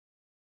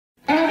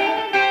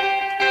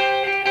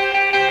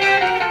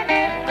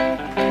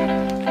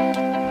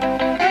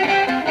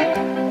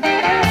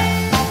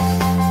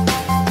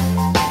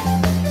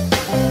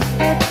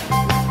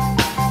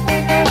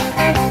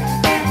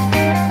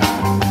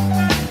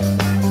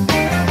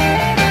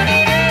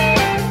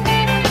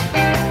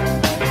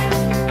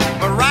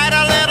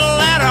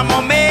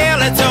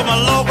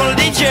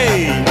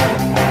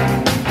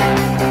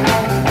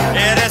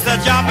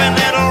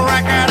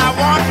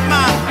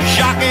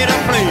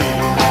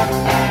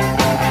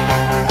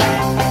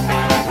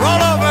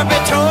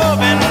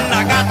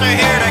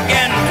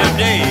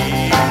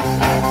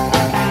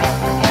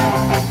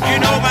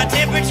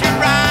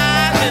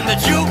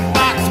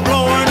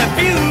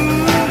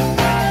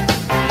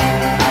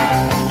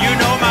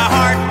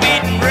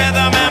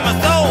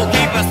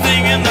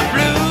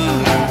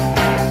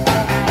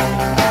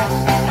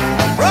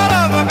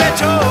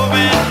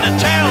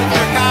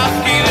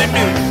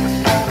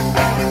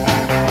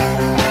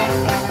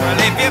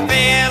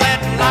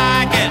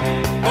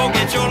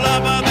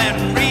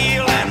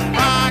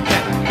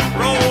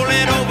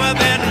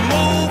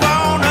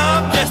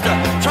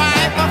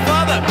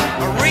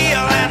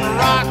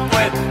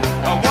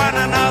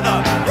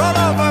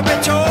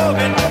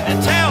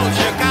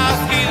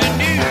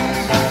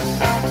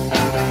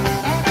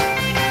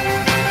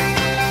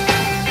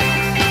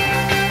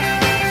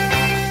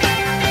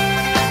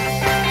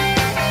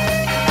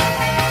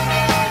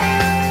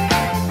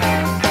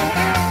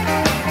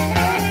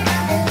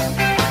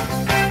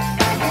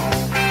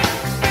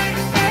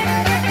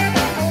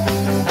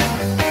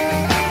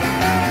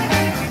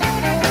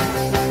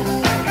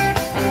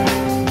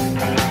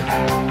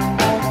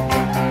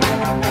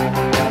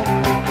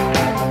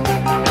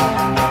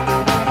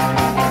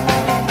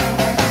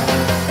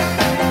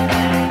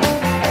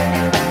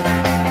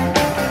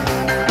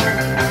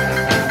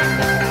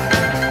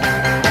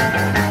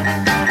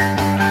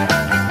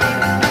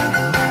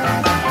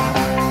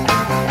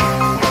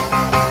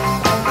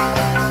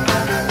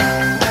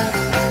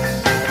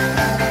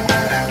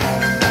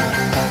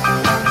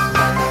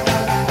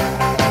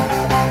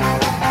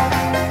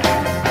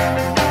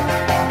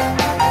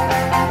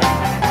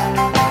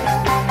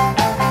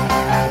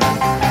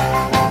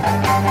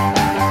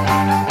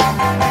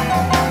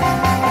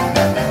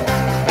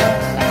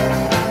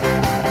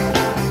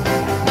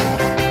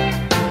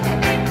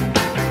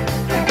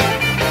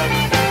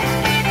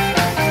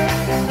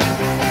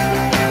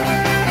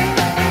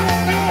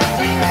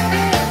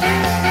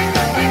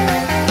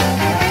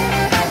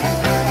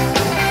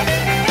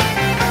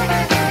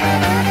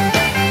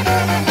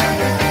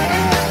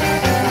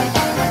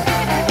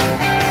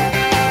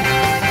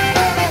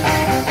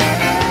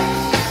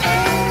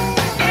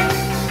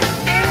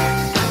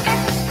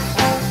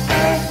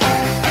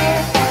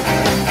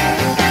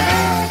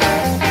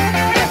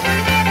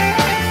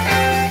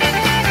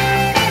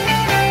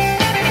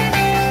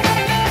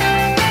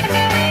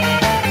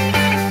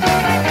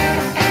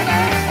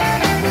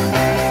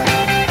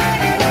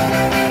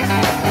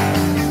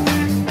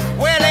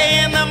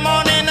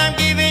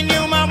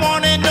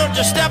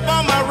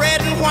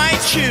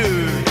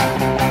chewed.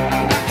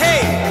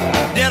 Hey,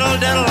 diddle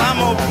diddle, I'm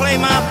gonna play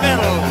my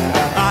fiddle.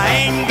 I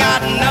ain't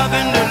got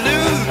nothing to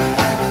lose.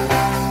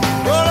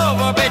 Roll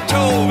over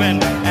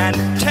Beethoven and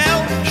tell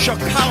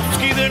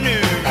Tchaikovsky the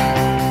news.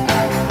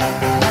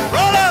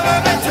 Roll over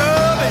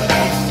Beethoven.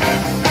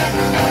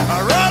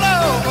 Roll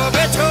over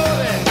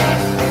Beethoven.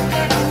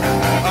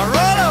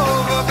 Roll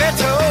over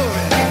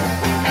Beethoven.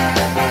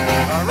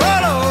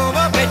 Roll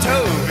over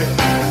Beethoven.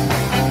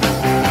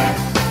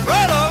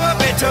 Roll over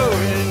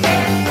Beethoven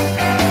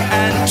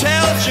and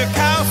tell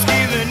Tchaikovsky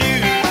the news.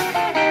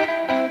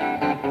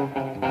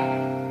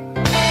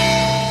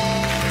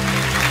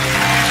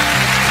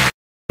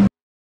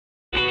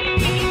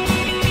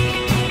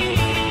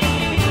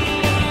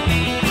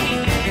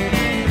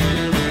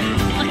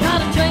 I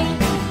caught a train,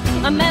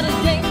 I met a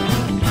dame,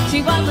 she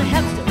was a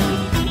hipster,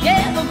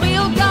 yeah, a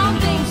real gone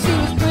dame. She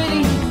was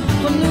pretty,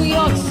 from New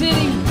York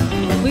City.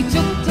 We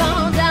took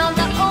down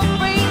the old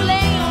free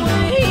lane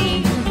with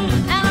he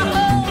and a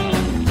hoe.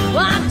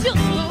 Well, I just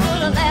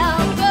couldn't let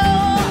her go.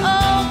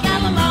 Oh,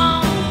 get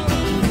along,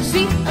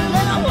 see a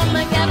little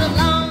woman, get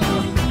along.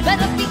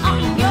 Better be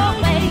on your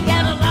way,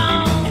 get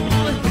along.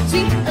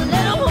 See a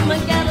little woman,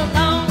 get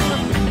along.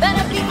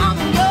 Better be on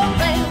your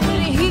way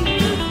with he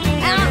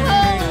and a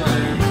hoe.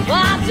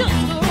 Well, I just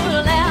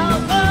couldn't let her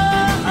go.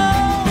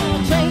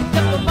 Train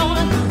kept a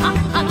rolling,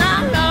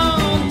 not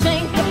long.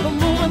 Train kept a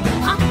moving,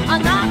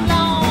 not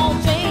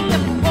long. Train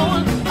kept a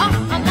rolling,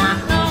 not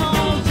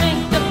long. Train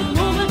kept a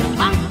moving,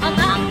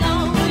 not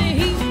long. With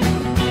he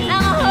and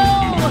a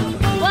hoe.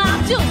 Well,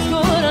 I just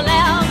couldn't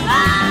let her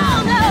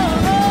go.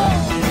 No.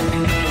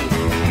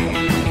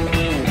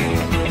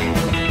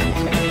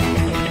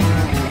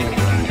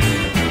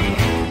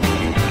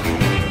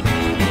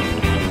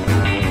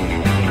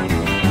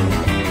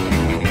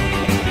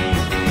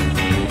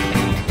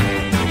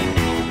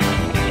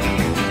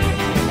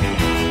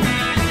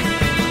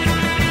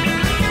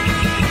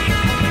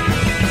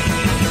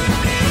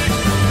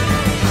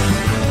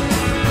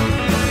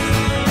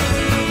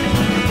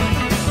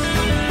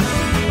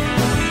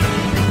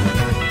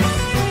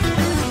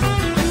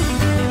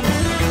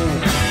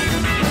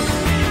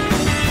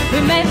 We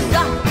made a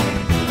stop,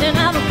 didn't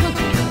have a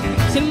cookie.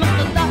 She must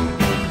have thought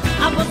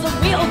I was a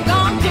real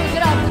gone to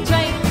get off the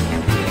train.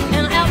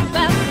 And I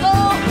felt so,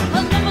 I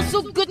never so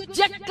good,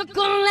 Jack, I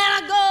couldn't let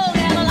her go.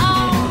 Get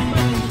along,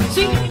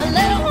 see a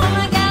little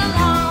woman, get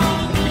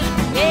along.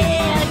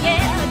 Yeah,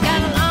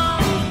 get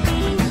along.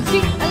 See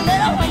a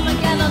little woman,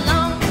 get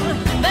along.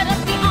 Better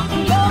be on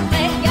your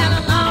way, get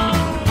along.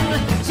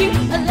 See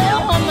a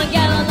little woman,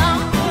 get along.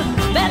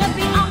 Better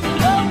be on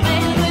your way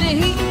with the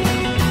heat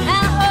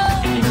and her.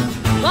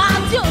 Well, I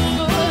just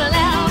couldn't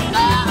let her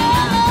go.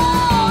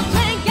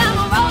 Train kept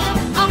a rolling,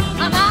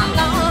 not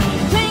long.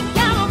 Train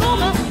kept a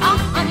moving,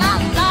 not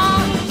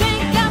long.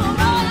 Train kept a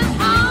rolling,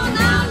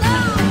 not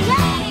long.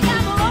 Train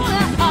kept a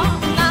rolling,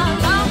 not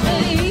long. With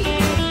the heat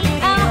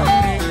and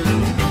her.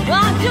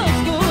 Well, I just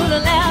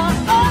couldn't let her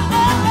go.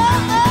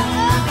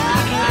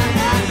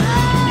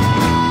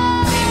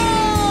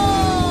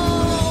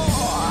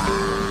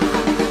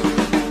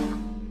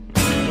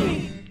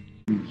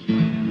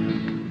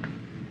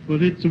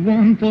 Well, it's a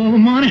 1 for the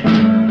money,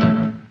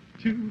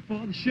 2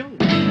 for the show,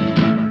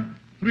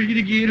 3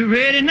 to get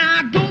ready.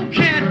 Now go,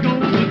 cat, go,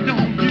 but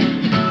don't you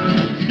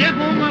step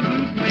on my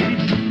blue suede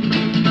shoe.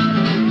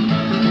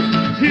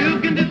 You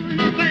can do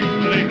anything,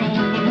 lay off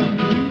on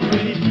my blue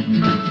suede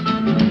shoe.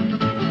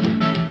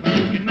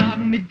 You can knock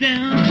me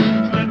down,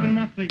 slap in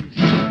my face,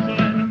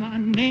 slapping my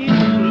name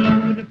all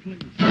over the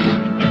place.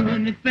 Do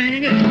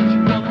anything that you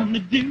want to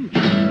do,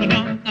 but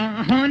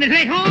honey,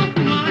 lay off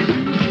my shoes.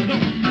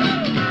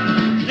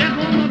 Step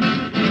on my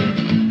blue suede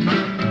shoe.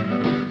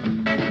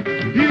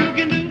 You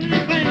can do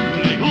anything,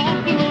 lay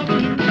off on my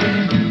blue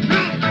suede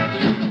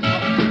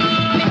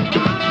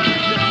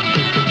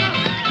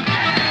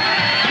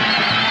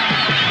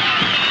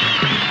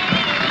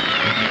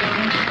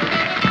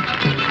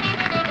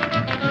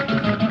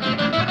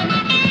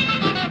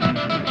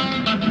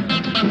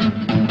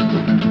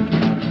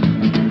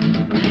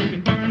You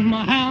can burn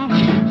my house,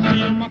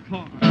 steal my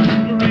car,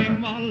 drink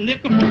my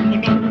liquor from my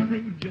door.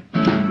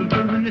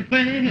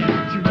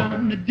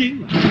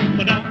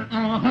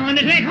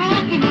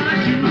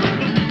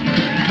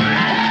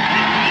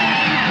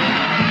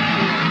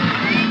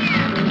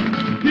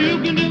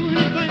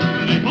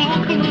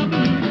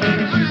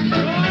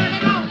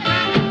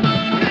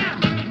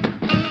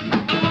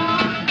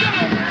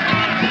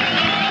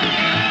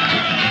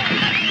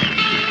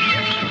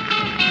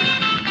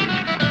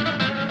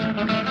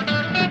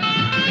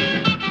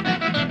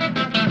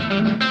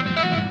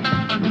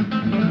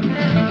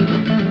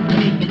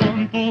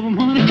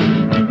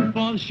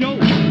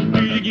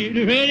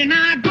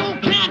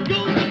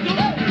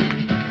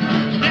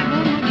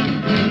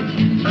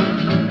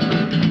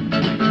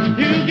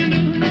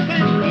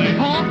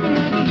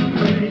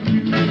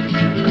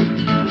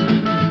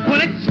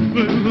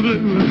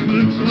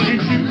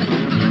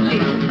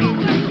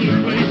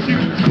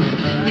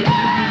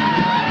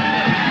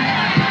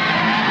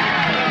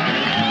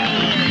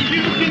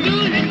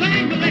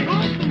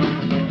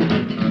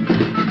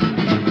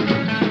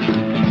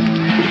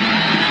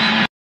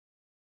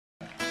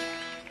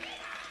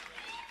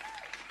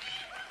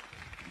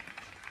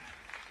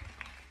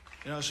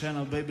 house,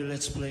 and baby,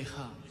 let's play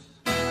house.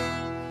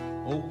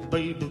 Oh,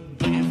 baby,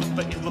 baby,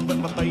 baby, baby,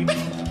 baby, baby,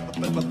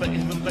 baby,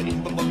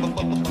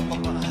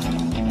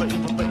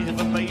 baby,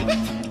 baby,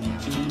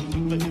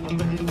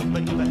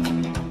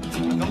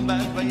 come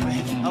back, baby,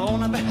 I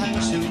wanna be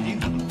house with you.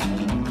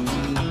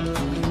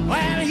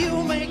 Well,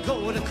 you may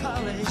go to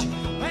college,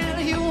 well,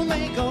 you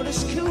may go to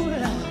school,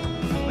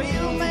 well,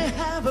 you may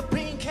have a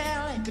pink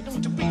Cadillac,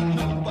 don't you be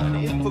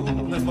nobody a fool.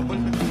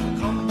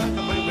 Come back,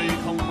 baby,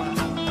 come back.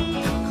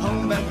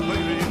 Come back,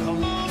 baby,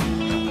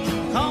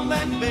 come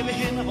back, baby,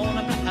 and I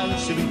wanna be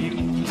house with you.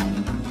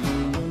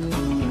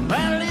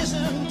 Well,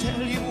 listen,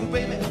 tell you,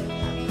 baby,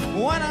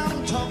 what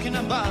I'm talking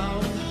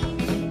about.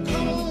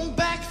 Come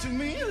back to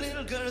me,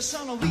 little girl,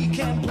 son, we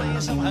can play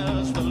some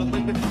house, well,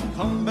 baby.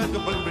 Come back,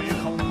 baby,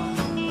 come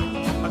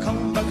back.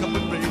 Come back,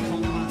 baby,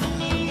 come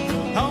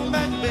back. Come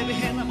back, baby,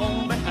 and I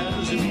wanna be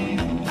house with you.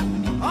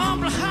 On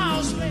the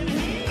house, baby.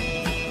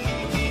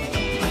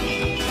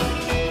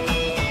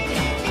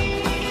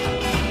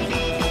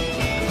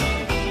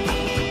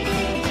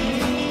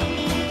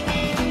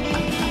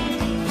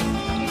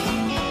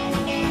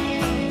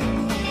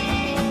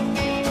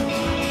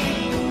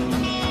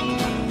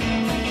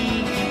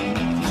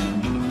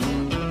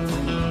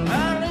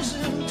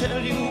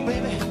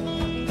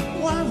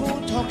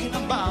 Talking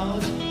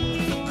about,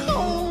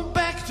 come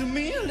back to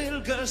me, little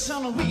girl,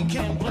 son, we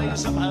can play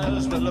some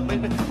house, well,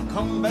 baby,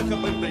 come back,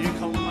 baby,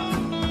 come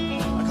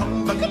on,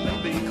 come back,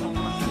 baby, come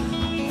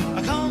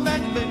on, come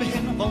back, baby,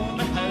 and I want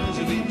the house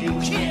with you,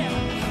 yeah.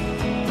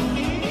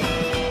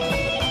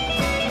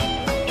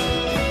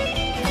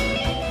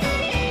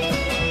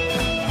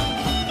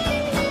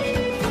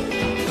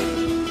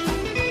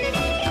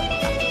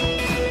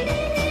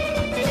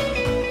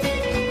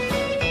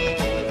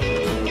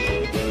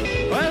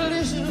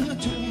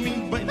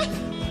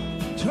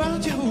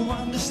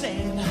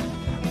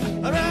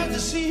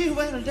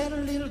 Well, that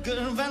little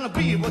girl will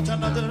be with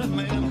another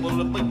man.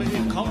 Well, baby,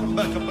 come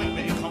back,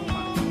 baby, come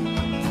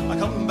back.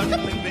 Come back,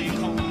 baby,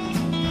 come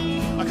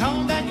back.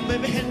 Come back,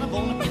 baby, and I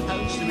wanna be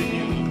house with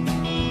you.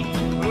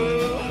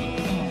 Oh,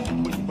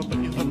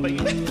 baby, baby,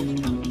 baby,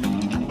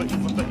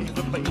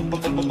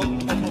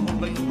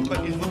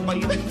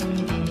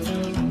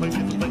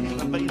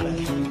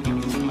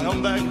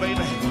 come back,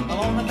 baby, I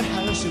wanna be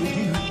house with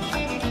you.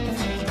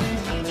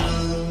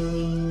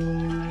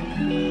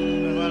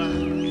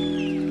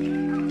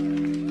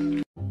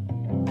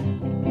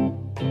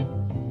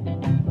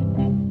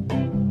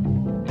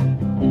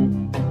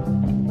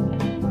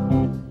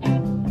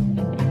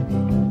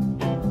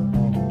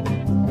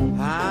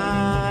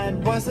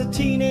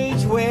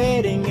 Teenage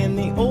wedding and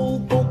the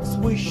old folks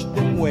wished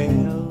them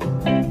well.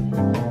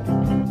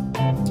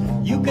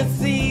 You could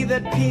see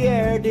that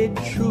Pierre did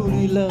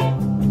truly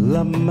love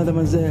La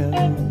Mademoiselle.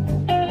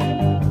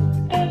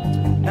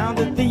 Now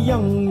that the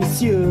young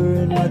monsieur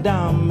and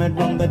madame had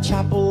rung the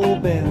chapel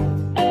bell,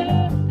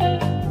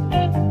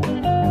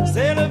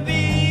 c'est la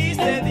vie,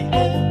 said the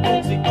old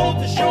folks, it goes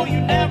to show you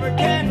never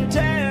can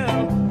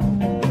tell.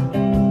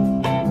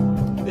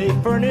 They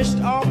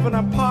furnished off an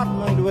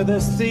apartment with a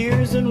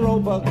Sears and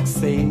Roebuck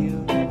sale.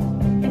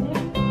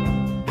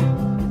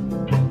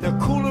 The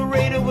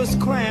coolerator was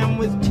crammed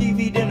with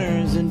TV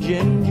dinners and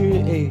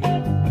ginger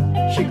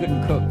ale. She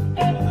couldn't cook.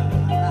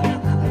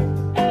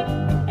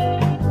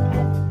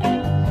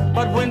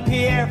 But when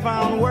Pierre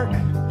found work,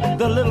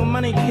 the little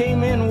money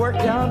came in,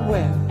 worked out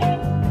well.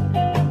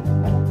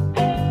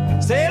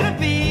 C'est la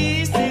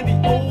vie, say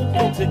the old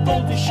folks, it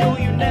goes to show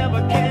you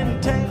never can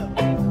tell.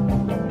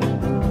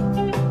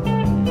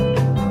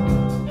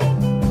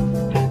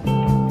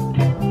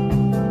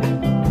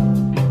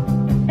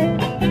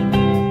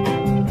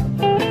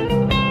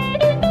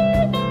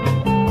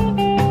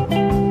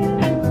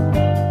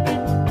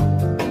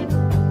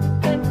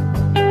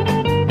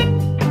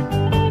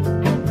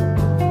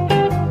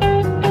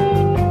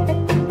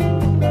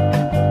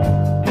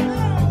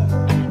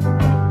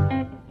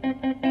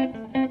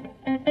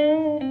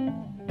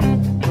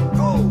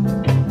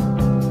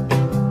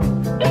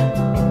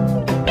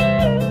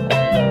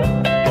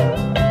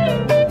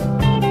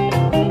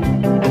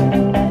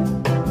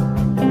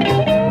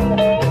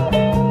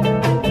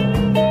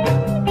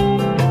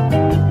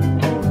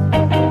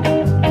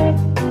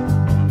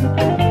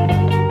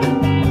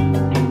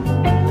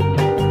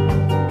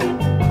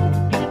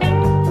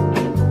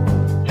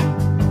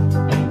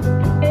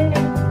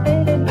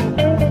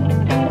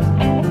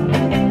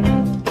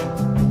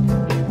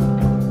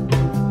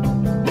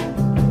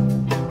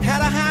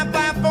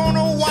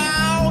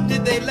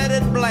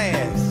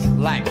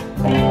 Like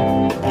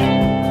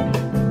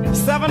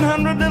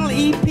 700 little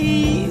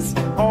EPs,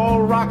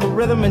 all rock,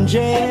 rhythm, and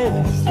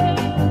jazz.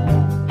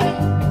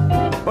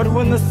 But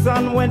when the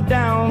sun went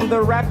down,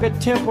 the rapid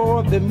tempo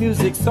of the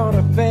music sort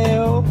of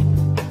fell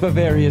for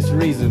various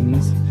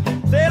reasons.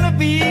 C'est la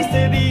vie,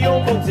 c'est the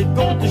old folks, it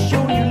goes to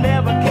show you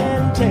never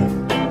can tell.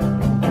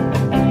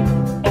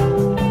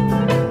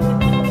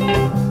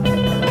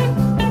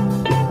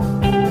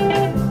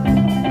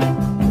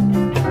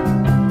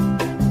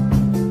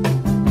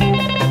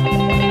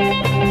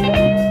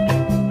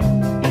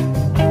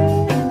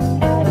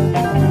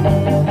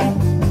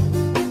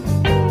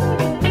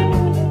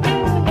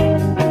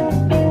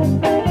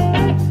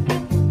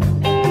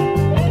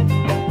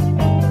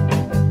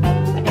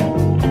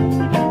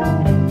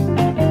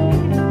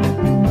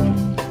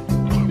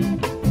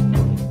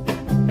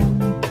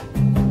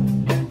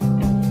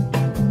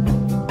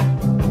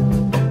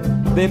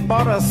 They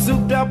bought a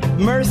souped-up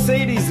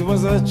Mercedes,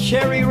 was a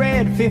cherry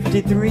red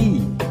 53.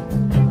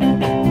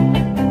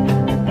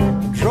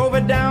 Drove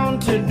it down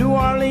to New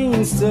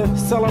Orleans to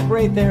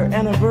celebrate their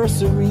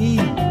anniversary.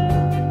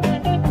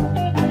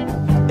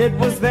 It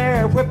was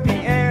there where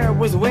Pierre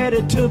was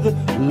wedded to the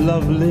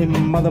lovely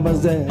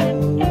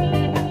mademoiselle.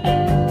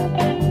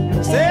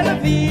 C'est la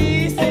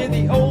vie, say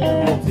the old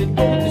folks, it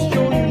goes to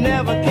show you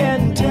never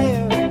can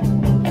tell.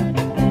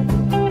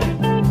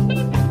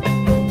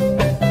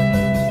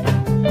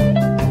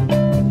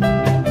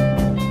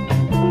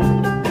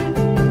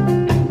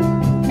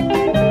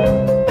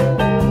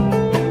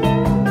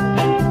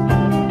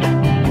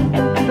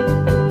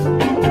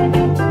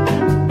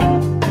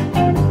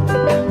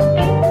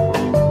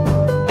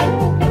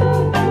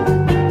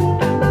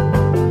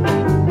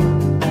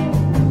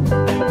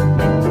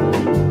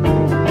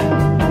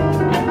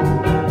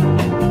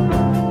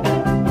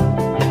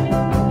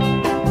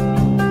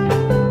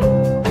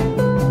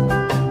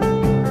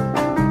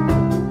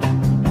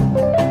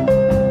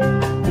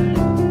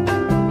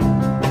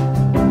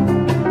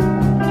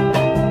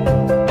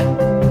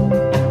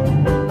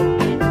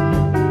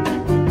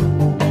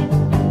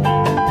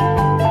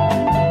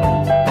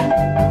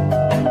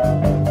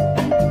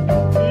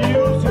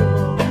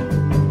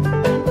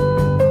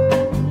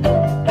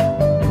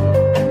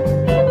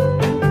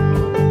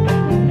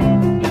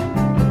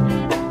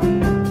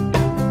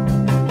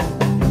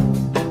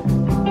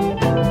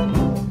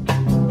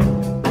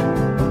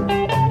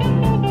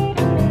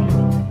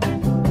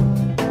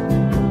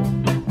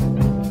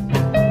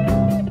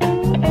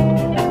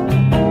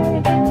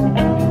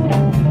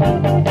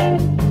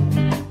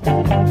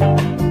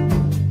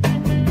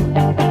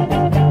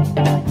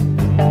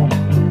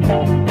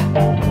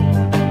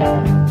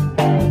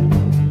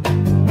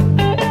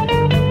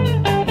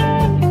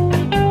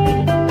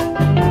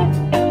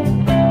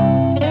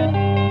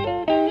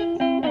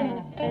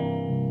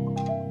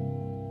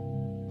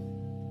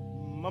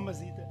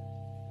 Mamacita.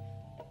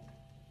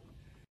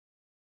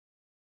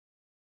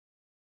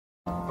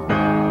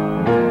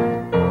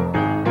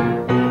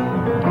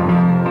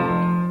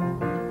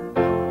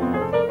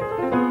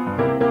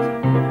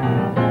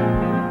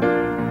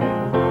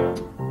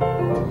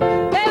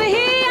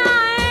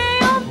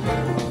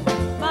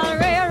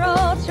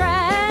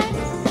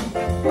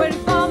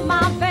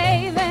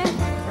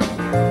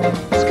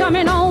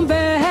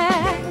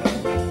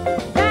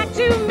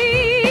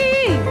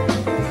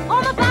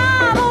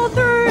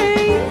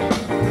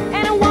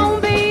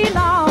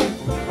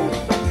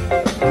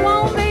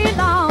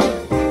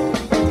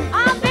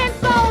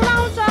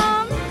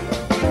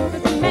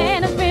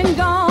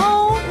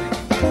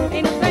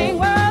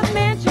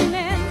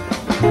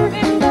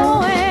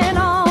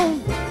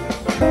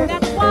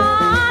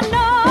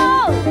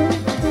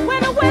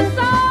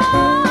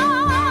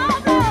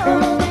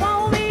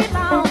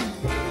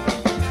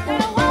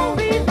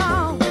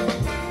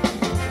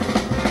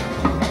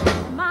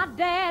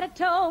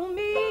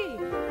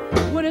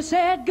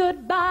 Said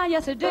goodbye,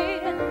 yes I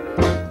did.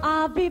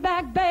 I'll be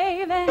back,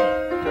 baby,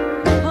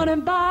 honey,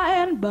 by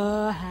and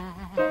by.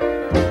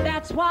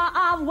 That's why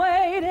I've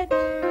waited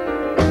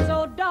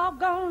so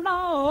doggone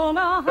long.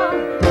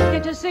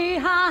 Can't you see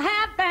how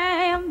happy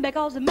I am?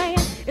 Because the man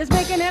is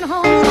making it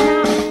home. So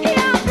now here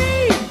I'll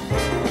be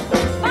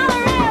by the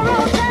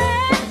railroad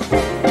tracks,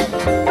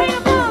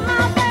 waiting for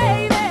my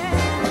baby.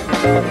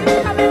 He's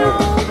coming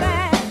on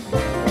back,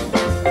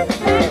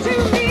 back to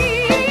me.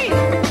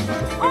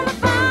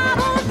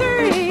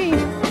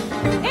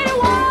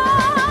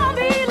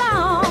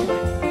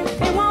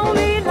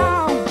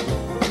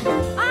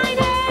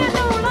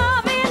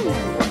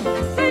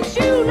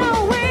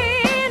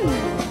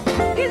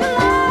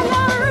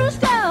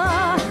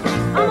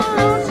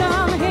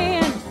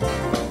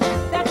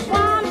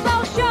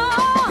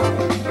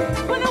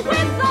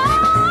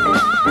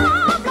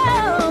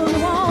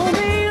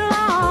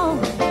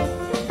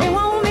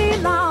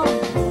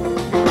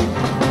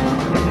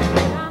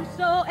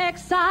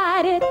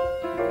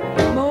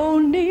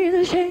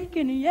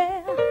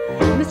 Yeah,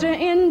 Mr.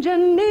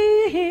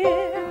 Engineer,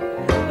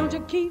 don't you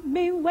keep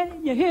me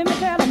waiting. You hear me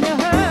telling me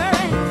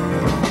hurry,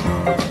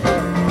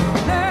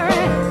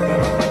 hurry,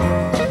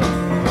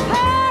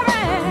 hurry,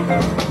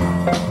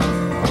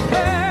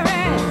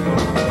 hurry.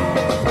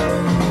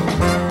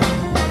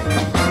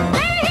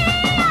 Hey,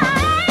 here I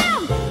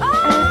am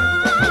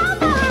on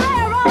the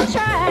railroad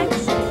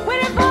tracks,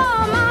 waiting for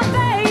my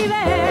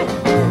baby.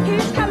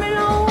 He's coming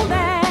on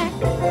back.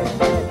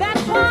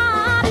 That's why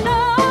I know.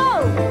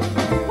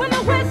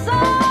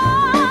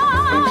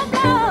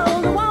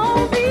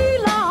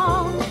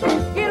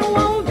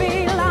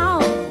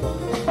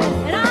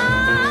 And I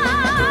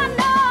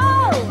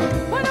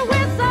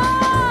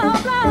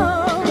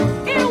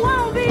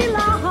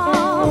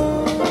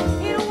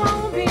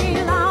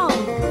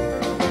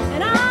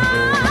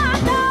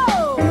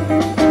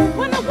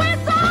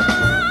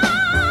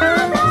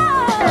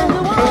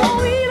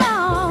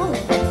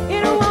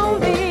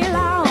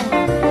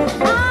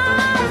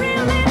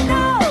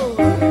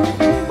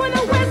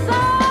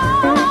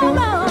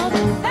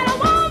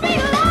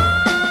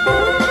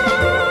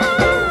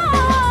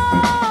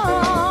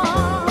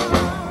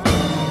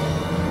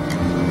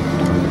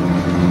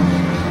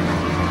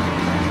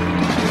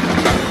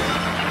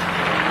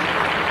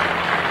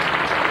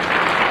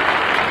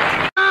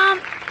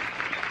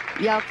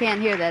Y'all can't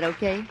hear that,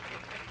 okay?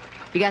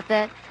 You got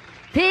that?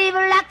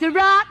 People like to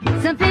rock,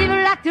 some people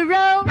like to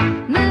roll.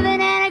 Moving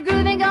and a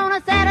grooving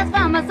gonna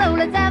satisfy my soul.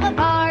 Let's have a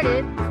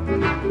party.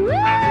 Woo!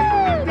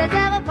 Let's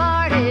have a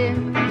party.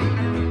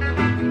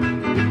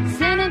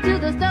 Send him to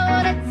the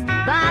store, let's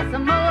buy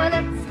some more.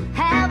 Let's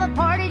have a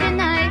party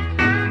tonight.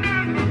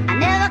 I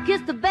never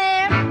kissed a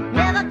bear,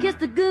 never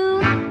kissed a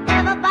goon.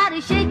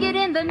 Everybody shake it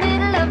in the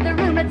middle of the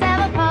room. Let's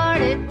have a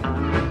party.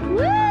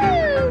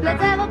 Woo!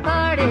 Let's have a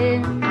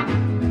party.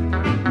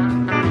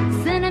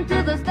 Send him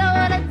to the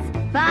store, let's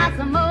buy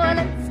some more.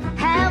 Let's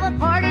have a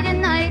party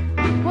tonight.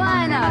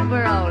 Why not?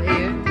 We're all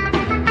here.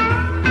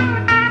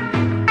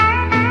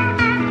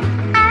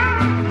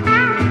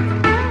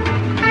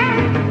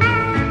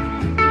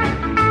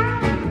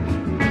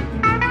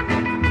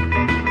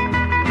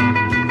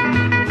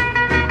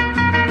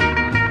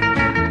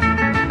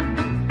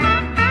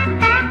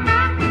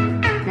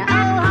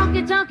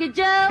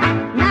 Joe,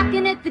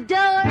 knocking at the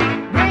door.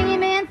 Bring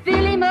him in,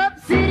 fill him up,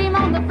 sit him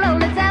on the floor.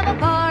 Let's have a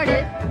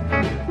party.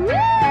 Woo!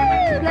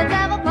 Let's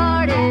have a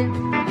party.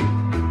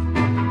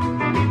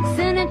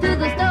 Send him to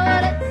the store,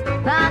 let's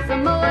buy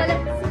some more.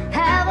 Let's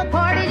have a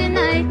party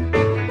tonight.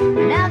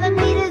 Now the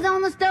meat is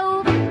on the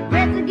stove,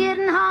 breads are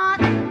getting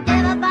hot.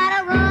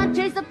 Everybody run,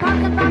 chase the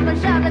pumpkin and pop a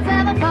shot. Let's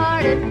have a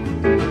party.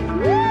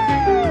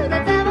 Woo!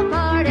 Let's have a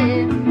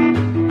party.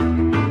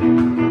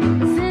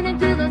 Send him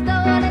to the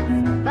store, let's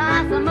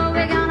buy some more.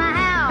 We're gonna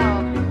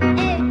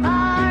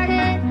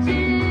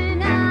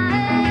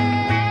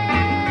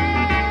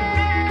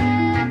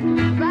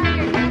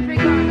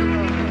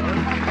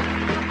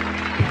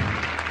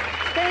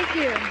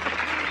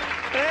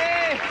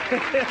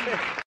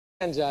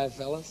And jive,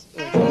 fellas.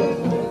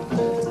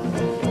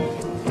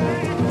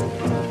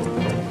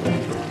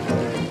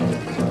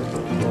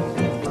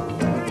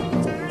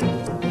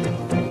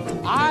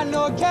 I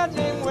know a cat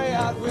named Way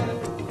Out Willie.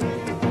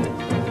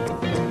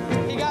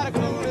 He got a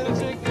cool little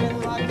chick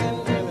named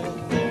Rockin' Lily.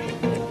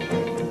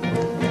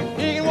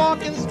 He can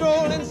walk and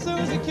stroll in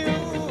Susie Q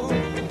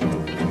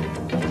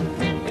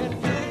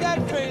and do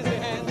that crazy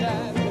hand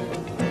jive.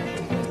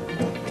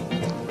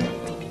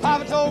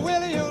 Papa told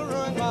Willie, you'll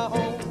ruin my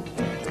home.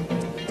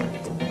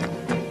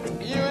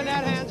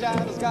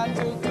 Jive's got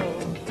to go.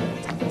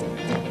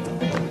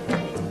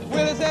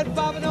 Willie said,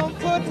 Papa, don't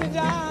put me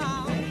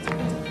down.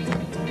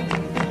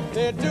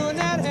 They're doing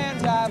that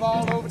hand jive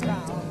all over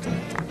town.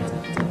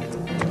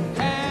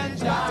 Hand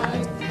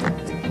jive,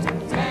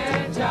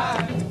 hand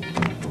jive,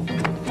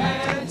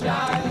 hand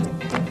jive,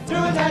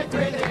 doing that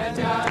crazy hand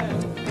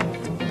jive.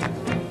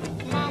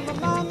 Mama,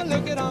 mama,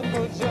 look at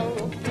Uncle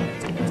Joe.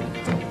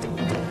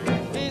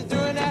 He's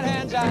doing that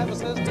hand jive with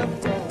Sister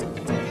Flo.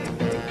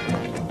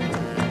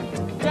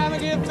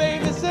 Give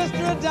baby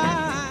sister a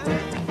dime.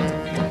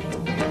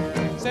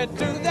 Said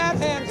do that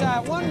hand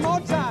jive one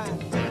more time.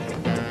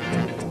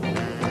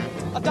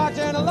 A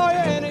doctor and a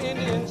lawyer and an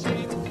Indian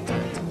chief.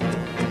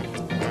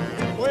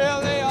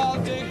 Well, they all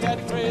dig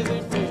that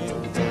crazy beat.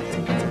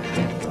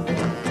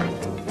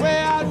 Way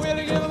Out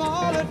Willie give them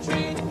all a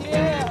treat,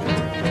 yeah.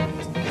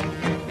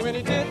 When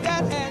he did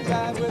that hand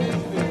jive with his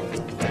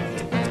feet.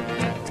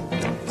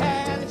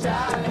 Hand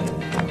jive,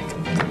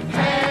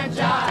 hand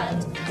jive.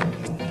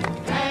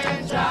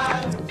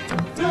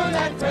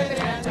 That crazy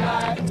hand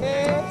jive,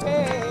 hey,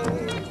 hey.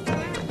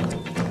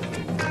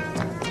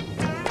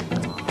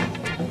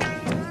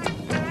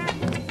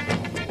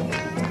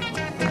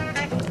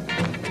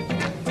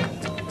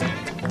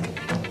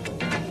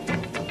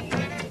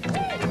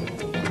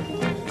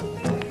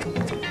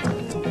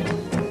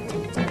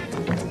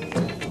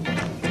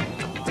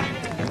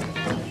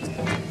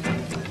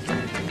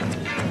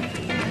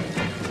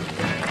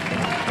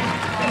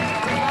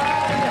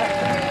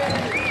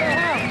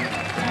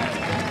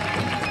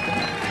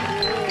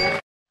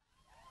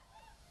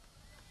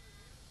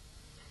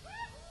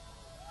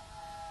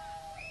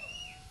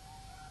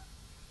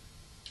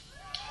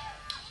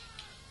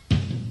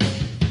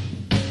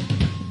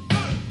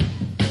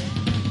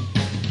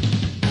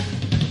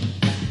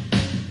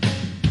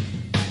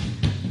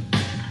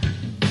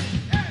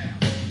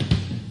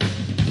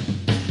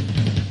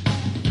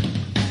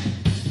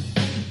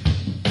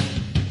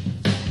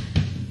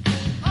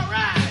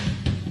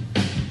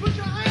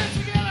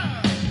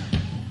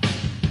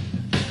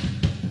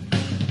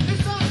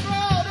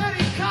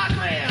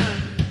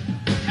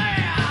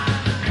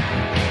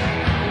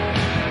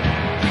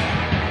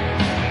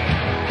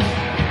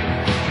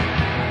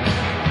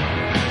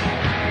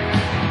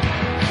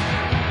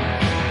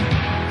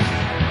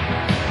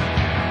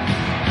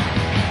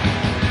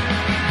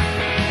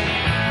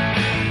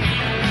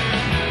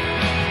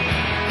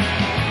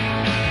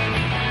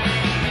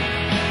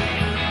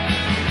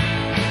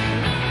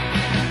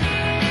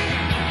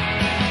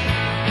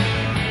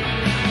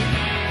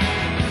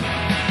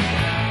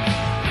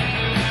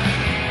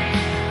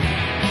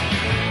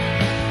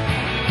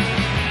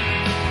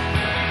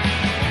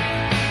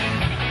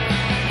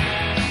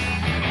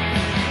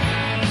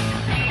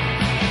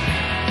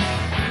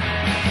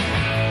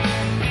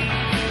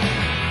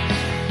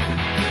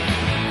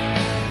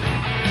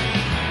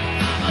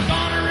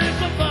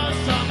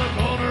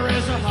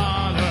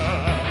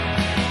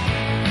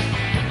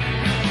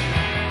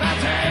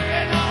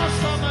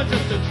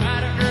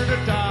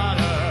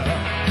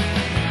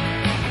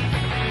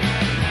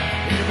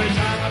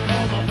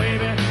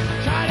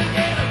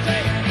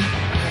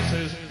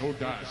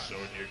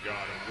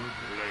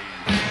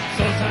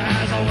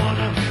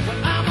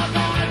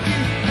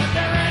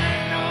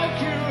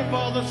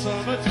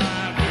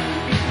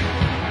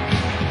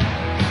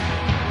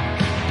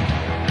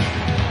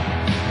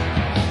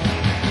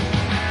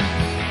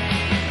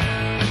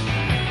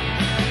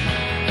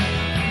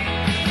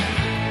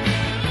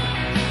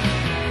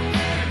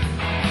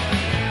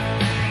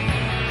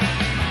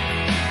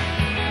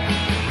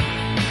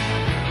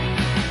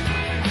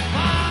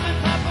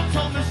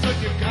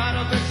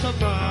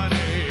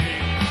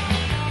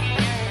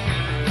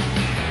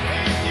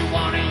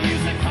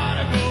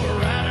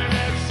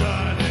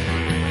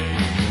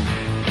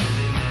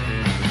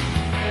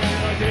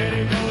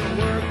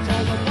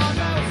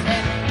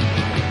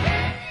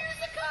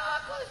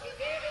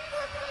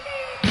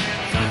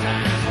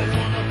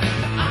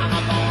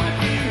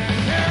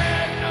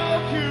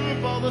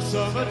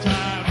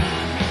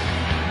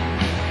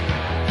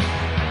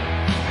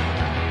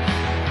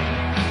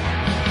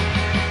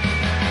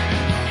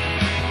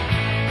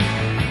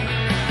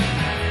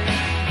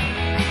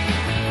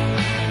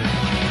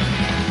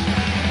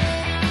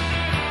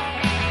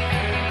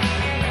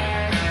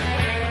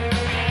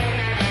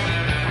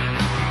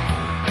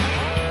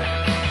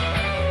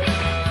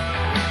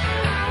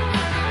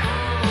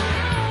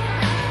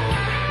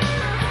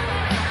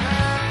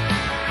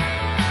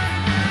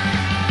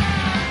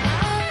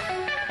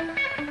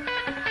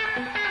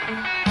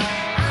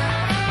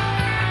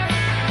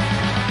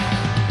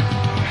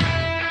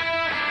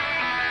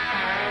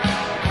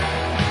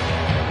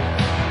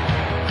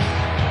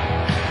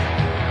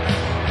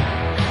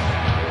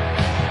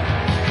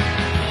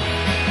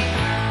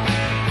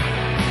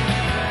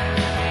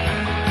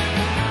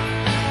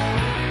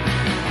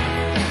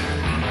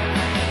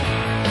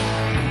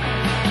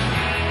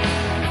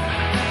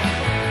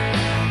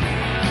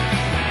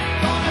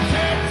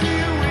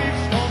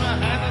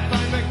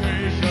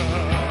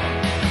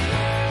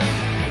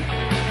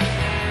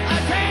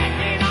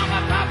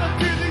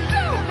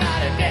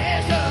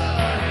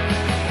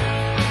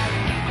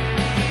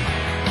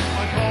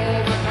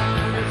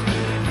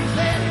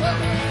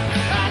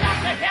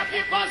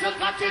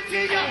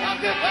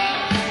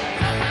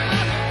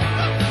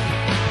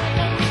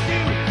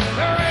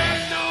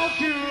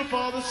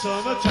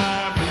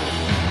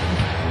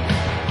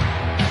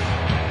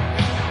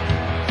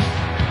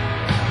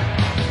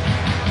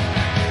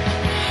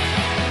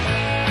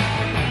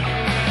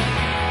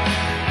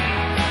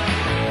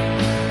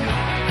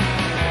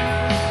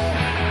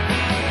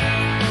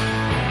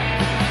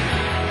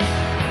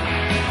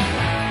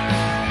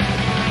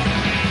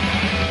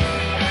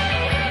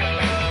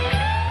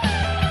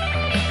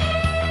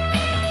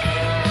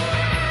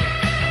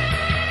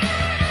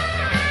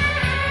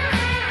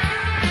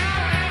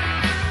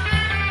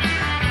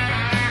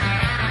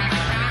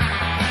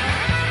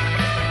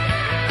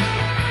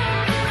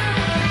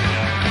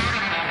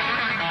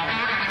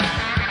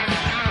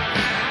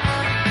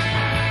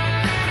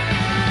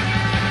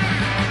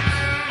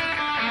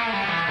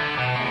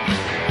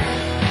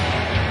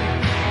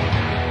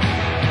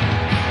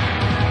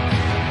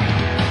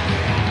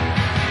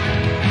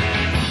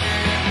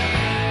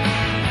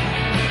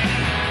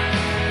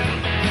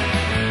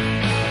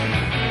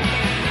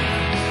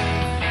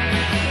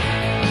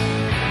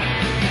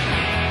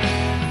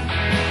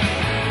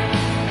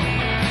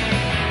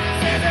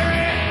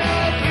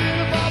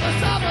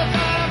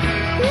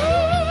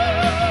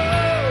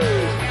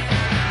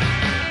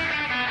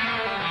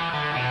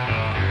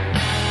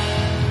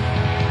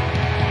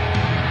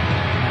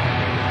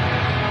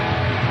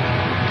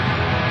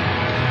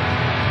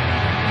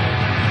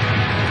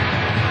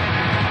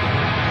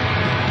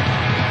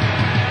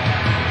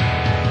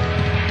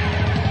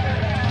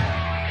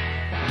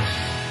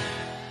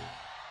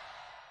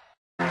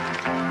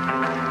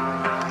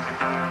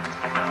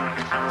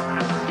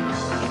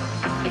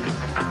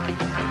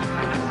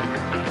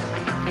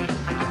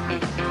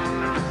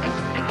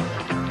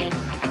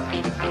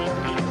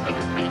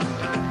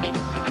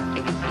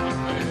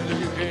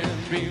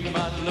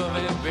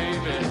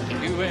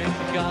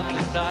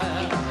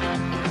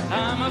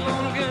 I'm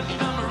gonna get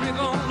some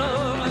Rico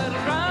love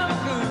that'll drive a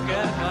blue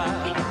cat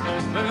wild.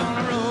 We're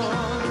gonna roll,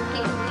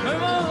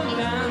 move on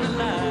down the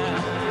line.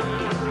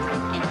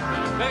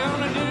 We're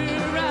gonna do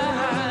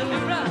right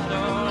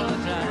all the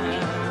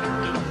time.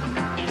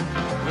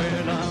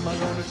 Well, I'm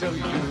gonna show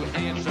you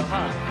ain't so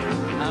hot.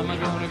 I'm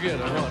gonna get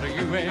her what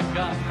you ain't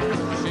got.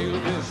 She'll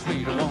be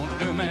sweet, won't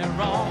do me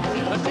wrong.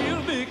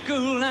 She'll be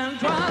cool and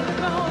twice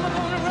gone. I'm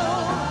gonna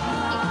roll,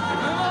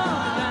 move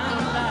on down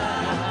the line.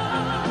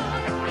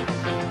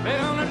 We're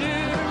gonna do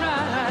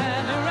right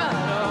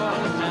all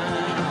the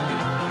time.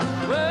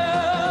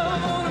 Well,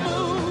 I'm gonna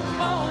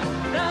move on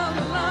down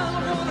the line.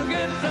 I'm gonna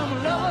get some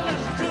love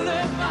that's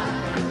truly fine.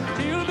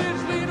 She'll be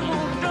sweet,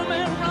 won't do me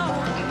wrong.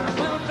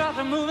 When I start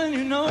to moving,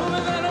 you know we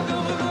gotta go.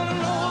 We're gonna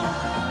roll,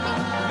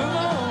 move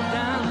on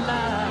down the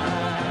line.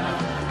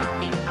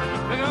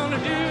 We're gonna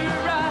do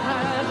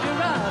right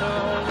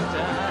all the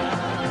time.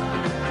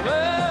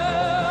 Well,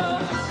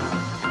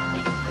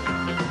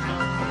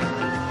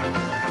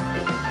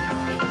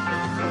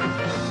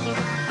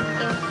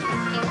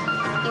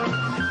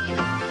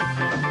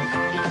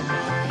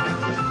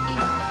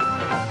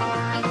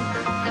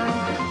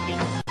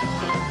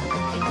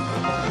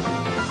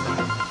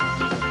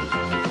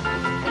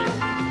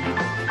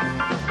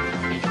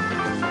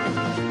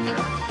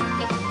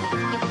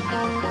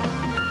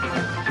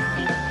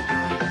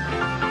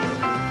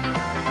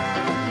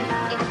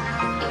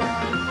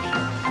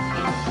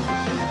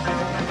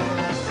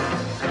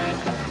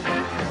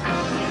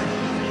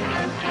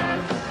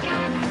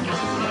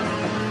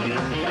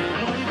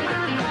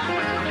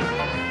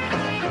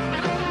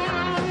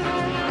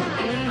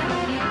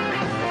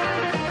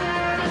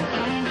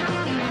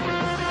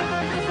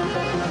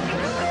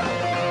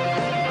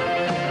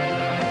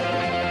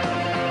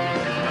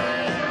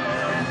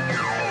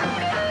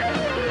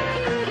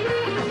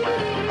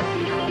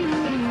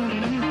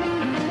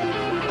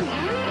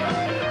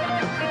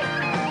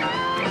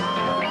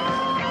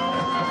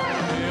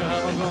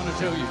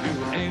 show you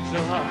ain't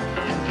so hot.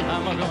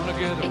 I'm gonna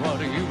get what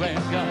you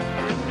ain't got.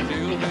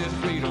 She'll be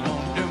sweet,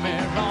 won't do me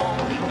wrong.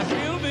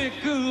 She'll be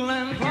cool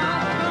and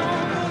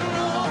quiet.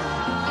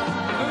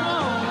 Come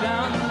on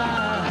down the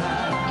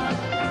line.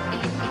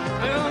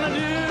 We're gonna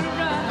do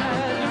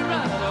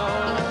right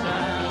all the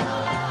time.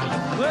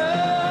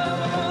 Well,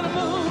 we're gonna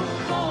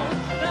move on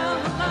down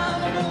the line.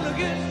 We're gonna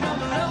get some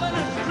loving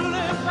that's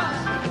truly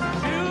fine.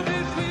 She'll be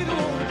sweet,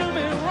 won't do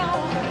me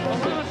wrong.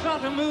 When I start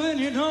to moving,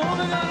 you know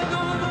we gotta go.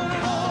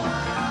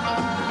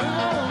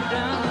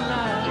 Down the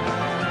line,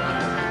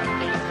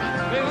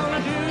 we're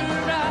gonna do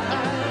right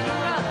all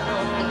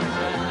the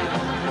time.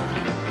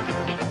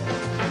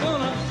 We're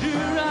gonna do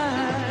right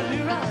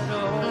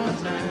all the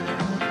time.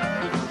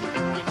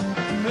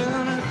 We're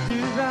gonna do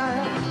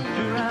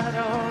right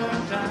all the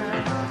time.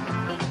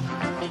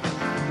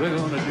 We're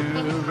gonna do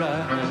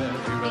right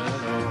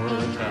all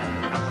the time.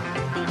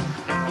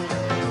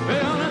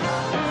 We're gonna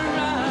do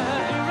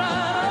right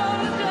all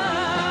the time.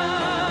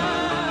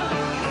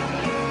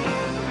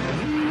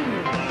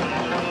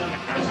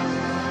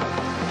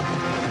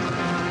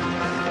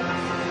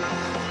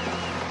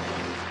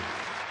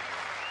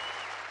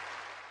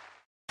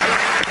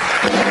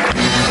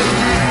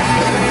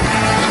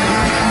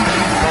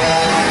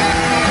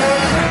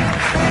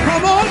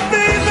 Come on,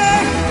 baby,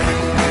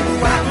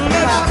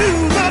 let's do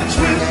the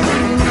twist.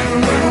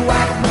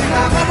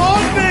 Come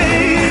on,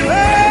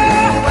 baby,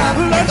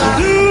 let's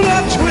do the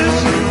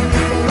twist.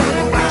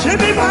 Take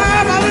me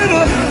by my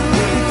little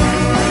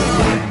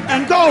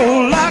and go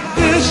like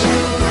this.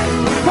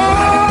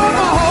 Come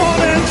on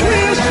and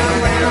twist,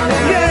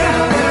 yeah,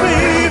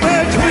 baby,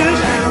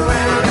 twist.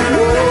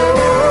 Ooh,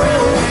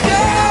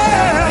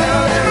 yeah,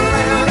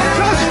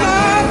 just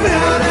like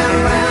this.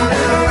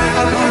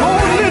 Come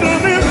on, little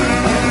bit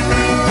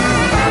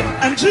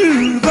and do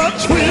the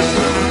twist.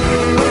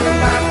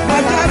 My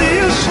daddy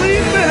is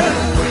sleeping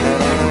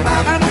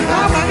and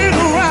mama ain't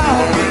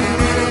around.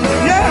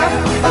 Yeah,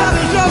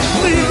 daddy's just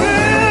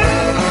sleeping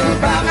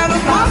and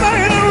mama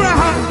ain't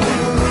around.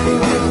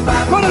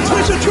 Gonna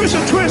twist and twist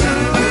and twist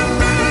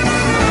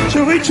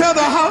till we tear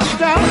the house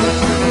down.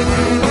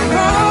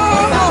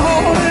 Come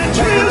on and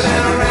twist,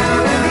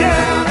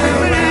 yeah,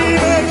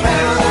 baby, twist.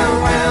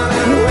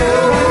 Ooh,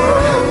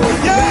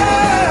 yeah,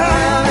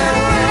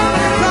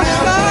 just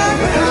like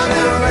this.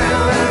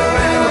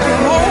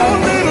 Come on,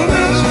 little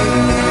miss,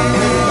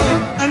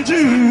 and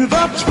do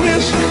the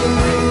twist.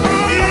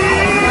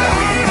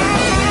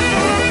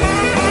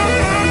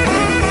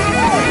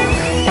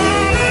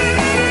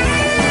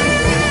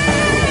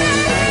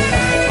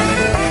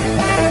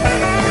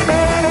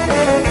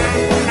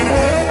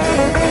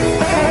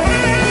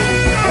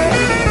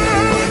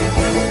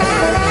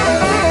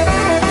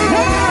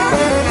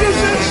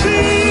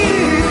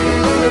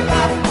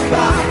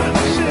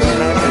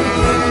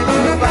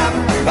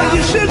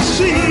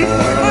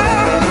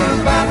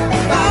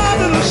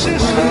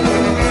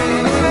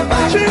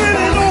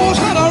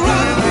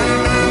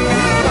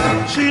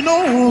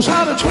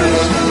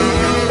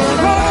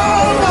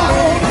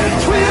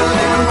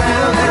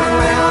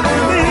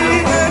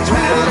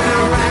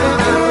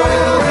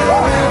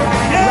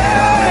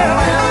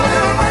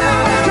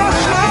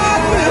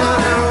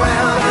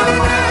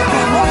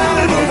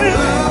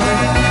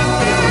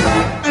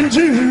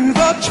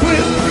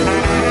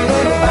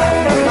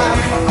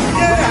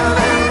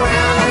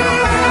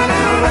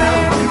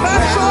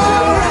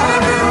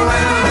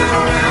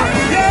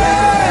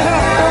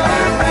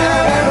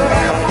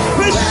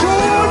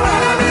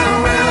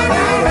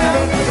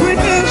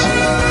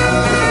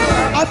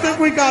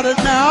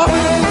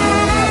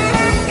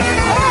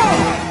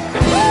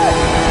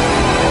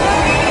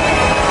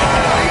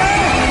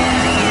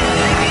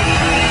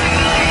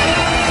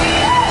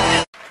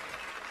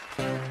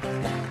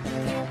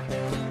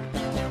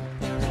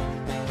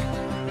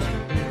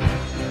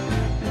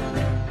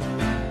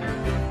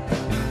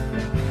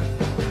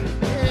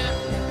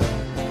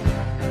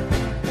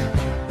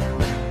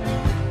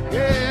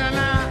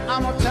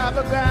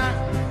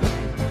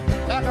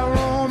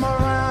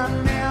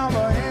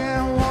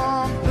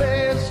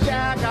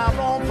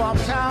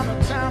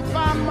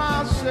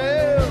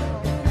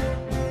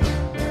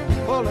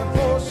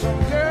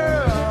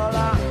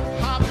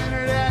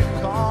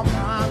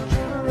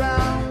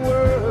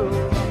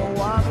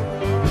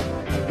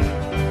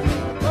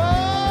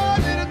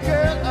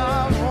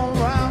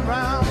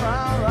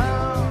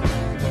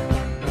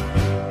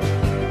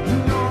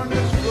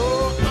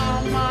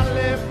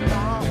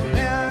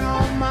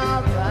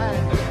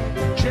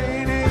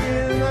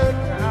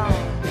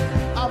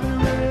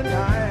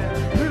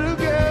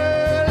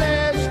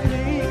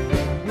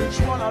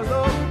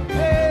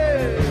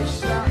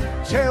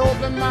 Tear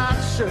open my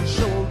shirt,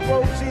 show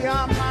rosy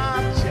on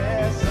my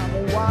chest. I'm a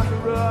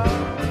wanderer.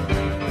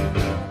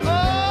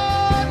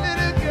 Oh,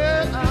 little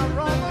girl, I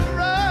roam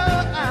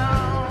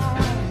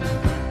around.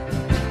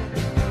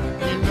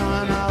 You know,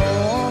 and I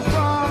roam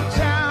from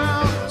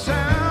town to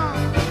town,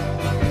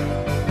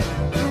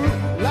 through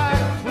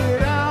life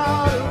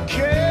without a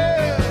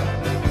care.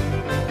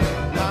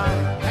 I'm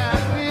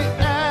happy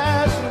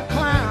as a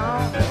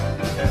clown.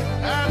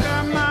 I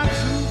got my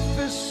two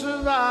fists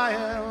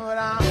surviving, but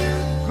I'm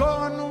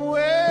going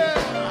nowhere.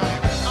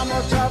 I'm a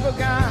type of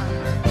guy,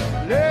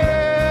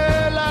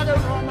 lay like I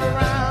roam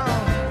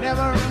around,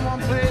 never in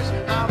one place.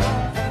 I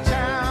roam from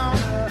town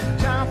to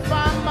town,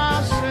 find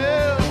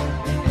myself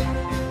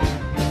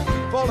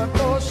falling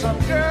for some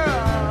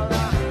girl. I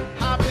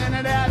hop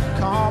into that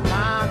car,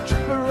 my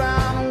trip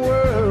around the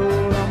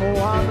world. I'm a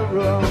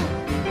wanderer.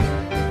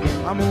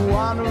 I'm a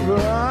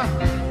wanderer.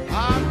 I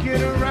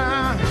get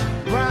around,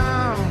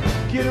 round,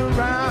 get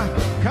around.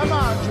 Come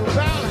on, Joe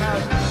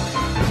Ballhouse.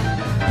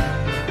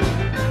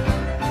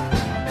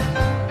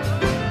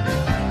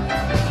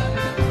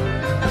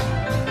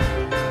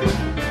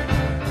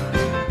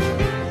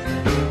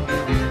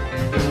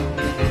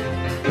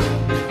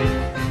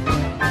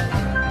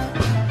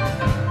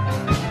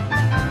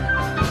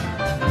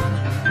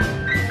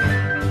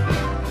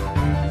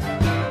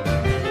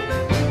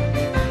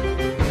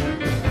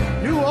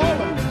 New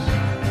Orleans.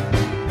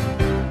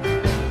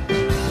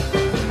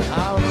 I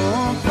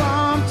roam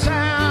from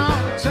town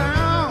to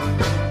town.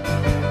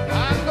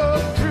 I go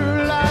through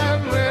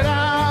life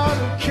without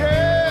a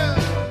care.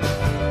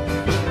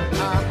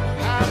 I'm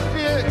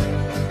happy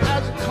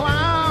as a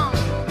clown.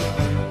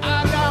 I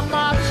got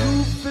my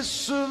two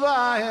fists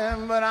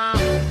surviving, but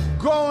I'm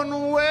going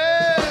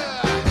nowhere.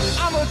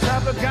 I'm a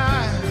type of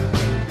guy,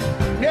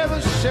 never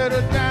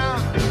settle down.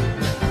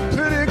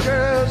 Pretty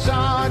girls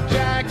on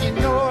Jack, you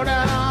know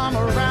that I'm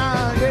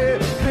around. Yeah,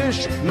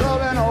 fish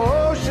love in the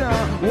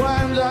ocean,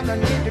 worms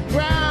underneath the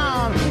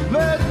ground.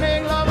 Birds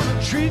make love in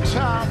the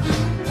treetops.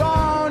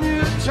 Don't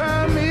you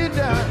turn me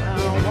down, I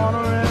don't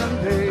wanna run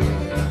pay.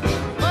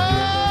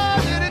 Oh,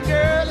 little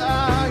girl,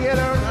 I get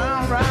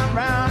around, round,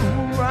 round,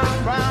 move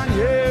round, round,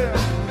 yeah.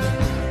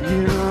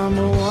 You know I'm a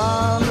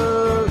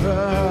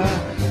wanderer,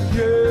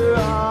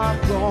 yeah, I'm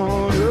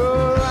going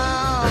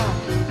around,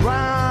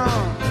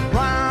 round,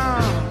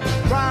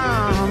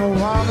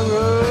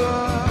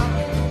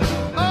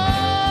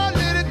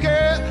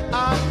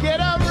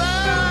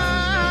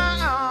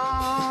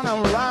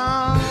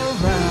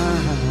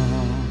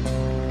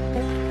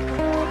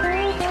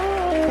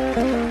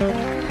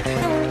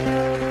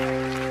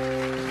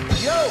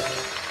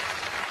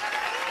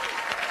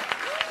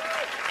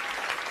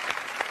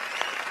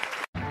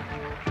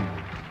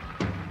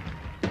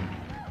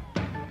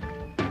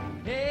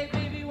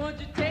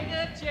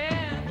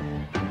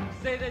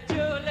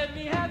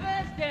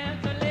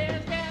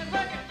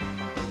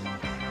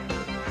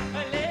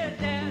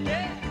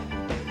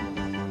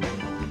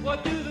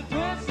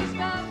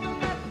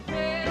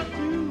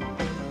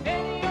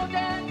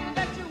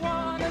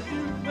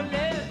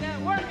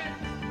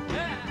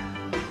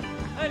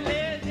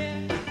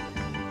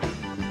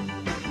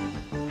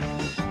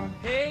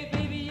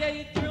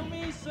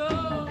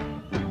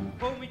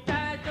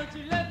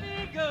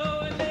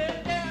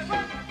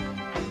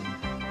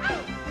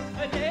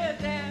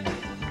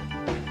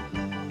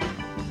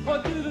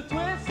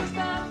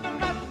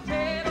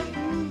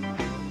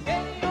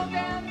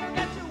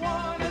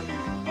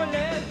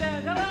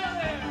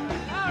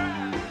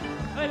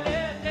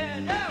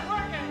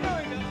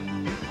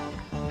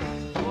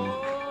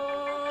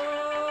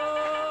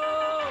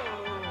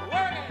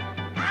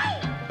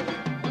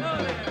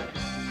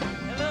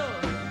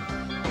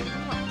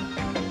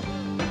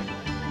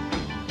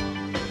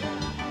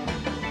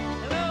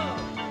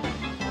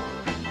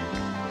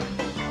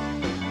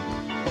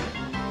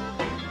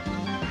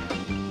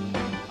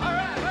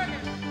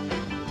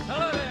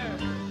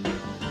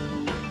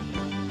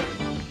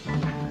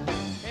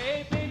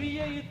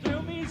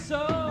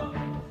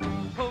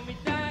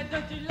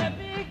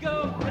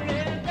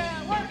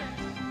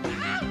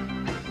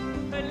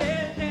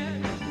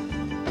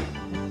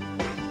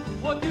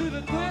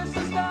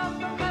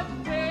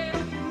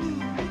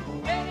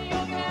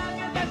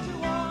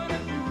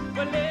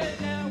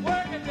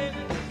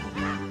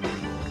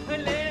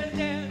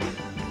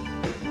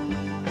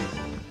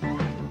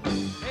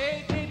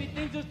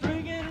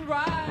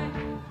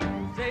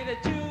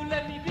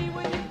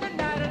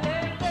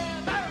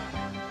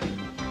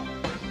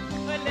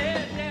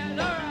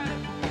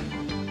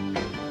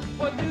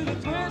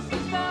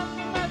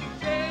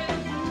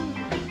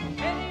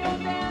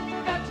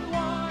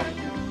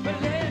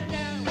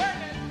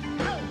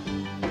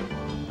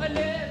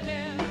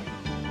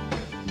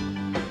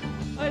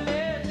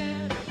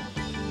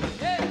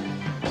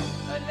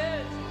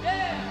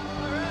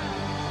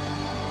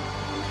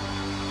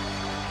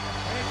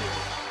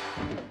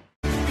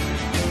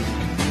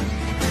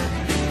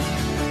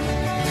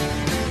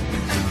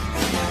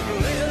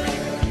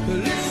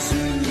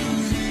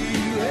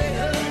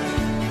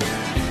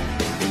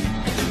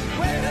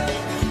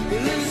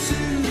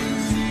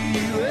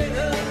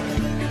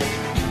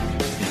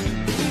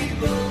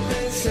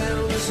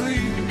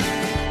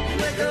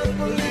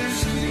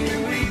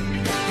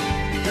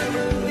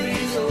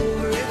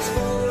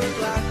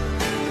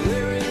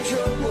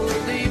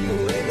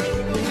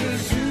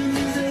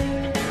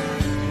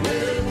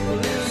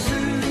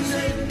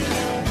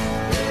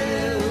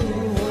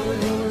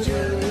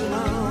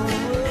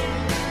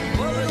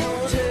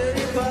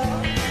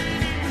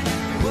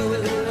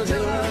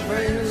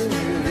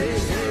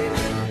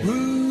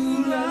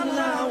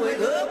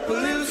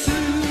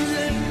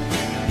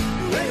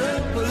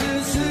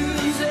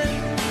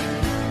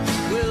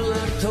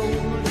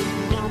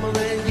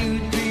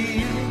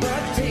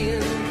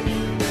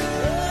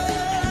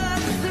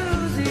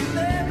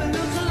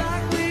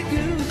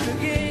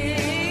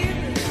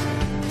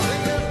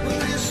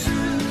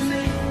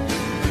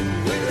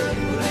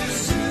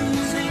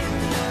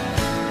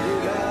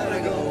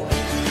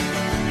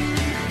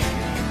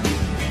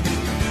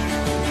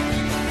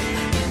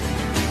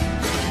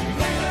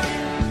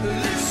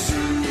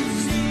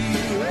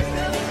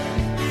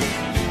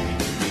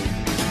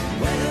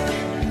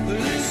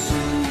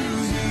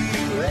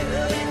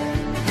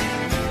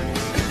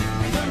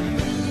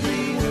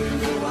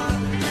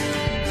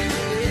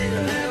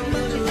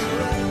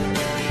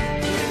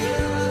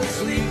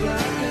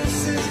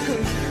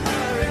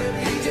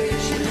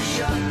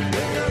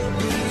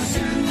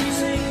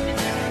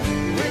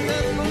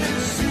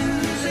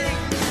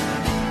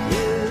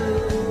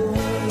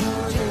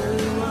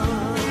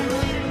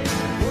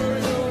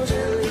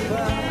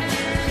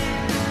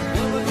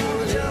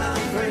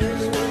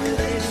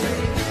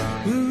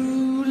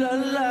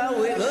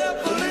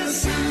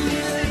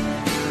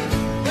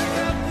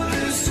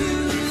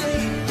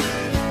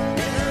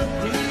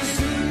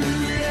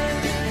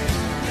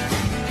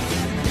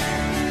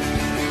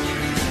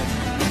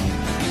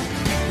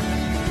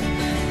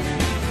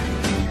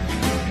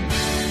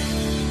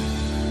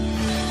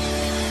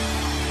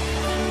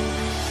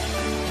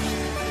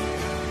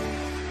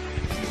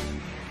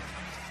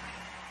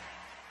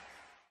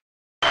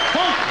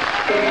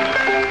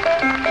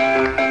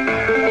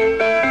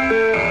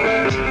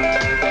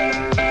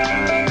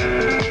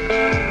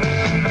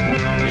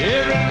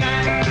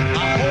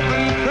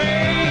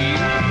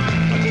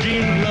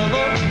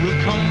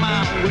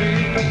 my way.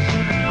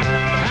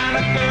 Kind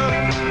of girl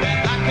that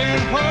I can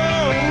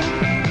hold,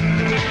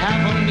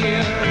 half a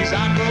near as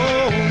I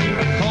grow.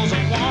 'Cause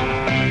I want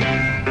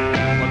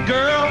a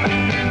girl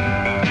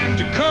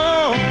to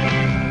call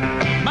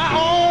my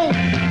own.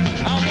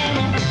 I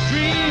want a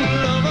dream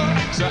lover,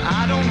 so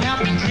I don't have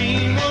to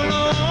dream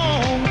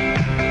alone.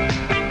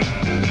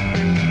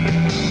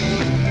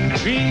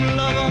 Dream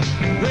lover,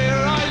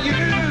 where are you?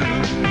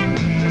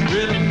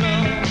 Real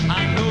love,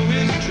 I know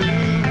it's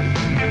true.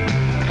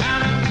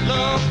 Kind of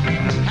love,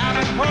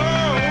 having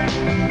her,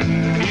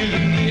 feel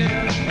you near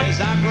as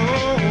I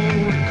grow.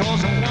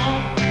 'Cause I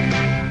want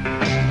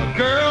a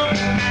girl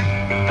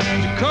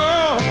to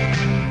call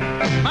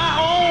my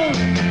own.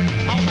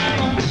 I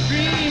want a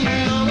dream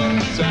lover,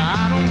 so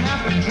I don't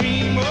have to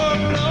dream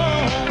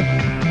alone.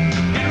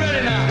 Get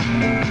ready now.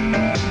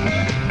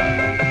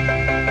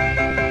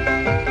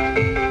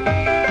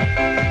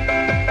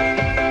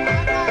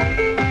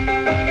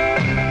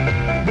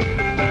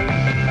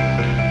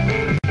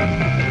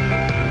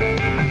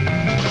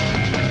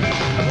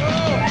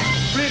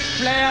 Split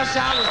flash,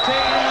 I was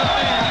taking a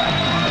bath.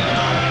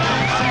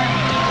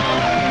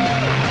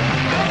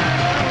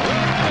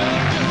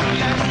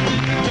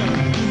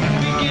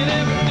 Thinking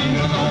everything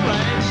was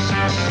alright.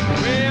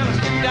 Well, I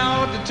stepped down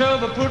with the tub,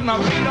 I put my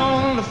feet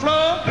on the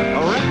floor. I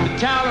wrapped the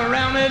towel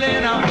around it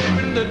and I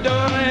opened the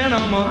door and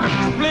I'm a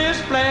split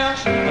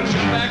splash. I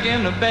jumped back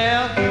in the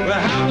bath. Well,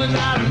 how was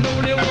I to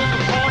know there was a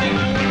party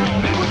going on?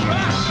 It was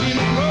rocking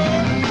and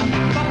rolling,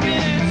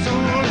 popping and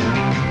soling,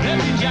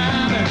 every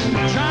jiving,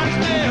 trying to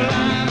stay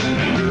alive. And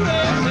you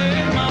say,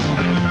 mama,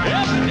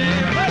 every day,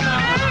 but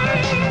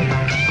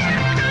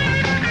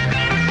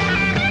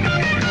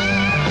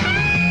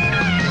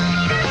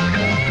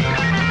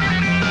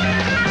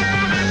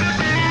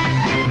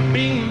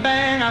bing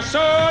bang, I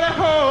saw the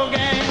whole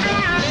gang.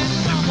 There's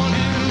someone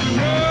in the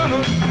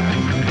road.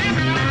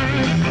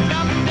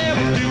 Now they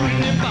was doing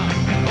it by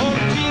all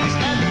the kids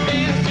had to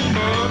dance to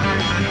book.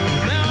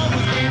 Now I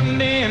was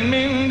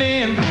minged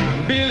in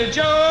Billy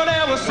Joe.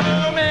 There was so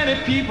many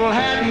people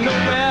had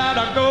nowhere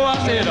to go. I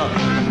said,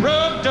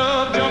 rubbed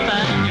up, jump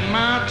back in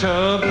my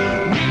tub.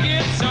 We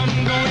get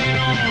something going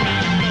on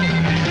now.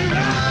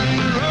 Rockin'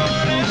 and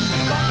rollin',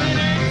 poppin'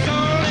 and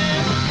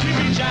soulin', keep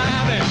it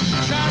jiving,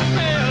 try to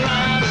stay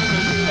alive.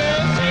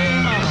 USA,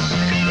 mama,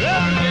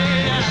 every day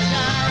I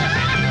die.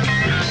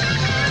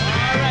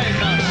 All right,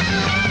 now.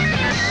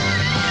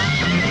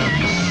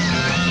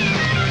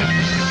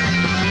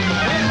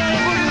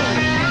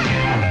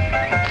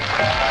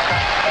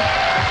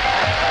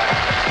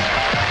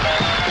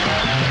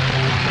 Hey,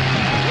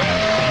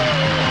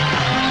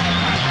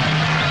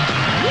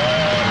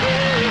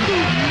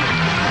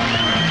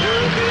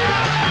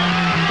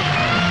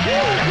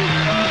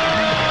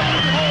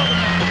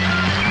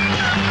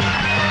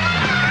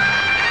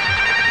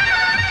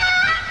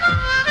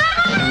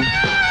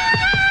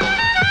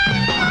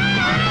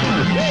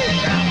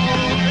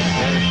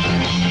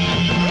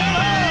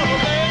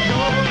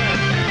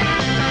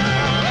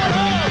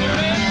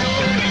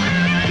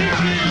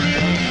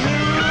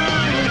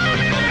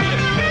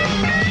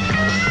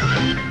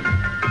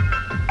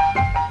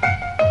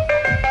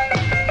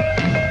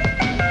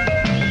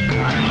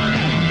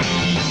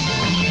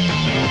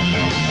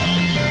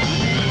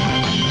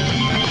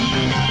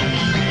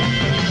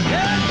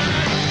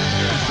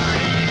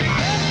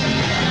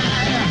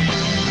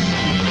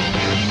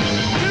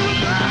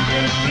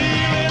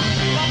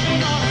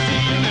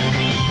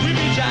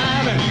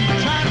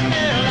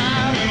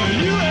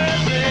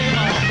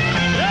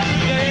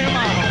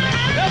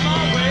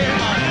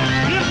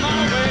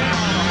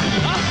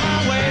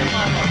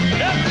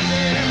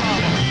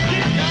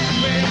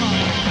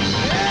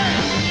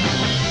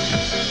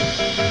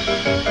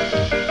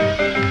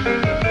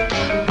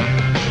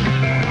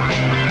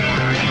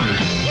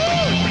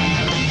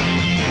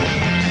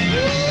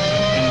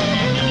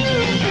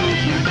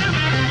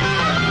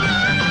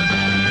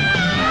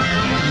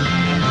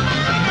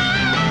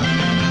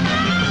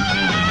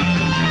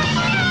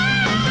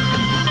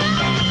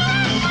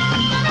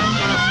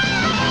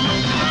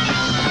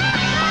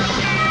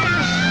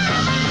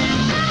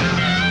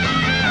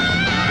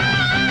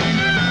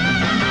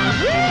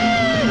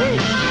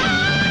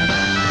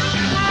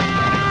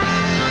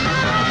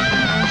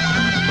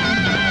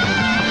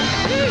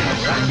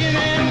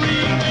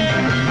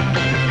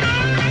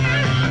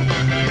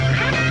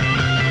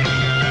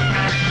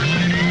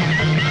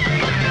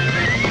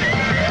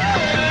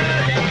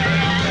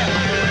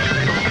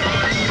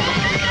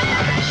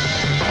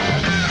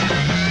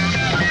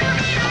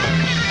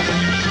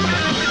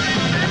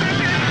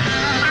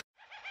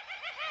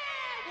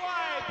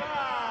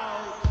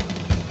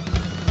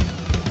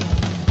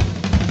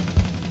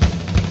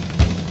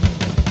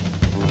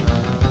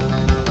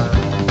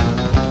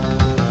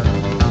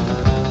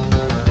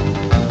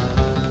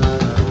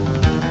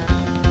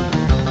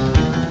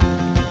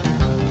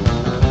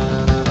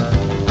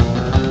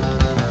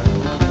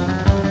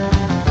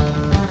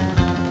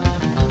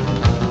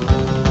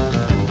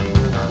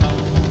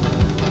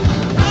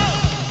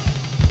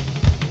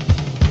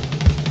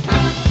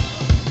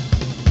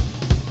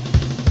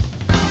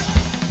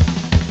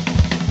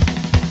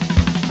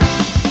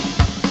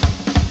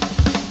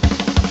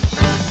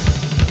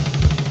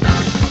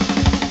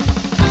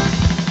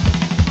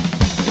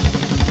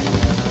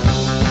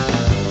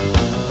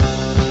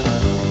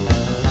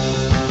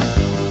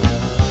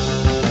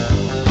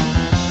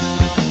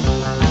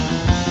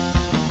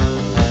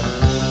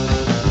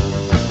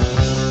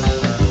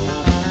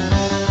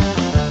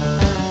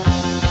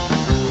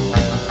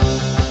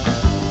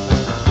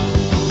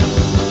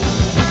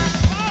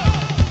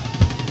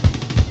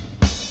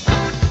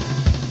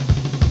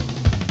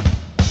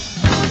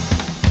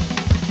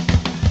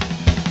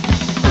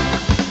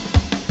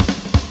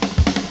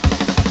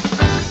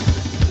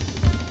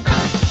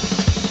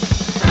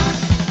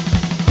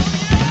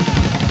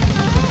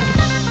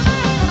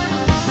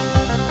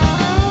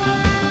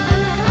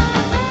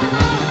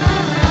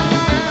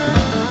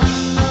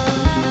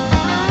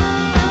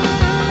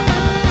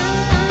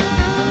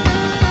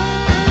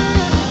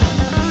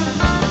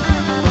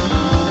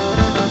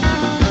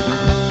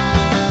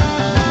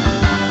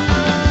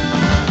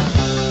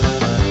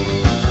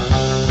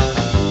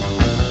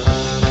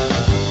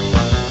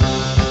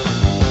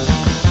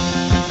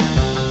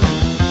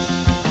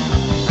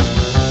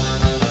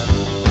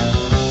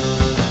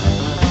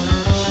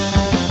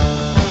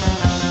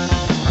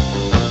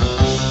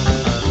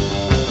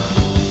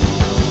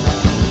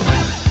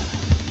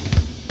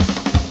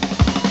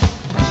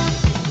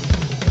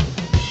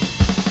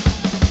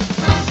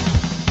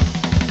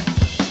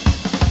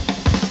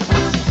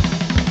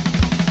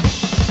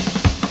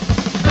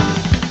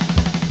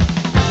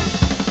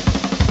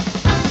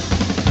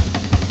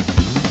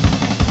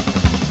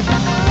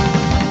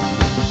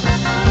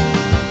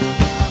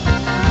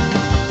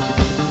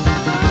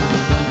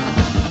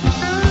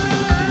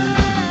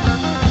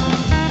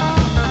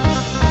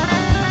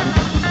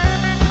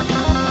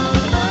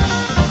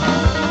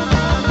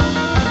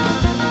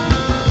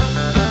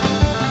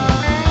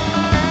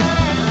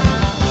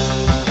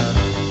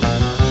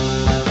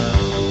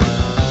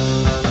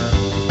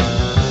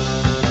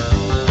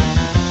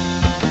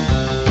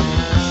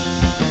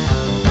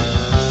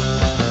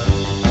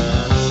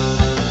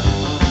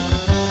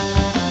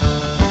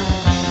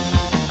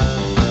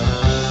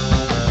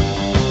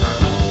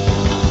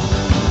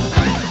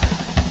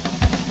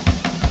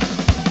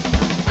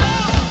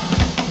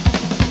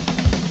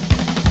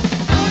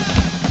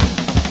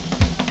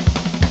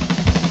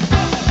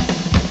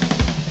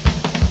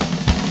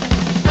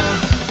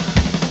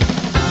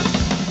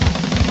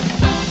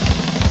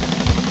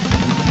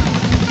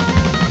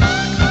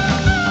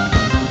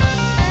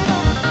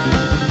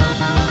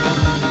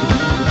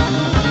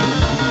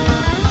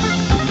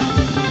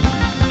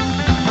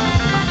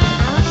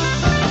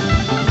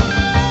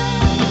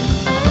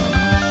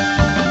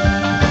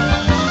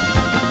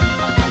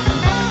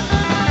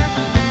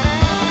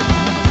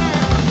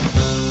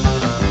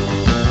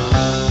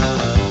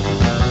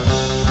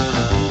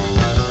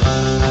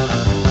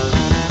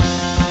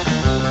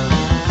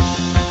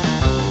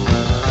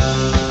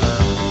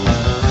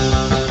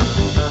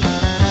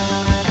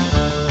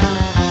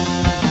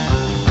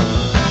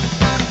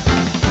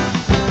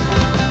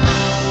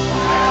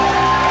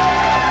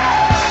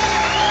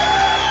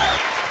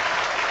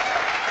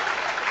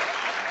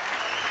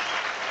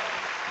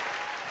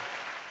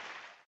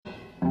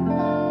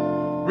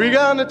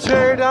 gonna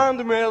tear down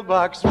the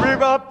mailbox,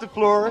 rip up the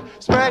floor,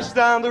 smash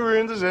down the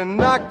windows, and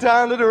knock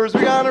down the doors.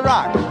 We gonna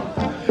rock,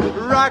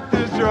 rock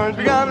this joint.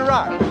 We gonna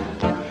rock,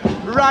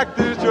 rock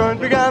this joint.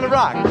 We gonna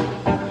rock,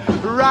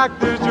 rock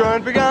this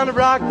joint. We gonna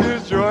rock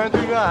this joint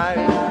tonight.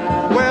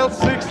 Well,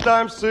 6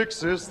 times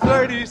 6 is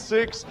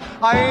 36.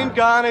 I ain't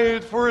gonna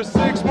hit for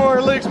 6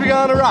 more licks. We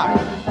gonna rock,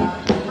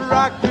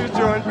 rock this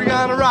joint. We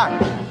gonna rock,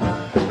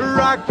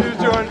 rock this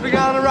joint. We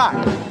gonna rock,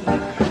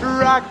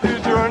 rock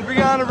this joint. We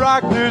gonna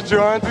rock this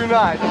joint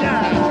tonight.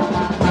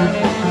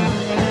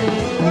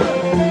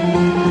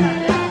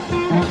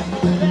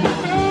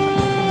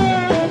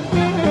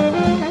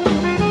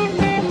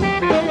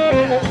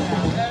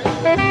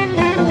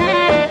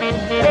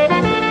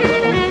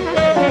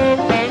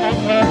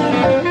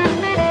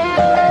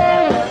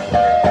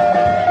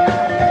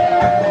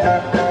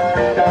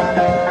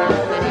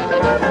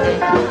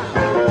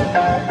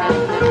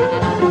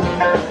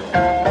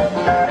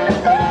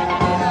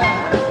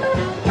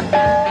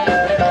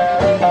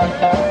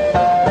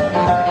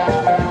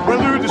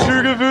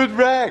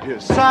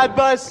 Side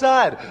by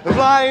side,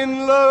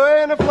 flying low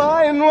and a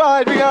flying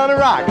wide. We gonna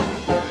rock,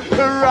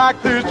 rock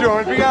this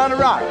joint. We gonna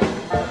rock,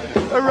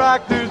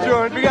 rock this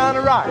joint. We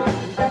gonna rock,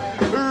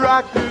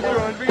 rock this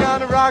joint. We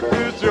gonna rock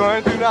this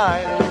joint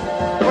tonight.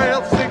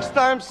 Well, 6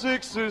 times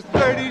 6 is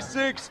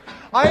 36.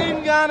 I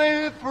ain't gonna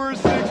hit for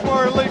 6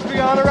 more licks. We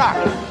gonna rock,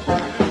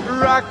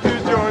 rock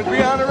this joint. We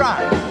gonna rock,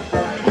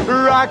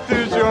 rock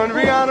this joint.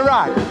 We gonna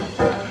rock,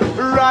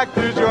 rock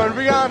this joint.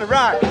 We gonna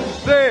rock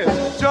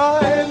this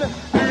joint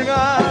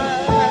tonight.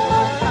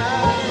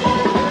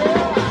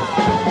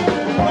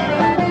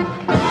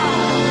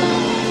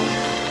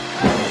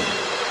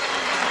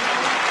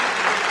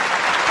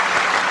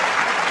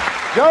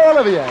 Joe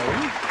Olivier.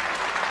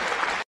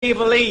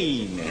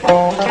 Maybelline.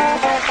 Oh,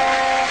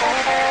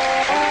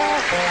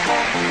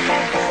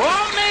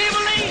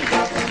 Maybelline,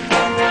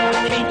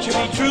 can't you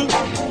be true?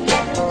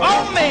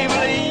 Oh,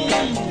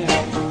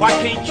 Maybelline, why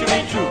can't you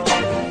be true?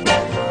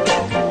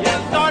 You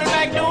started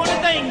back doing the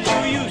things you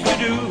used to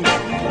do.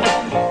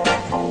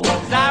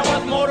 As I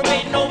was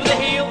motivating over the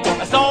hill,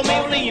 I saw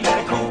Maybelline in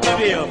a coupe de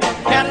ville.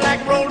 Cadillac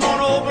rolling on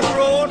over the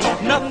road,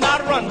 nothing not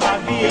to run by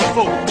V8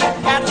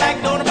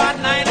 Cadillac doing about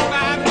 95.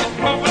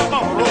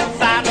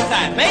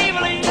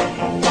 Maybelline,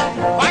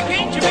 why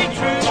can't you be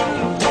true?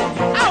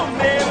 Oh,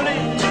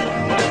 Maybelline,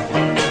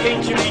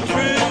 can't you be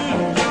true?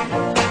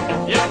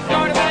 You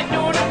started back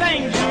doing the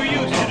things you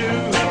used to do.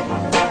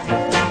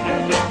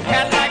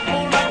 Cadillac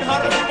pulled like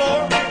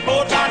 104,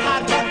 both got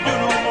hot, couldn't do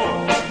no more.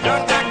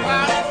 Dirt back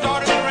clouds,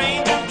 started to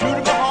rain,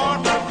 tooted my horn,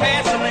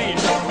 past the lane.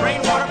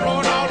 Rainwater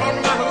blowing all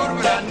under my hood,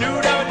 but I knew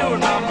they were doing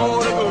my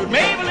motor good.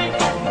 Maybelline,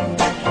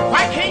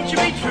 why can't you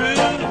be true?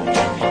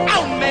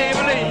 Oh,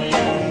 Maybelline,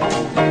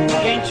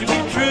 can't you be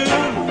true?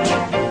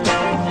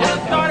 You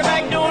started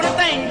back doing the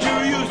things you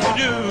used to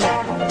do.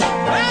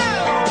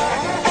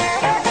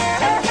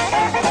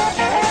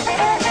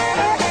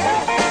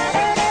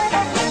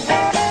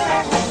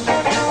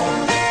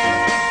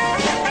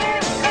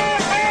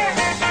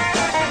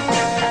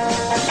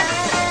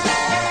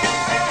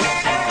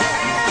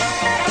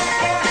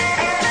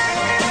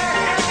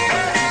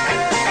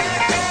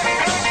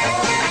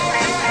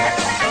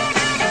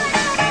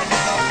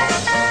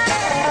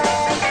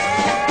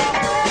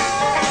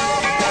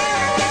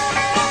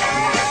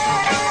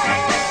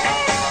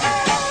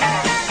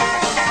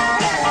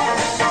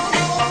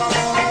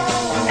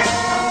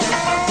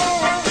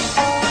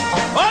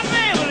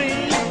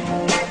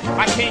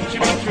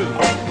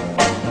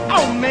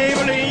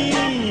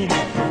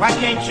 Why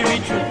can't you be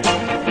true?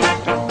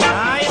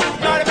 Now you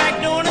started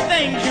back doing the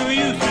things you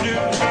used to do.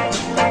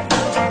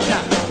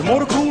 Now, the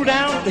motor cooled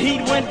down, the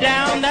heat went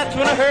down, that's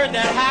when I heard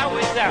that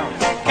highway sound.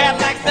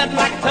 Cadillac sitting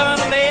like a ton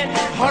of lead,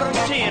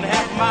 110,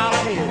 half a mile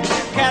ahead.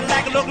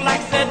 Cadillac looked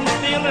like sitting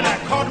still, and I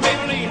caught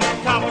Maybelline at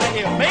the top of the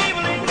hill.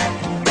 Maybelline,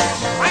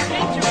 why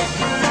can't you be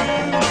true?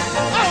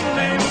 Oh,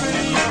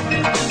 Maybelline,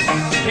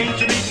 can't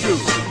you be true?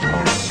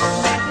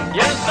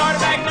 You started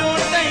back doing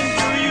the things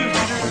you used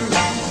to do.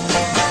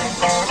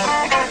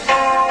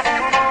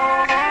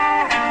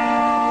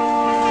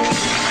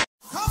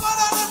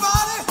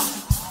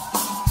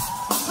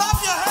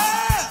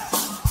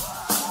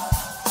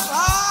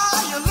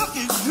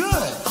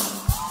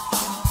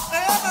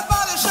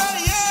 Everybody say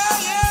yeah,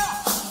 yeah.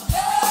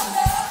 Yeah,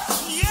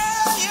 yeah.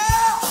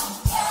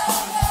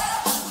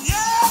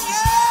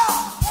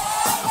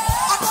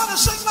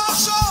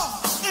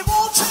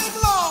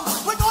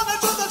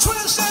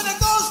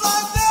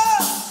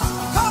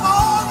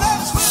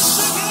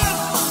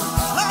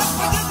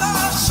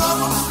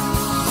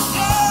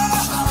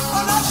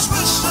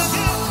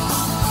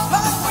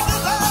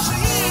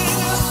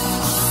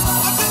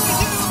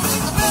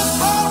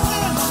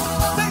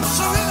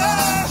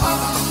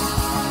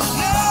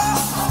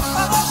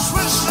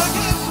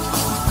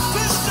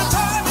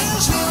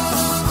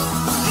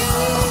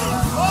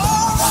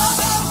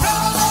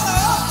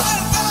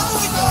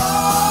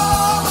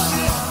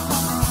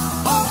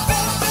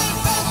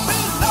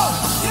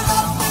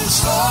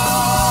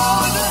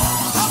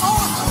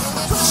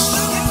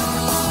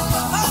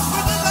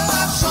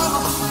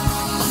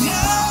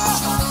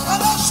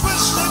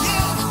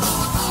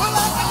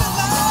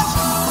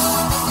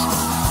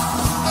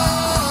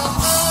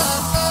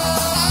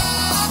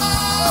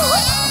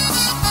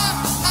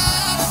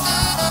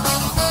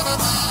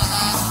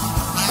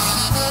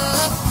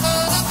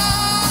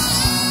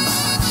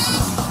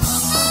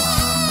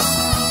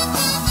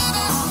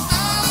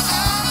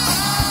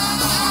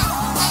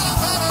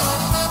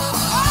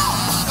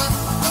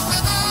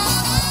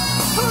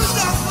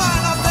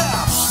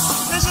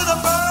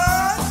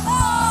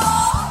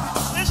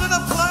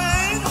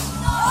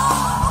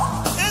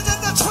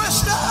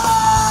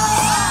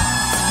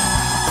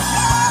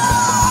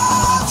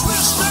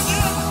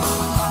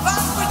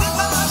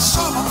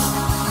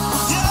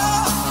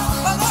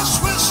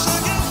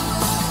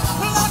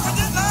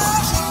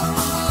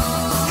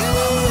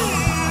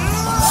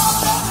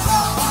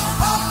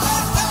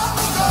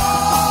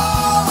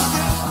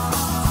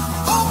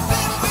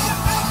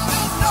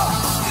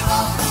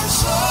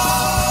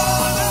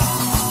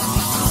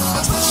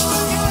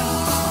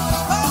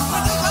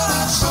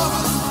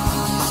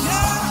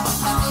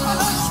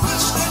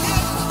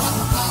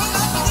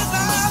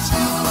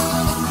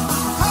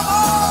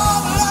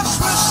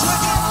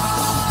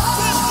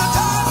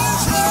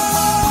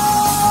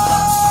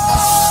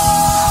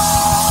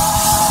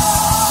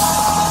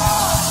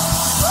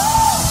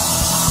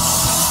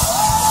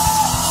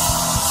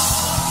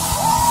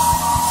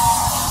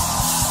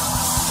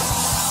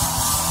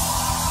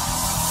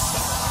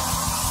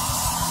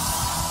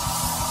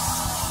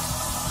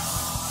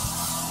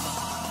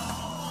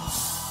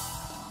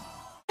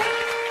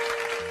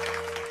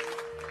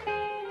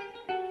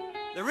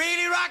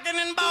 rocking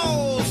in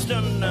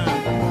Boston,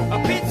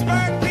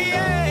 Pittsburgh,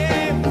 PA,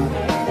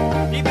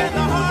 deep in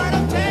the heart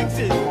of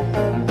Texas,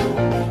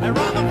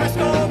 around the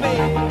Frisco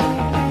Bay,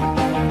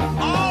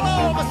 all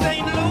over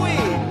St.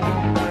 Louis,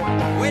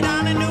 way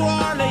down in New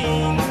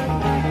Orleans.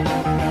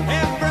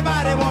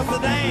 Everybody wants to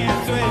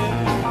dance with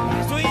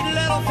sweet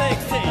little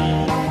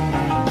 16.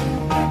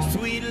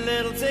 Sweet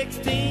little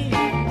 16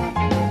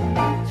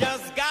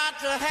 just got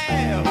to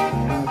have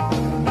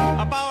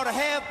about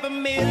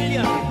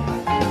 $500,000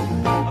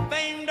 a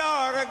famed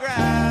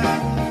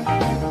autograph.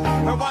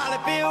 Her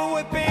wallet filled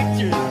with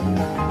pictures,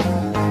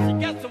 she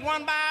gets them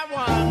one by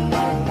one,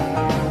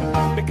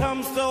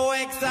 becomes so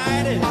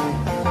excited.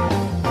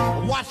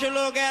 Watch her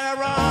look at her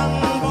run,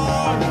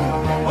 boy.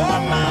 Oh,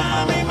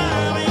 mommy,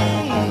 mommy,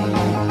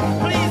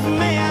 please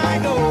may I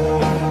go?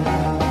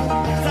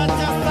 Such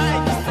a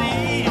sight to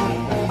see,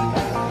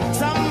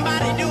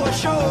 somebody do a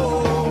show.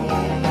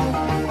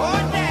 Oh,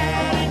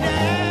 daddy,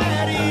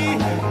 daddy,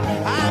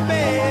 I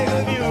beg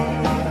of you,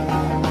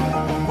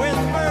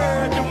 whisper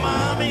to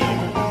mommy,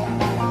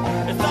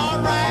 it's all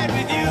right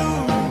with you,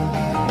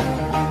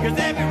 'cause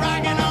they be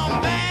rocking on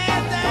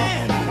bad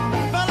thing,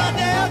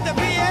 Philadelphia,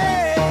 PA,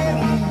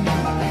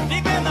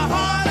 deep in the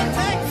heart of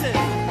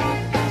Texas,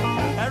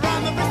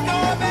 around the Frisco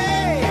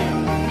Bay,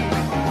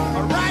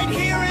 right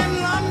here in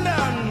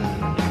London,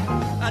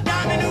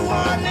 down in New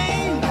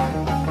Orleans.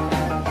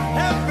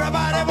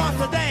 Everybody wants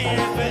to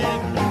dance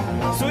with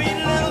sweet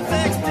little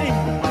 16.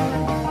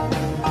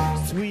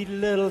 Sweet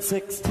little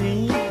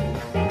 16.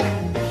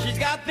 She's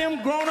got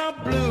them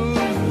grown-up blues,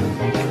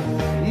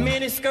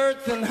 mini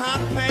skirts and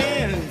hot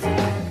pants.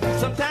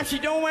 Sometimes she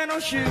don't wear no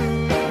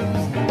shoes.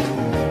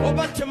 Oh,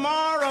 but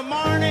tomorrow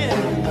morning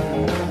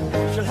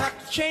she'll have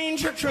to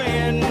change her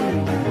trend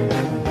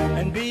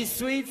and be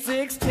sweet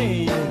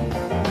 16.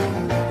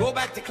 Go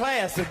back to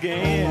class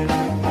again.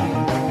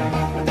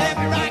 They'll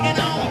be rocking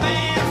on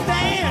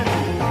bandstand,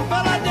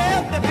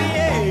 Philadelphia,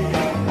 PA,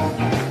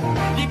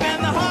 deep in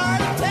the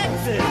heart of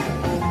Texas,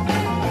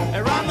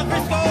 around the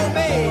Frisco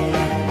Bay,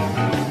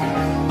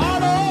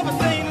 all over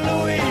St.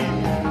 Louis,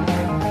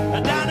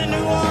 down in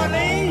New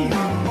Orleans.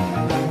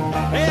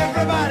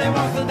 Everybody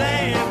wants to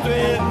dance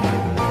with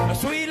a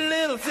sweet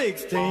little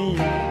 16.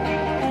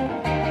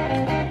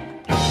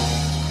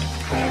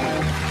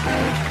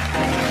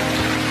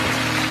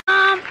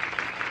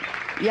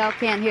 Y'all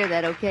can't hear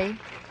that, okay?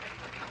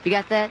 You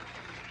got that?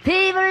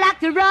 People like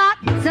to rock,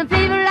 some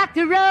people like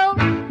to roll,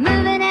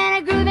 moving and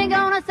a grooving,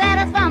 gonna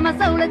satisfy my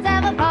soul. Let's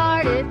have a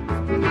party.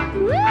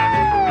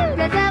 Woo!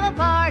 Let's have a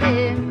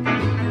party.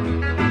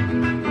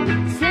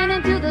 Send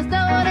him to the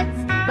store, let's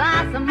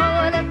buy some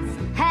more. Let's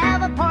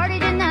have a party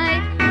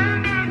tonight.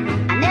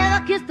 I never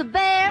kissed a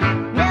bear,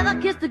 never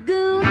kissed a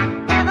goon.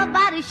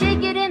 Everybody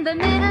shake it in the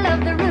middle of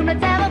the room.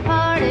 Let's have a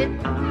party.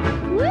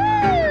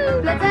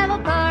 Woo! Let's have a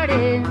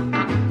party.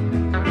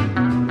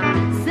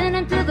 Send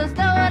him to the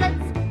store,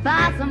 let's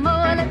buy some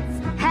more. Let's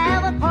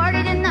have a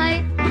party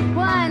tonight.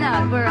 Why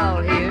not? We're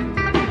all here.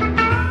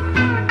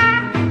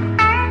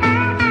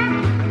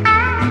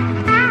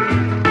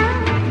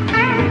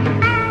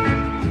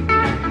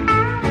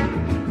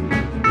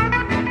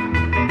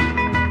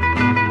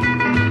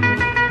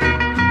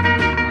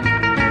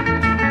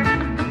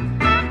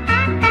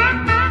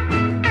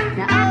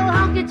 Now, oh,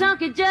 honky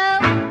tonky Joe,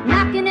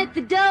 knocking at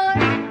the door.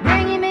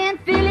 Bring him in,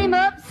 fill him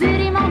up, sit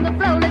him on the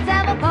floor. Let's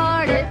have a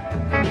party.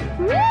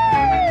 Woo!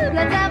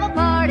 Let's have a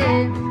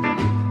party.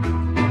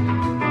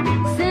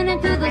 Send him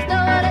to the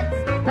store, let's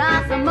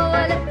buy some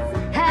more.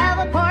 Let's have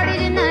a party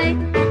tonight.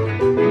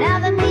 Now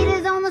the meat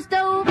is on the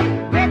stove,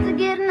 breads are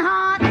getting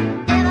hot.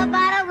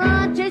 Everybody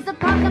run, chase a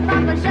pop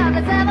a shot.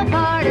 Let's have a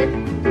party.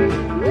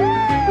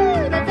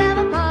 Woo! Let's have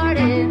a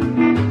party.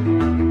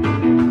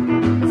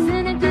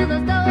 Send him to the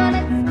store,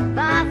 let's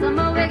buy some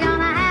more. We're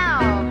gonna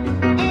have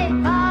a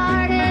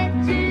party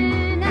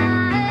tonight.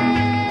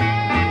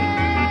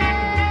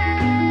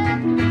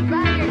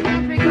 Rock your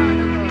country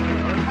carnival.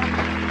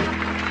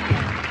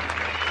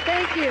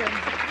 Thank you.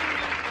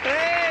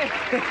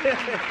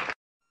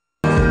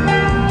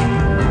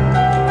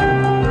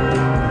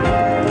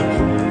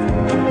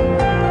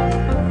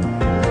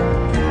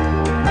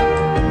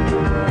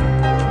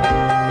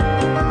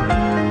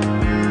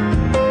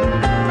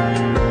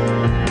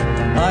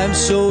 I'm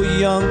so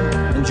young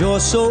and you're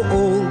so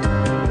old.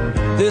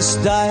 This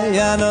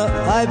Diana,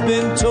 I've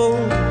been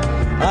told.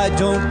 I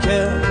don't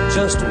care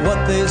just what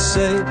they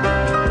say,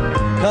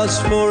 'cause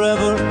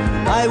forever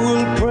I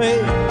will pray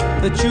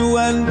that you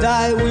and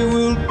I, we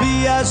will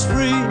be as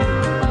free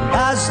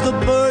as the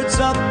birds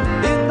up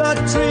in the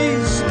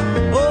trees.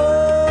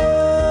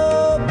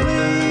 Oh,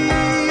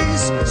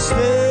 please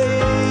stay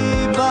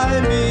by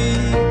me,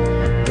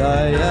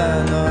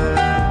 Diana.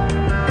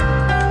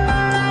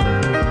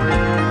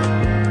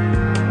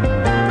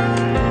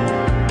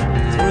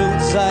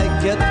 Thrills I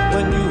get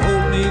when you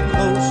hold me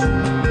close.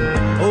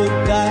 Oh,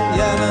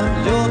 Diana,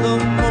 you're the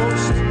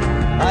most.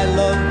 I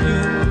love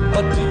you,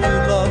 but do you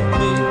love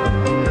me?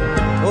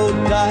 Oh,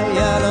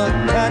 Diana,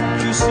 can't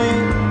you see?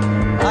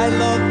 I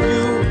love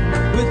you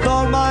with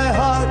all my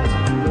heart,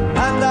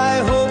 and I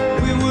hope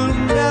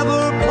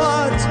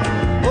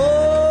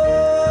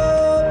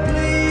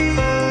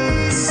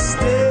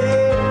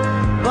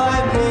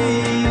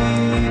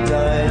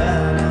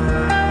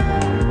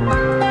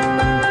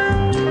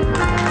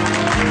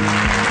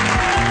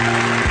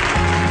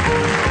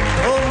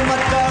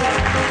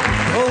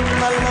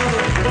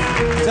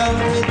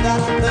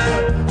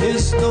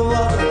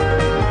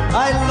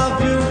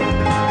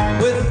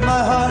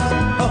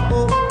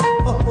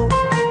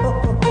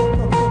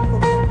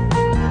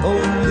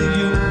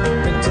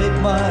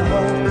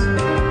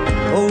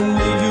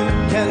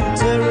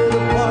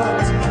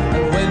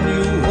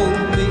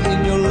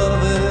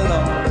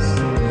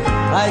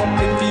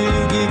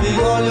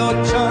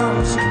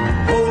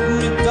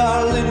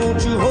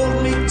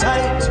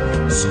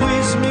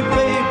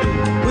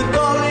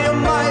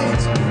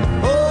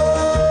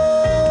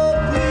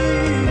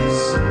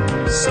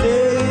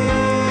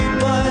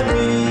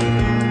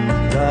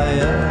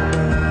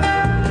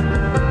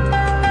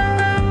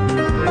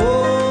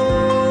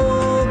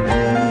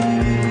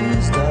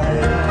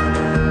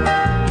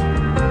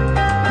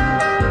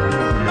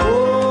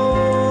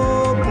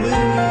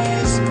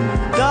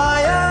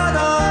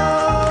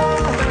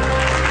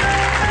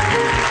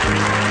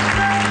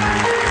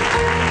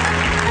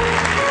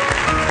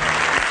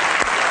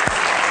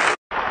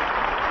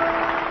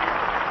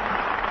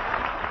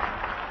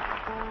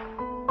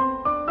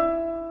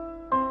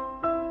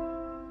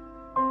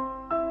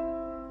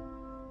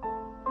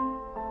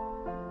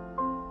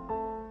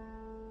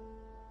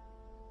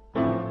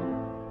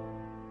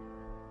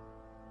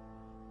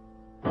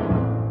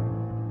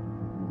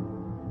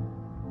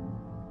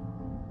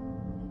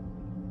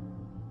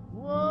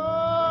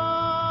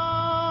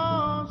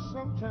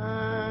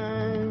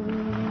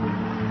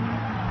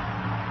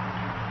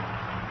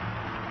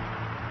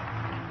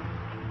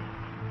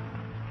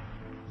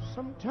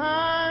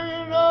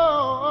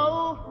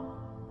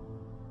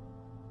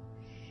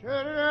Should I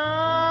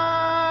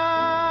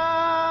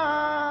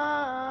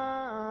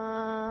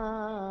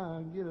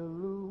get a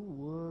little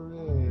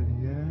worried,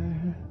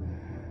 yeah?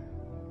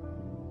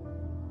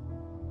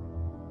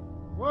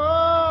 Whoa,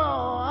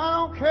 I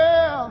don't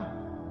care.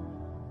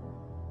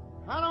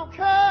 I don't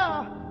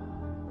care.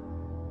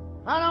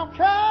 I don't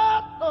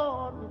care,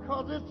 Lord,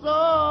 because it's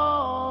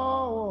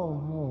all,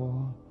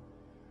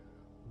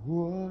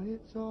 well,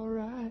 it's all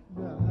right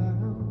now.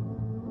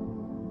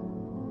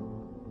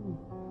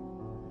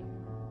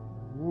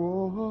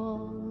 Whoa,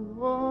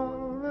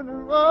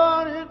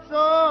 it's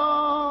all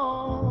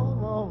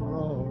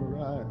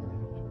right.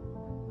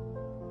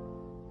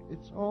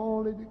 It's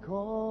only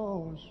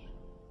because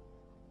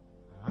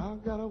I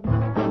got a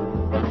woman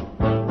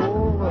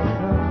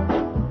overtime.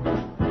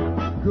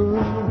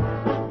 Good,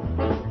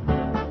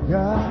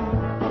 yeah.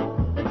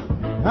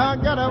 I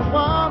got a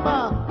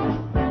woman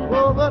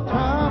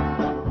overtime.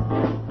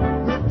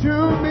 Good to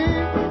me,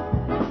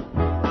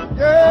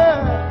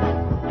 yeah.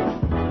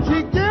 She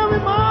give me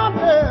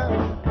money,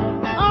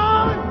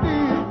 all I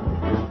need.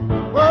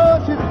 Well,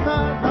 she's the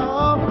kind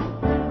of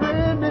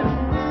friend in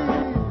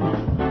need.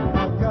 I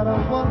got a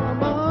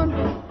woman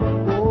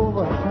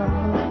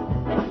overtime.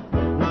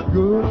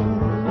 Good,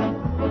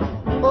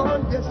 oh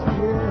yes,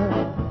 yeah.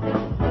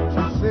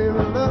 She say we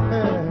love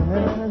me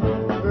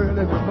early in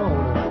the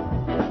morning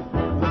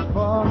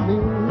for me,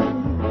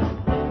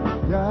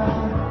 yeah.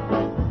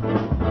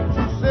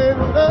 She say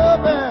we love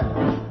me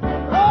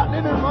early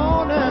in the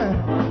morning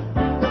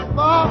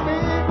for me,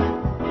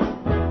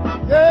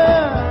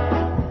 yeah.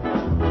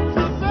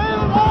 She say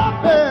we love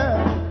me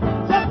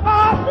just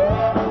for me,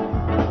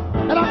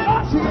 and I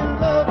know she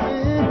love me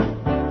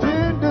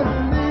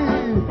tenderly.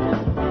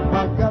 I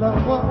got a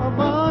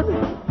woman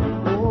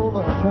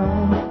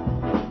overtime.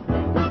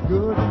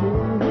 Good to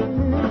me.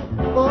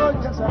 Oh,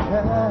 yes, I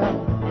have.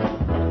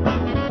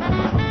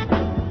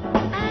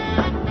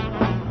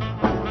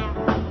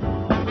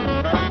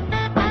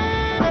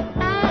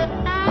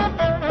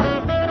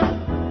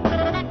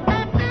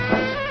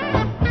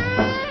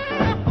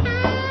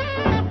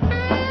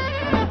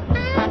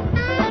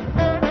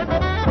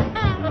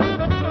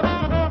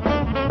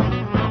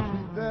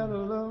 She's there to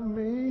love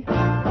me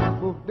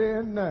both day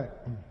and night.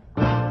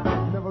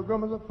 Never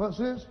grumbles or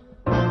fusses.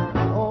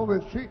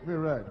 Always treat me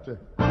right.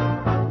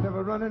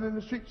 Never running in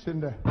the streets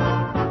and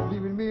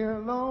leaving me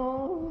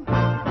alone.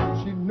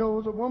 She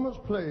knows a woman's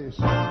place.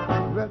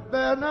 Right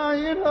there now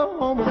in her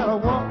home. Gotta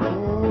walk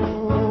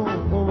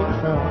over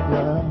town,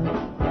 yeah.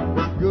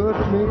 Good to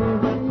me,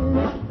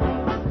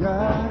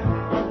 yeah.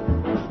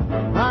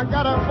 I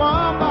got a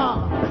woman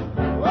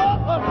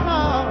over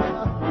town.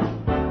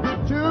 Good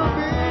to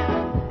me,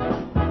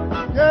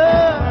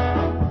 yeah.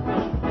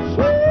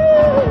 She's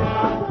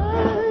my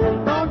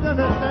babe, don't you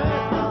understand?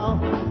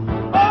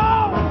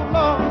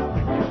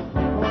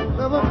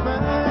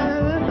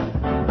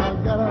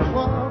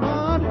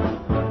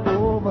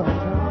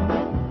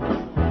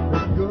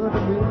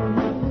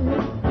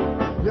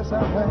 Yes, I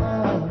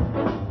have.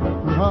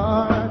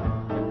 Heart,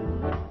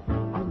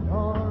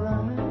 all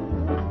right,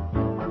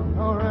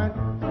 all right,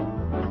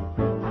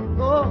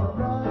 all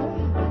right.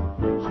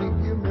 She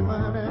give me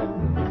money,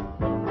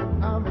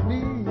 I'm in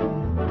need.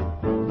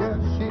 Yes,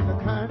 she's the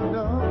kind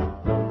of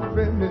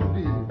friend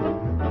indeed.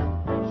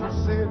 She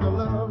said the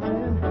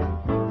loving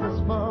is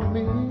for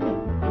me,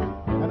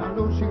 and I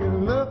know she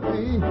can love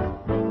me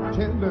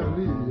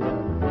tenderly.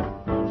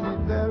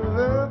 She's there to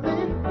love me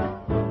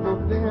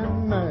both day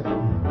and night.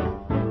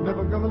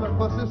 Never come to the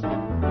buses.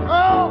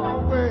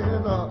 Always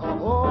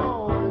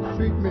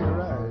treat me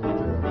right.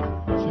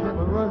 She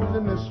never runs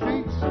in the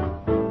streets,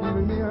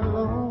 leaving me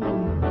alone.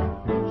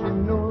 She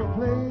knows a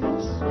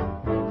place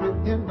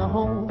in the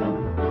home.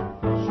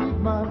 She's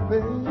my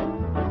babe.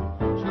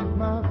 She's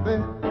my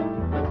babe.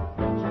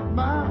 She's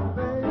my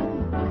babe.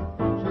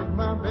 She's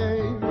my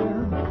babe.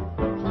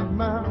 She's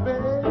my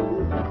babe.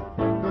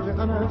 Don't you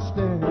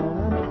understand?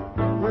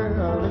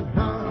 Well, it's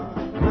hard.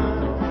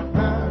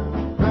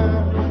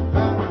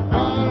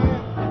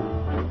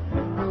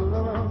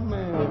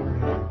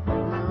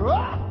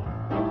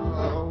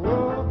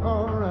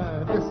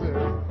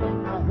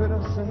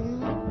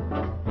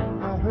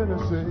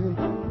 Say,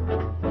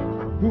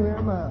 who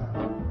am I?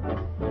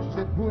 She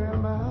said, who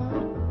am I?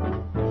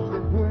 She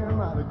said, who am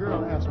I? The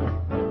girl asked me,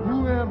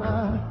 who am I?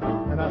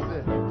 And I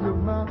said, you're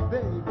my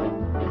baby.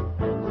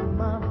 You're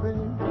my baby.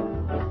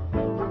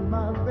 You're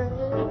my baby.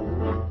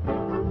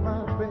 You're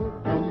my baby.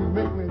 And you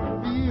make me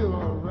feel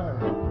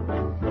right.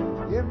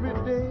 Every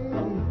day,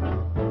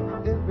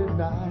 every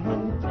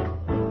night,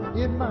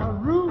 in my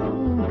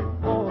room,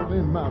 or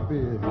in my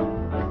bed.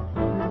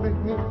 You make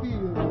me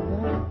feel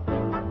right.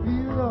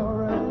 Feel all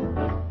right.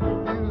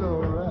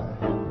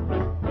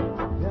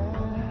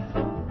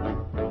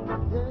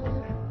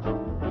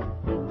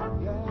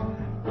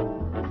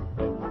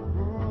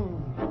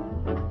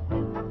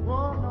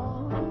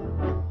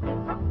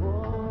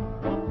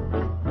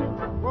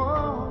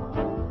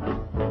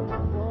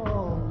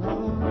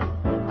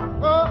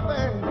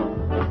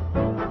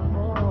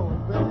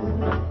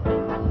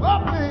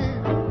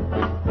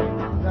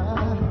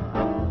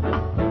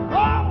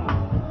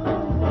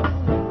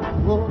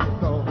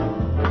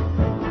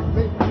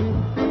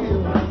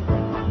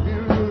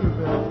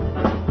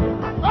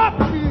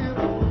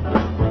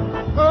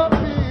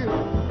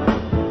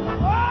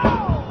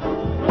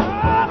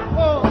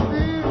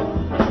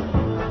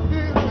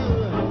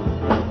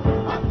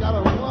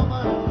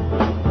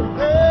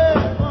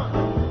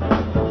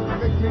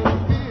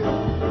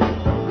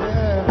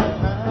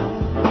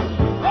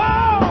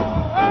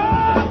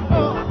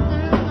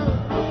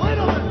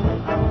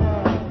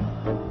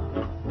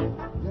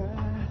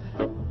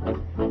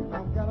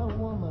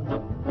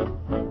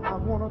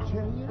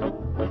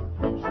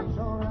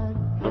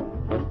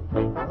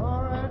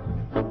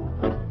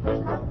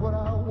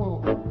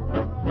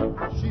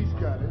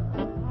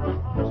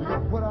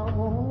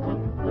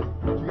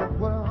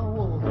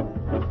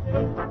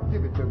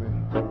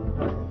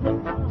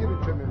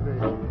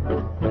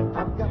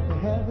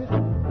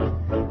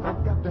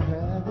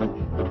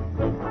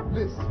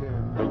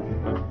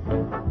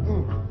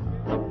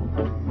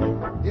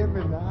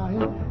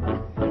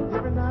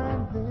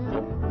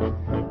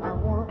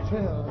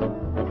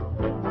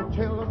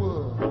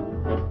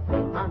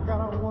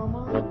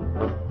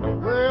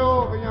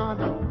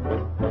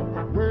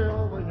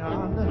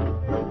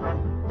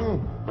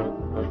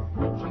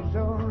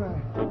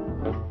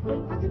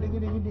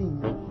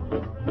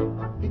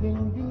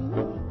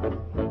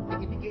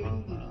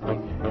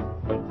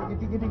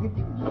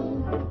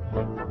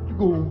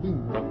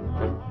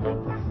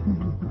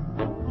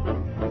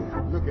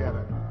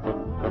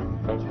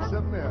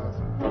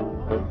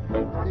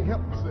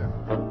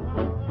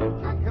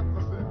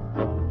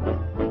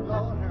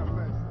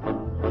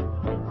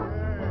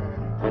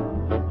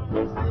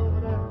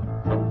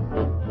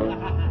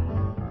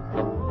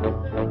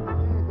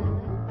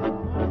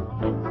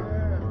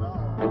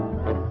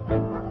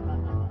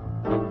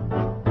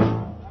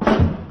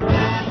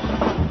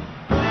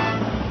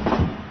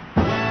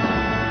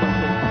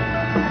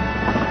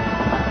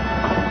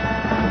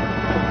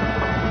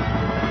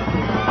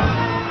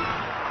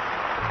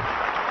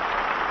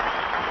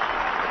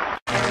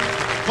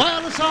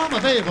 Well, I saw my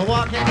baby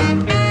walking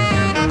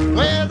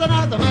with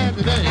another man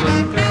today.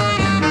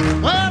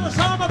 Well, I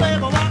saw my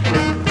baby walking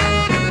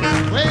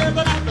with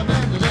another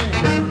man today.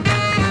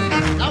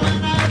 Now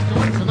when I asked her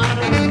what's the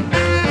matter,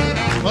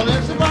 well,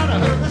 this is what I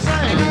heard her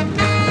say.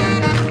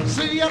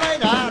 See you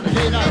later,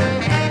 alligator.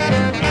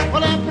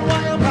 Well, after a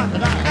while,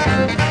 crocodile.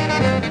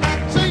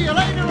 See you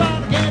later,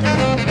 alligator.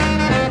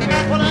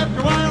 Well, after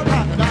a while,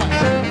 crocodile.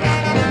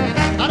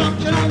 Now don't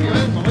you know you're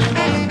in my way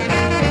now?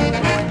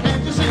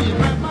 Can't you see you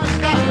grab my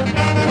style?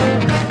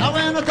 Now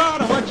when I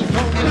thought of what you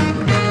told me,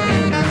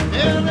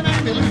 nearly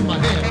made me lose my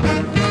head.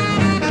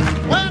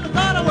 When I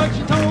thought of what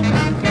you told me,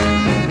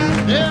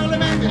 nearly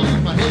made me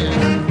lose my head.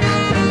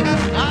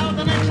 Now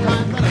the next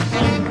time that I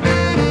saw her,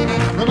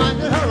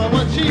 reminded her of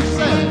what she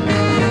said.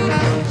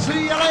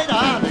 See you later,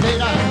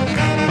 alligator.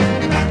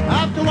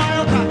 After a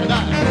while,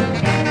 crocodile.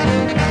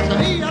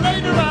 See you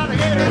later,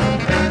 alligator.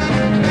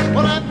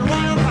 Well, after a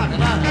while,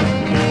 crocodile.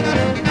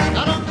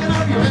 Now don't you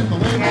know you're in the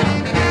way now?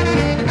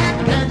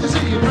 Can't you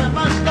see you grab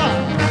my style?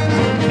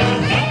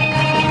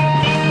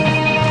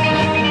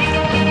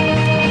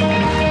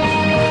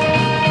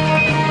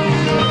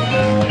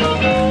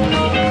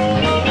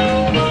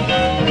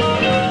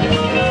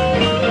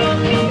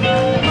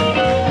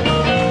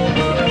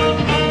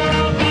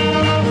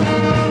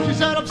 She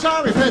said, I'm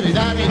sorry, pretty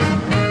daddy.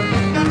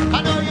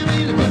 I know you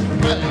mean it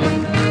different way.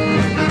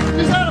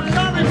 She said, I'm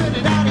sorry,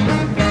 pretty daddy.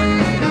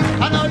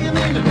 I know you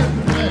mean it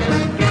different way.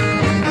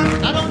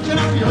 Now don't you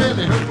know you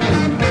really hurt me?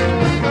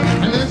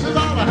 And this is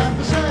all I have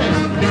to say.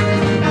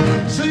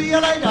 See you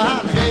later,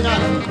 alligator.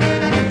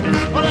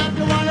 Well,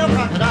 after a while,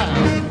 crocodile.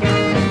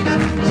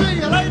 See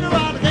you later,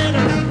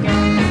 alligator.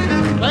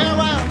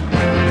 Farewell.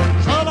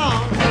 So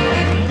long.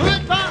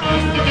 Goodbye.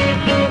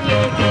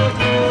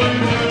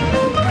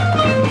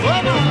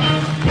 Come on.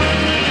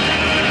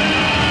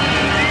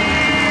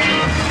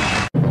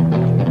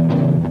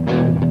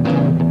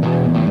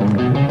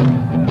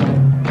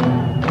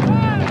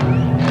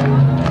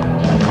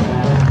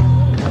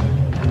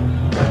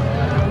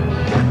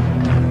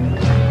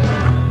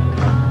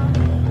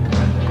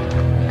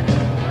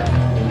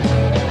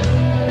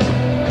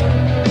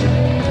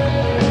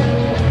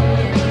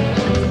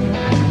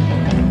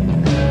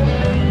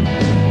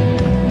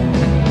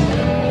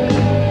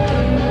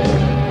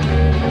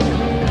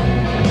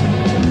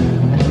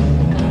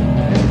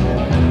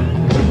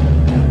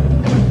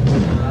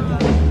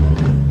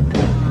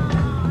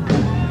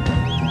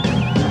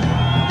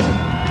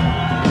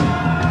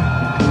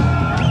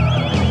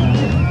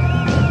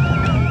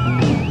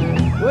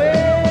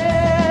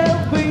 Well,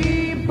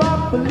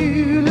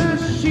 Bebop-a-lula,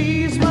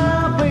 she's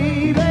my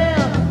baby.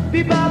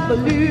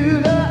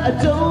 Bebop-a-lula, I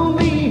don't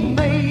mean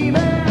baby.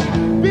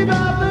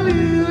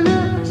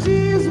 Bebop-a-lula,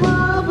 she's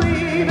my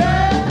baby.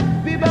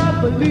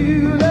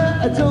 Bebop-a-lula,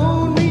 I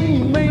don't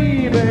mean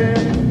baby.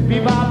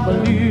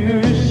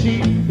 Bebop-a-lula,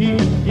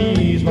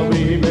 she's my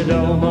baby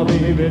doll, my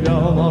baby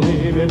doll, my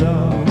baby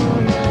doll.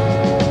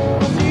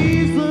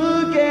 She's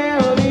the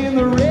gal in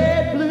the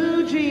red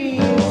blue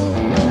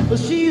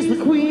jeans. She's the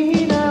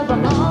queen of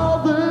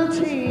all the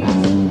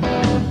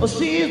teens.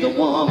 She's the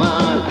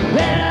woman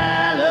that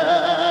I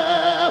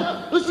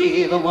love.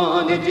 She's the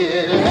one that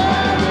did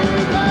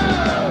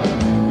love.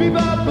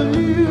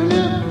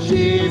 Bebop-a-lula,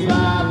 she's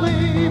my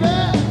baby.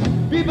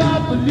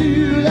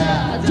 Bebop-a-lula,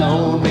 I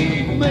don't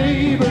mean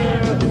maybe.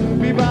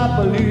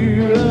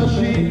 Bebop-a-lula,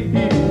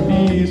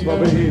 she's my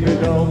baby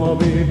doll, my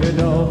baby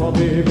doll, my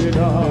baby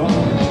doll.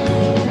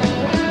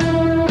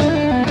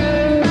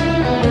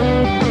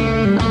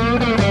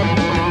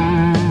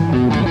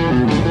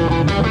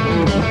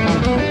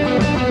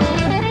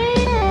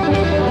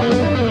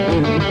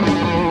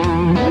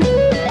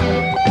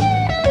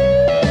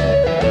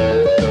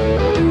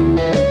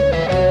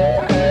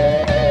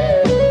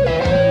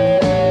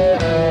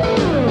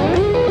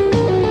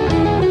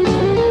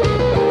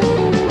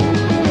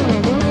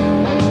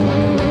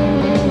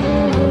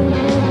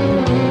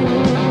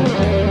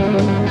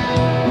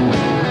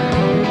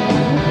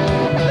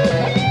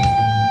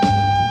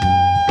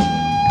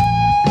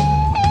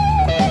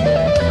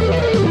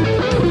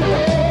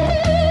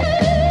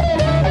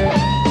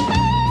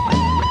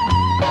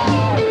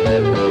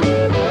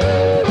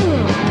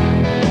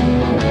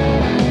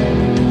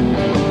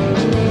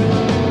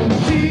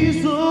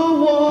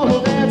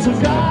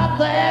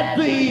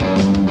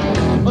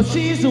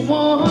 She's the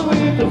one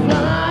with the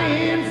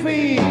flying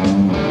feet.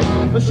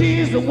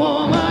 She's the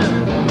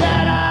woman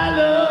that I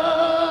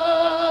love.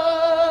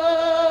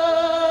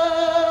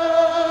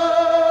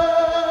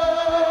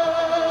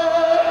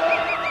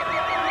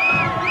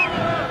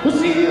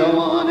 She's the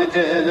one that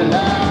did the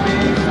love me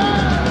so.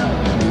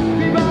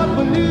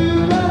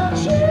 Bebop-a-lula,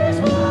 she's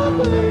my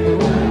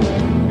baby.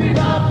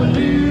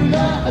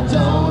 Bebop-a-lula, I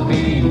don't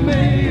mean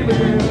maybe.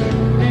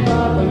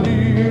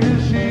 Bebop-a-lula,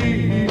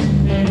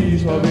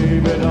 she's my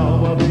baby doll,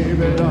 my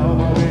baby doll,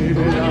 my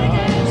baby doll.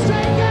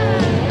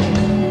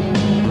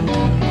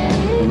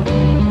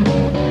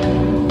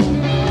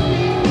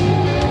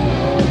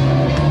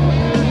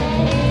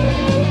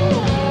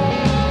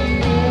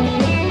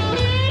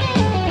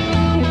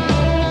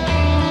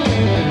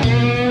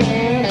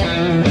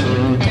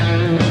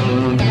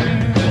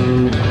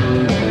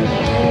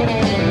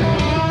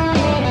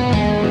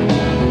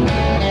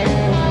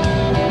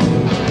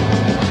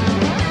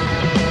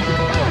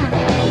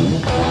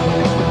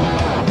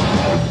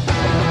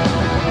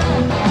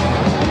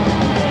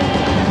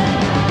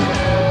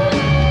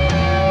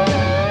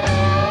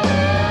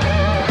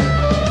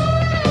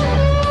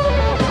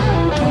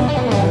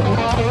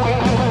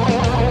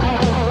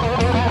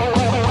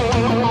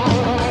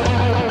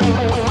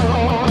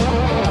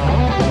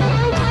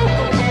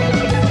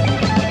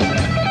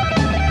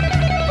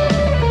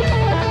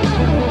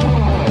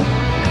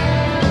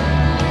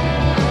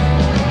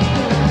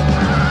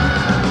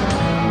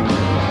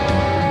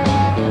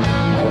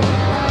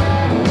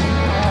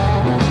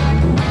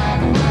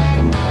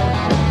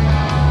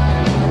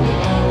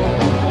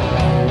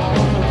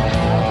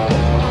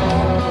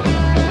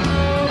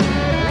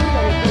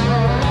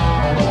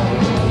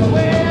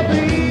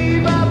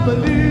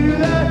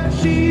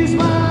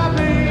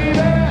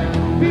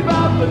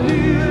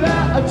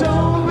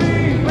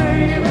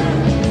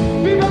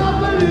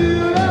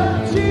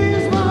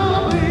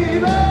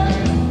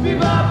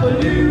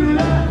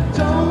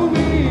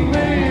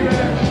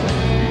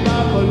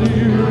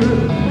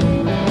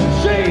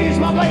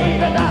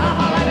 baby down,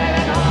 my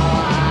baby down.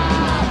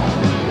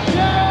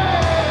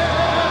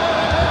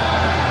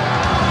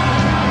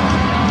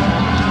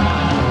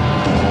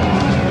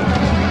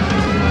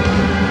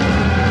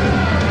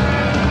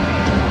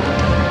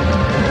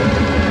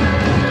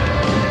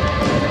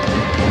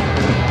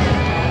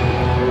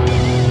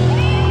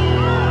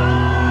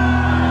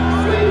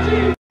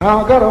 I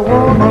got a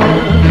woman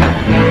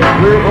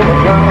way over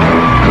town,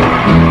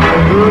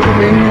 good to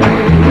me.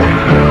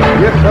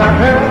 Yes, I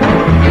have.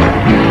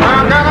 I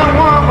got a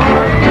woman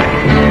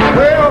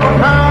way over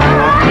town,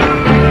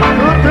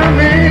 good to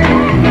me.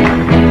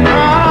 I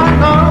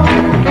know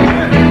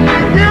she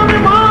give me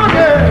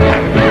money,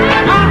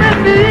 I'm in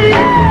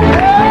need.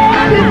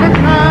 She's the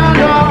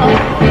kind of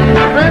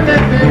friendly.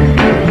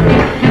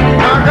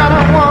 I got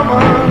a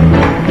woman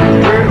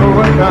way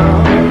over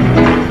town,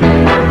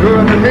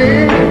 good to me.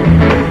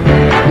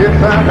 Yes,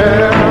 I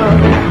have.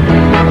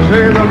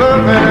 Say the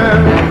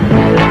loving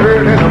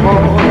early in the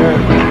morning,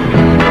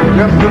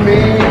 just for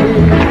me.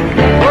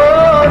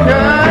 Oh,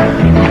 yes.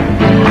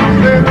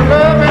 Say the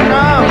loving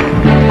now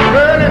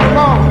early in the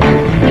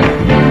morning,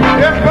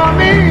 just for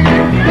me.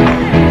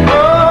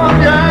 Oh,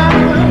 yes.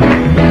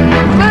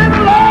 Say the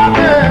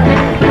loving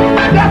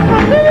just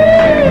for me.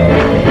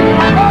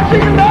 Oh, she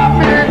love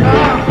me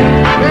now,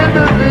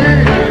 tenderly.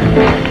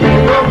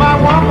 You're my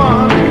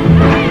woman,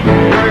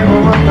 bring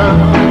over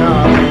time.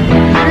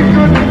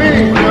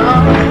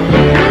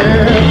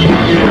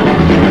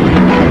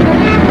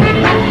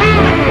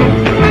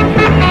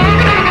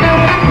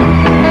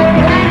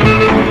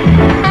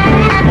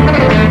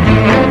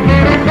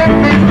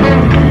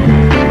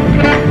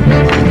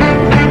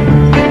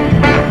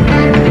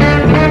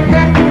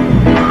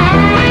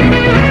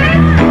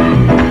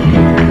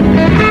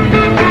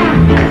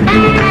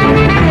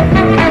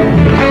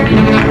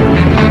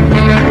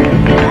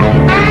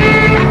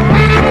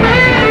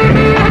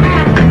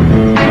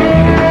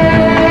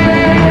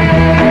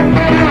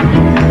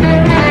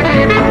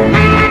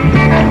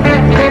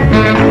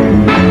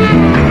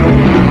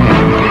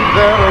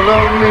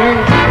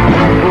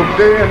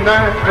 Day and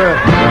night,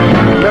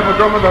 never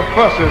come with the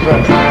fusses,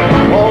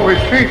 always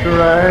treat me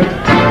right,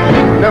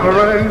 never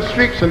running the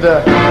streets and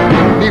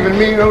leaving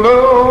me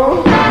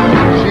alone.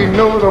 She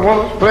knows I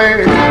want to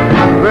play,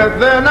 right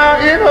there now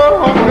in her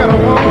home, got a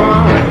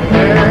woman,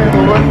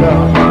 and what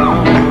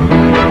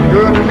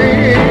good to me,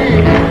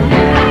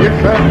 yes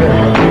I do.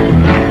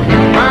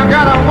 I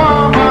got a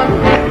woman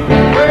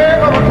way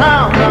over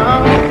town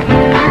now,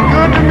 she's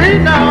good to me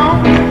now.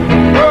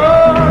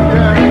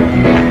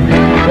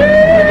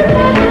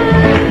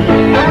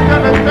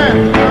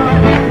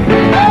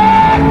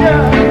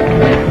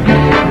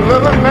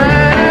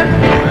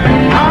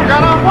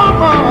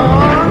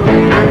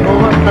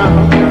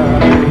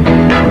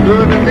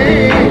 Good to me,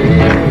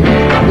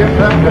 yes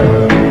I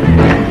have.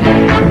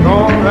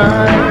 All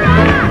right,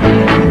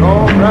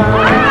 all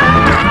right,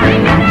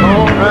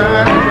 all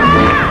right,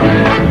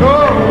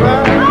 all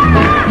right.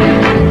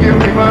 Give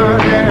me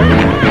money,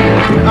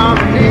 I'm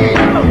in need.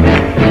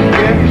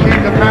 Yes, she's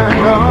the kind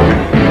of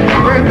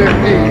friend that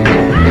needs.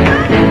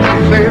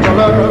 Say the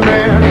love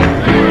man,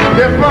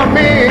 just for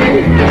me.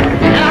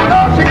 And I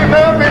know she can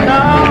love me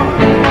now,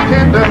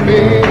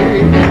 tenderly.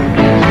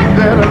 She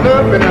said I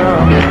love me now.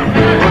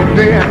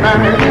 Day and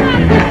night,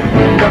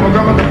 never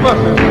come with the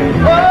buses.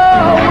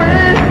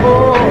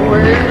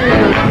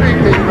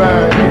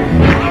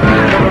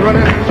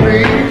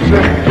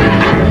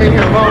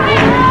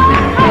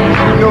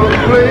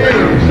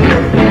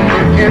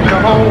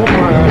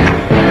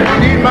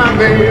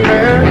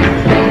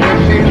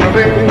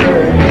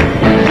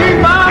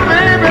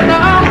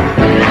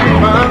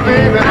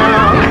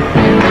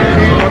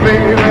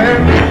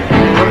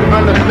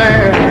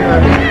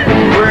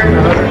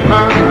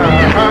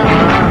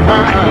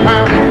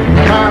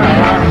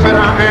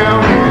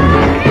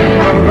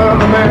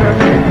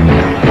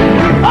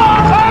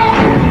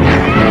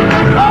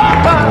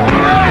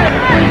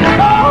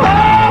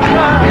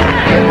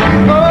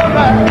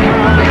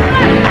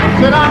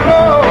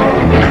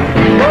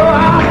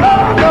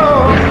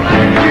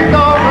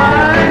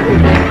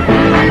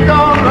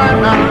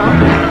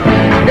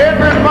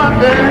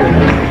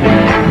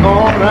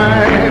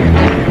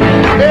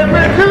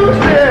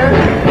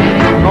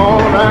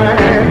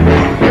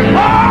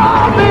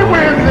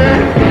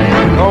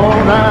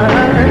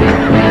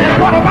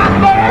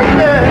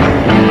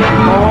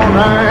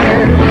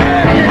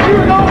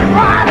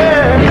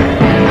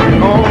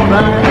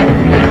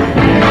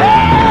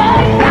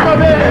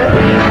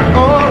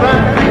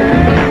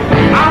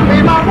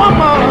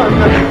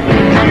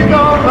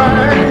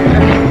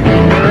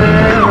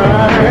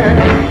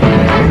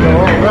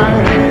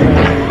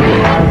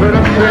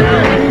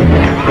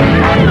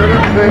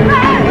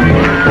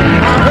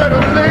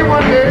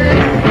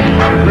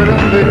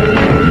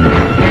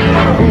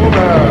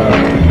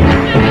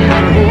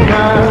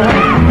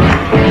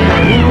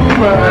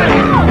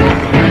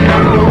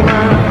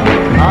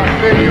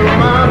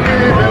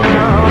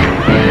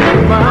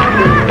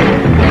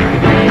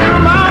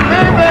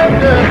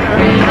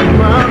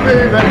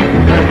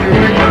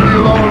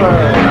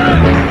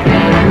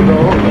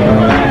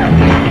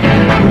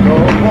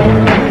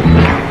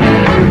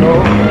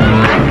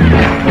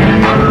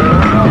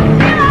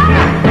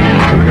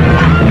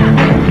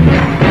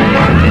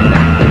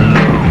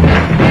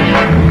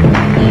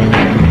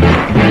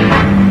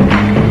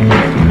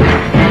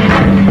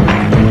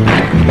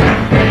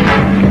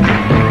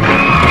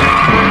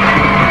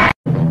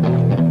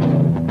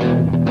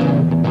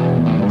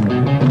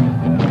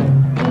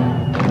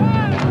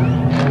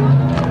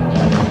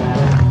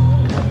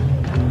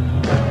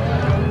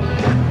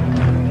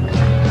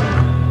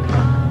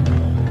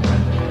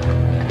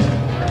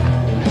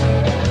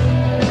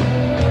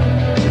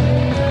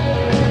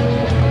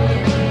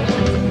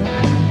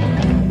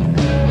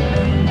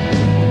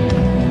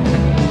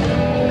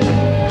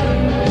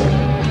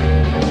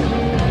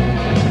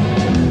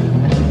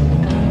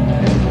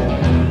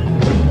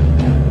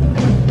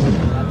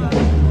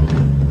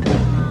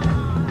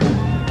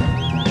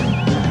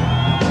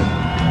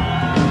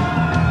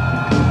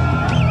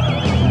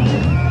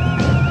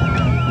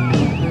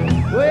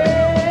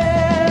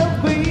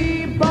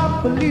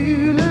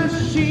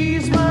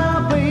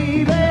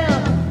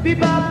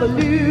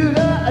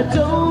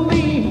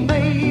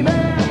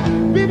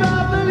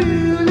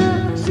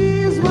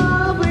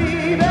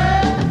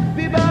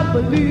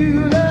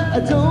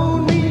 Bebop-a-lula,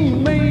 don't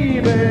mean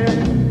maybe.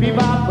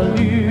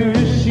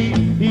 Bebop-a-lula,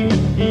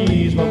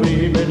 she's my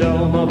baby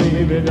doll, my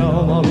baby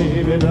doll, my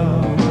baby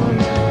doll.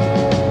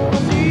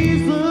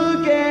 She's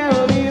the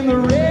gal in the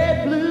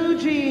red blue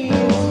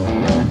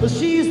jeans.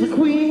 She's the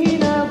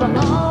queen of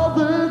all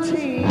the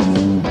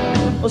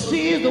teens.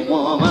 She's the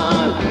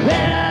woman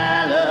that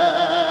I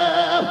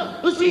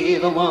love.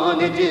 She's the one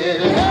that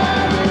just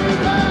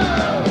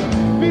love.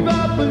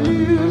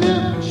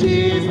 Bebop-a-lula,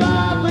 she's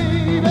my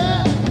baby.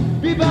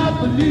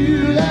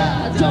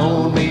 Bebop-a-lula,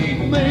 don't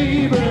mean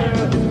maybe.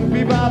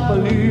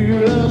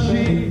 Bebop-a-lula,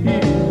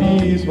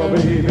 she's my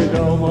baby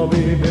doll, my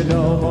baby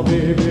doll, my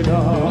baby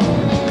doll.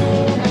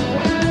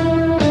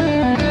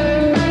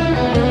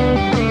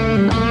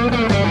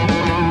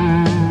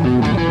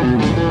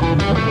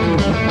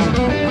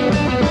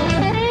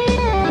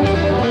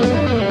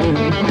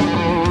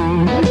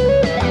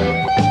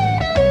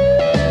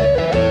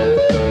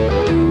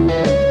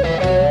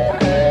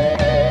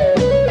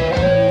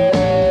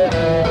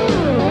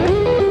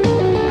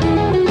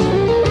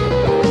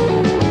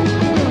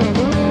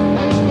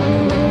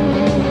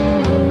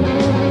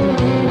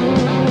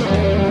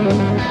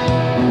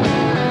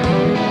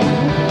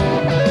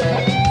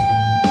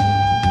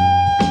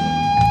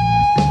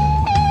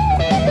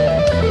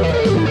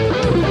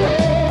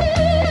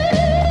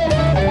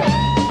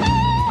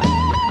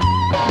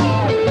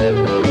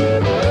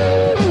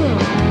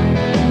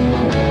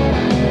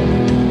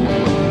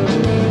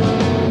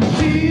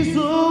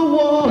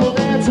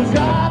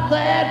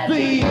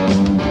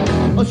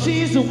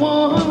 She's the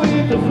one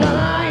with the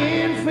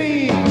flying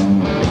feet.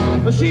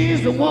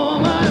 She's the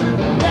woman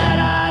that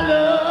I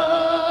love.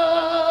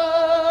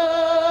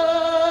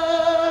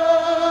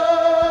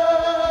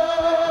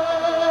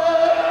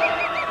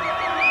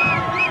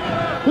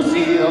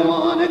 She's the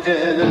one that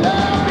doesn't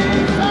love me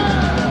so.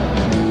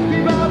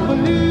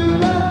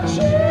 Bebop-a-lula,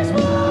 she's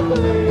my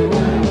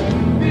baby.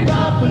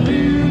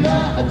 Bebop-a-lula,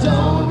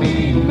 don't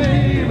mean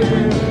maybe.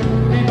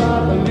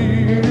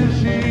 Bebop-a-lula,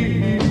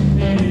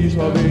 she's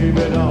my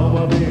baby doll,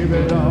 my baby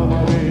doll, my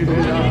baby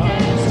doll.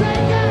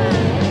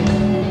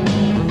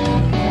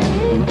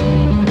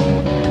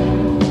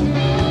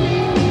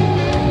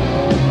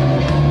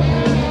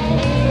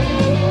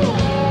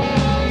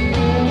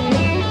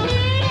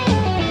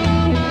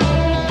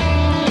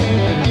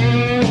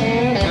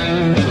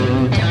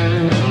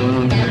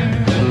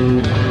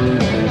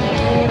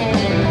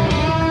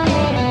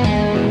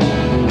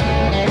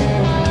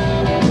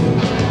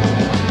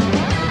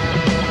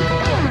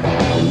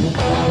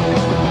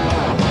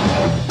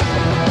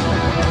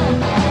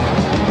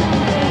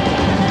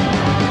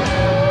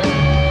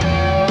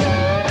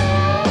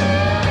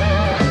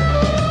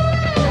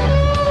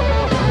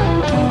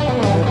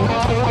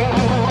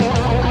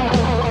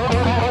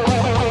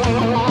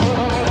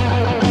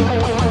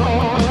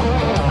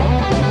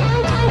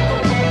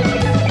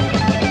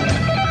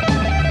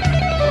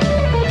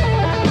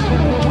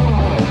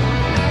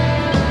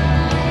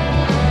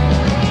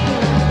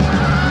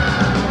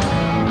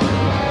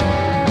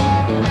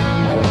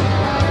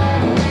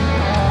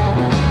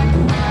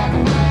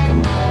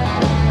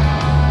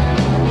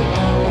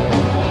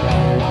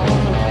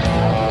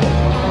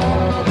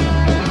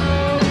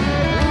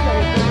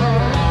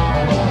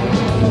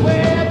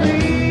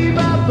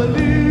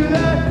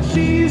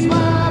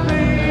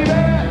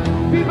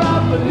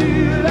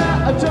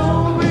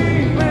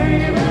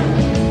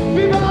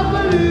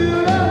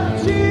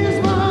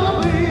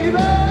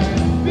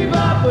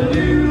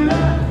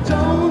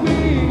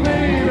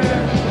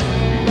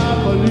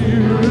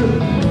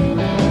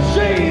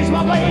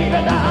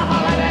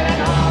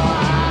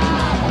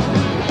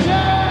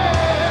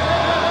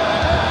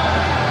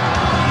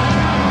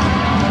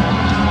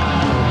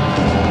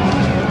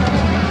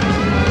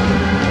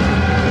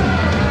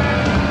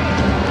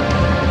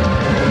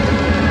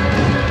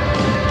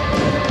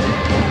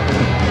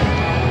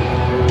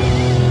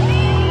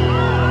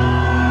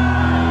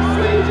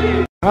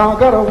 I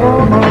got a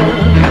woman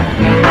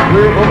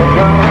way over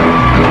town,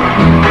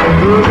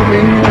 good to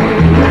me,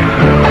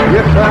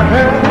 yes I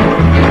have.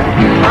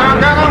 I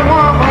got a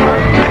woman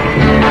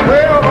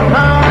way over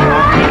town,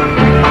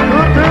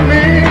 good to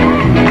me.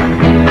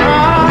 I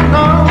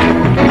know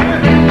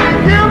you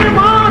give me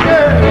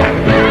money,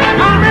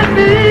 I'm in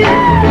need,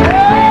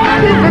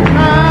 keep it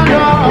kind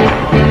of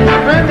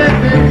spending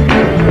me.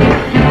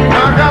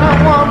 I got a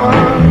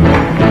woman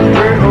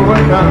way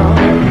over town,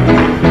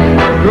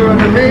 good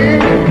to me.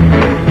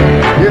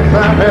 Yes, I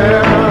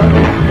have.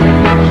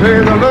 Say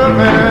the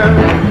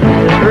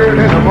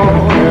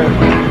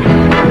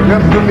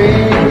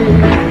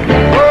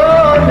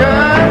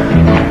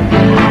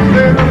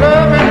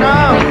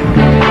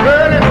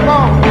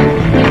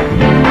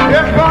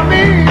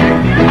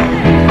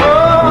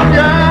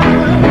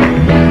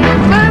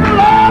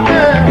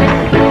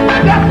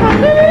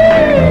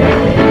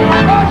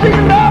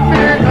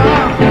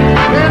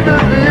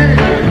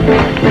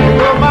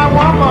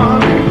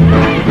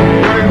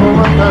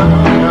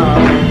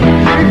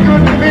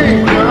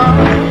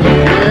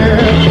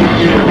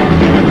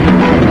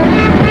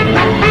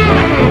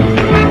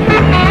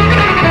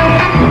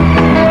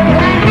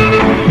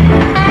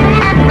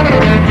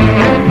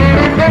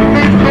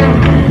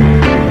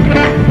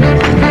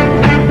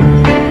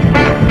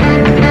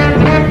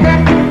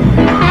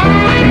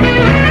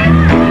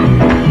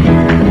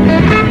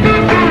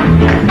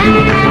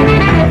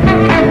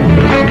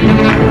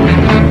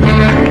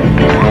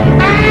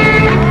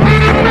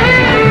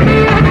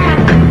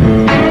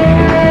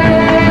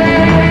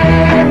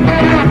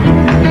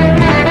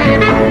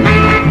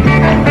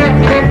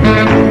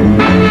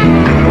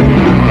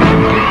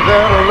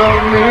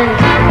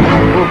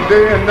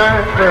day and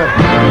night,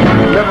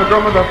 never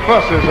come with the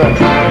fusses,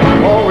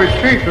 always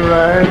treat me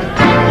right,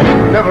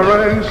 never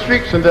running the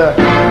streets and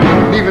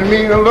leaving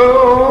me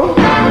alone.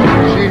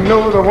 She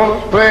knows I want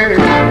to play,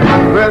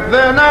 but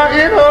then I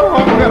in her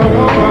home got a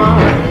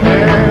woman,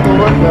 and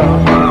what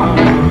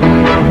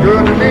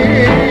good to me,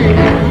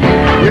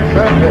 yes I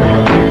do.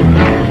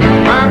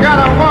 I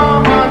got a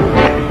woman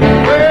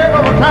way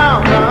over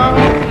town now,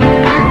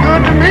 she's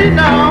good to me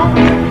now.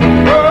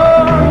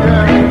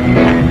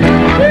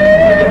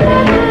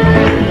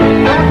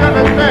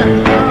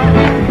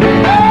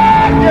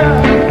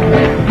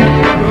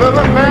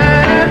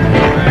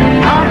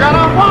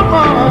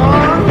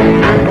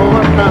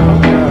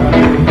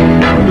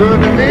 Good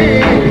to me,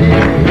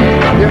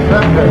 yes I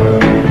do.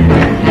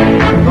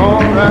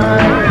 All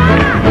right,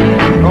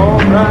 all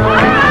right,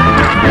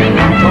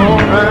 all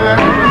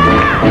right,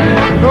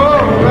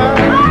 all right.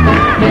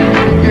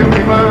 Give me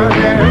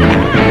money,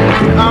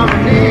 I'm in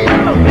need.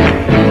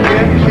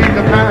 Yeah, she's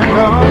the kind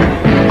of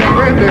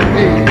friend in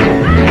need.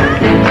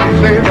 She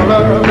says I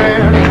love her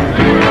man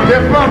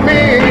just for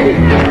me,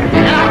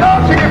 and I know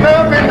she can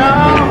love me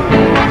now,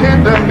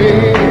 tender me.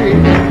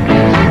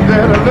 She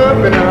said I love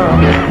me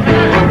now.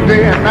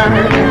 Day and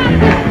night,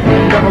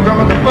 never come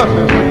with the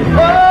buses.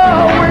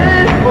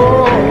 Always,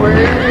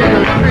 always,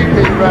 treat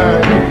me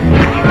right.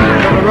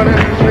 Never running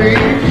the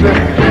streets,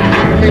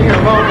 leaving me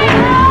alone.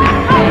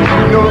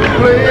 You know the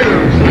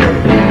place,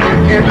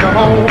 in the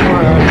home.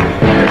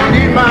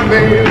 She's my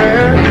baby,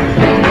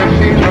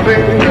 she's my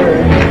baby.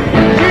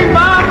 She's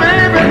my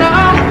baby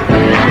now,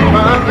 she's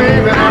my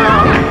baby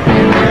now.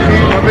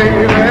 She's my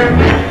baby,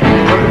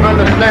 but you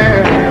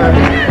understand,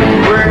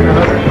 we're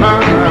another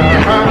time.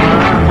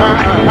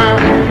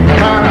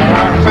 I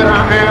said I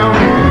am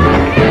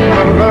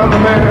another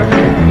man.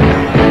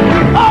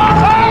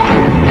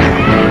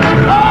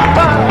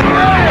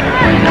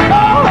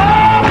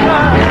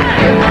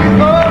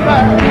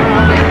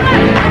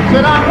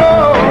 Said I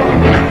know,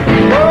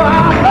 oh I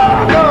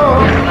know,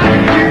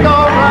 she's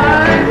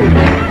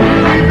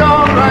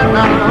alright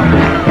now.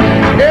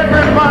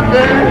 Every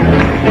Monday,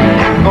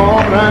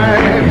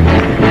 alright.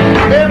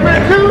 Every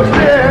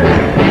Tuesday,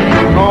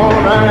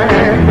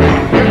 alright.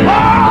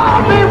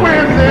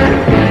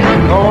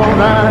 All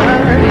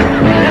night,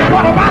 and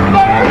what about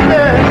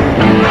Thursday?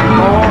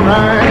 All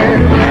night,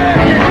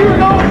 and you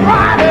know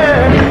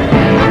Friday?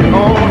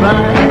 All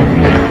night,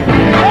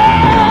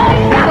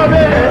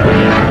 Saturday?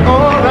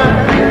 All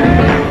night,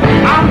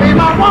 I mean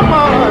my woman,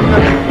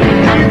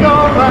 she's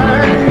all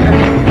right.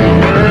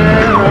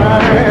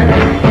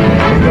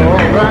 She's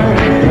all right.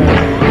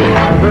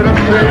 I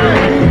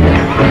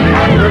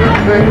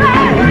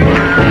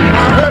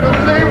heard her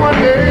say one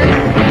day,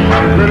 I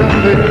heard her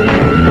say.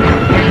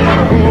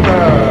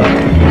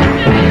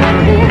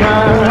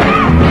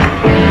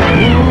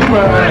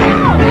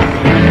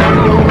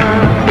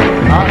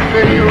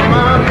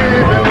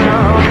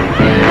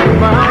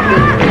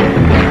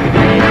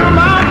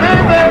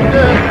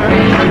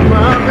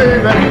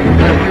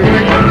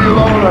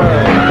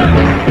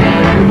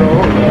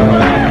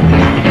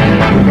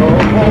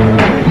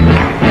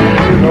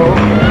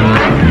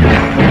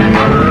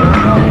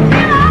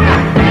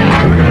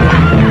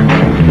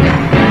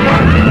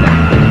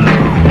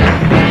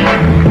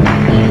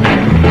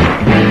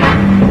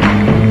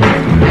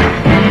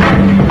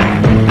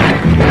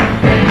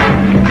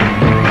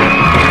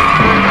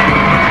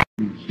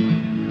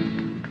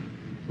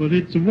 Well,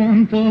 it's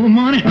 1 for the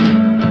money,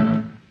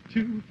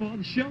 2 for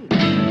the show,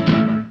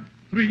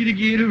 3 to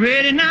get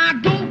ready. Now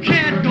go,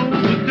 cat, go,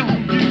 but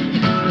don't you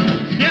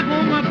step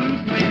on my blue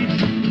suede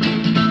shoe.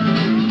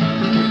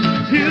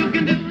 You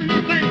can do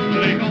anything,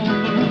 lay off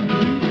on my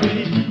blue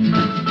suede shoe.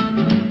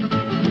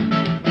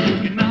 You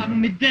can knock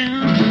me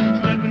down,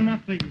 slap in my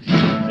face,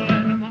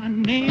 slander my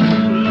name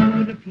all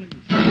over the place.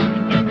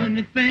 Do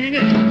anything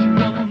that you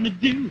want to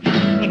do,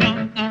 but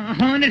don't,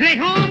 honey, lay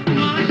off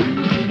my shoe.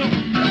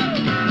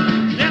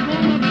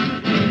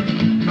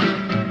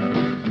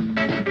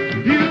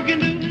 You can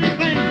do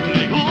anything.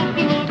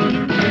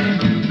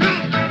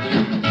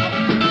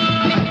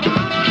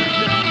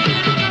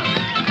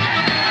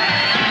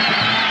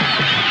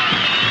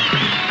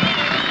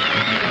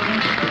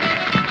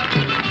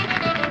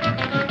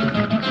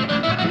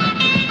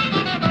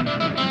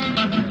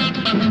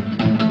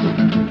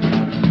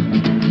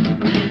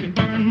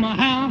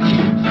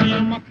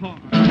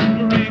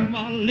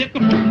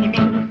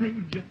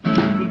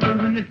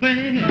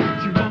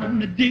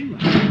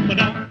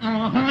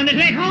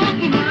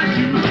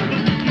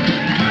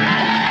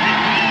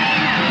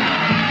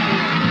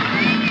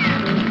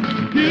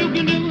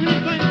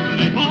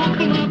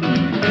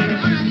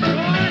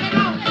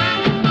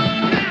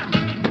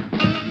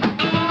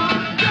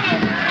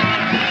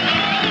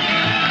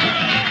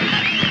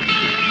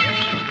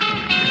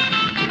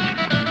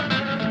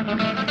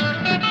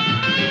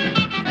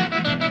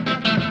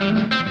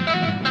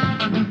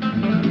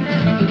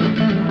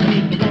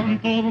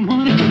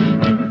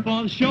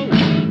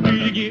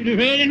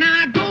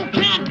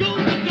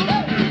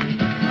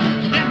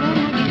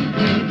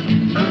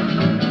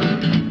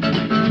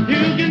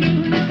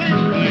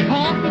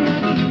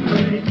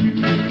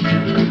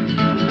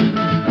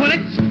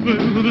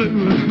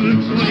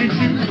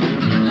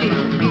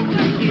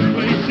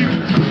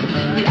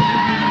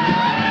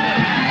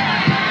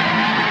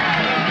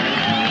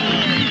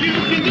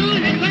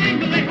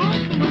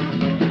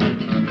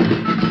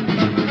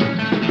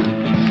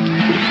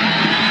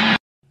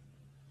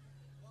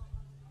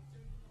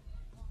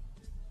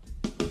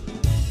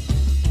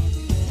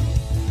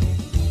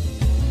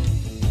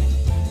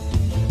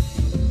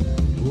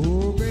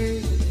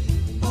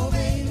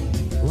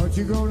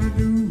 you gonna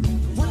do?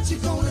 What you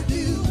gonna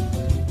do?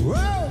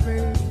 Whoa,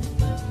 baby.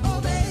 Oh,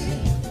 baby.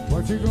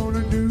 What you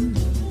gonna do?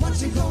 What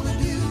you gonna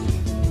do?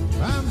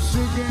 I'm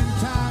sick and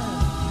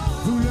tired,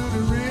 fooling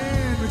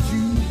around with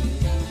you.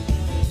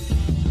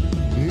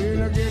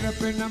 Yeah, I get up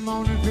in the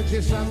morning, fix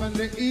you something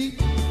to eat.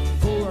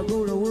 Before I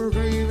go to work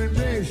or even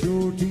brush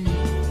your teeth.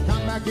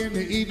 Come back in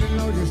the evening,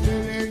 Lord, you're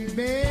still in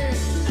bed.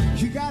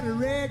 She got a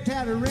rag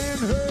tied around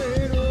her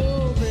head,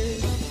 oh,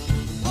 baby.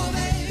 Oh,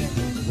 baby.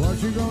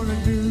 What you gonna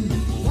do?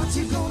 What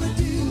you gonna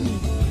do?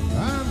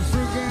 I'm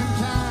sick and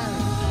tired,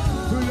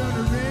 fooling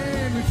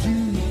around with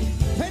you.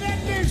 Play that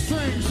big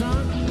string,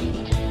 son.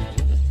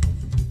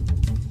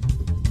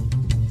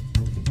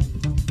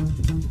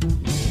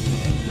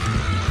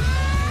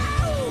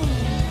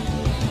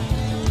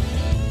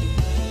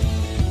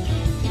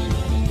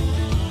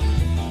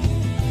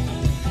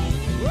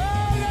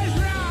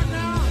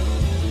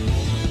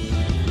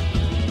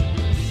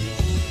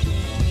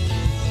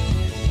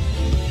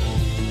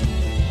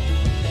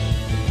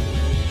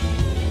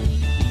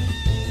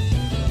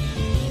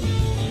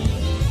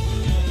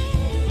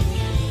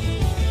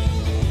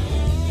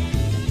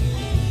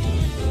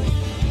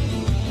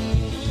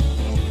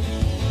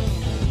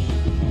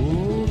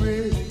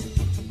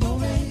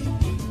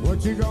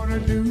 What you gonna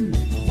do?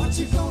 What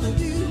you gonna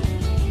do?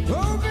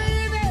 Oh,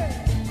 baby!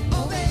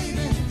 Oh,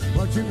 baby.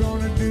 What you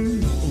gonna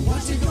do?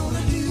 What you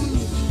gonna do?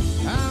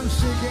 I'm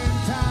sick and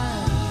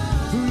tired,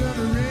 fooling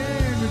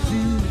around with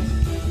you.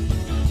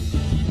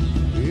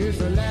 It's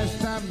the last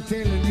time I'm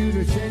telling you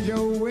to change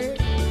your way.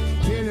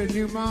 Telling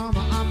you, mama,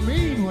 I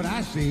mean what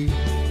I say.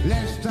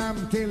 Last time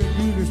I'm telling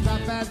you to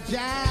stop that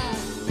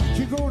jive.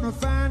 She's gonna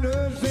find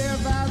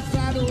herself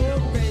outside, oh,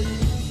 baby.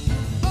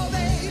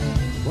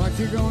 What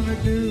you gonna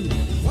do?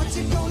 What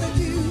you gonna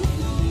do?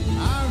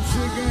 I'm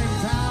sick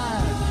and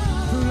tired,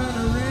 fooling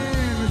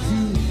around with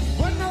you.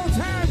 One more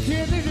time,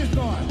 kid, this is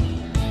going.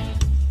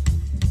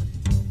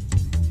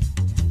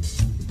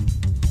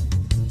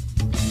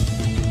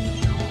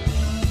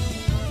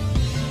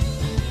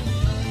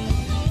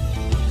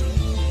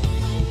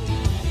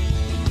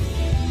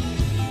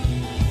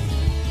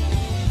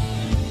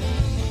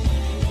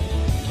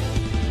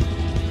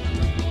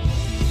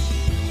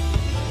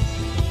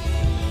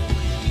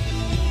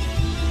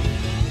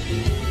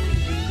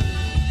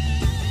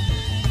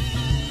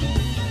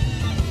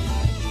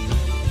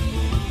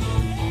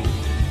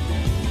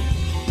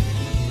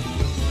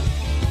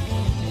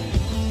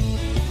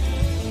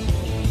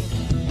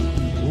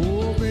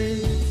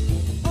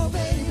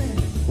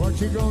 What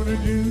you gonna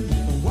do?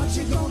 What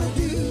you gonna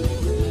do?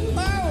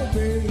 Oh,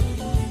 baby.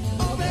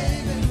 Oh,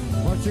 baby.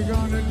 What you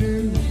gonna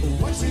do?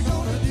 What you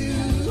gonna do?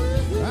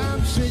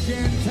 I'm sick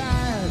and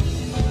tired,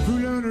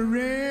 fooling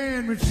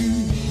around with you.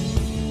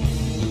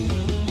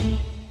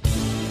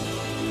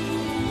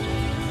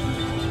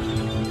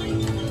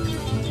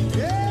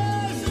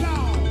 Yes,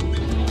 Lord.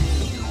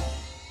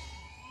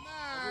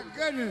 My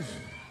goodness.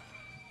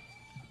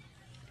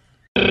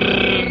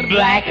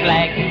 Black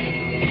flag,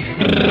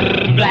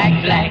 black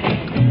flag,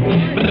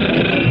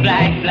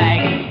 black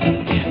flag,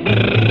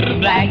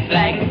 black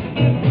flag,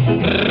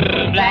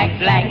 black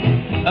flag.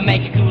 I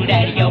make it cool,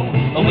 daddy-o.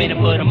 When I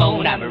put 'em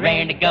on, I'm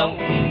raring to go.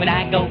 When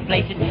I go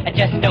places, I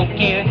just don't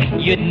care.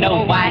 You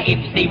know why if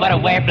you see what I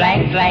wear,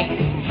 black flag.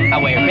 I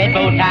wear a red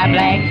bow tie,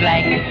 black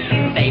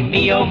flag. Say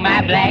me, oh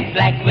my, black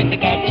flag. With the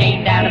cat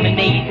chain down on my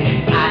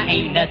knees. I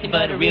ain't nothing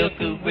but a real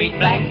cool breeze,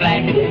 black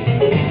flag.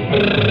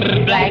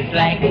 Black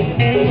flag,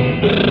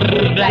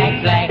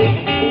 black flag,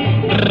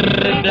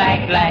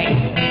 black flag,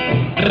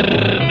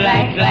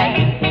 black flag.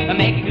 I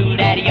make it cool,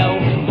 daddy-o.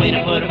 When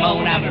I put 'em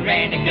on, I'm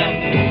raring to go.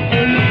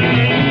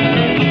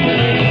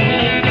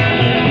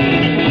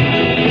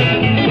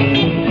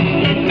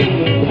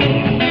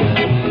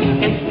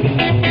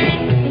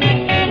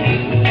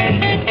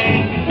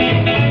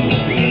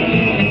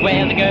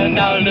 Well, the girls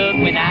all look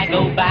when I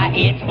go by.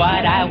 It's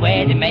what I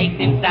wear to make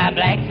them style,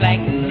 black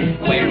slacks.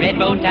 Wear red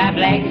bow tie,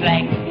 black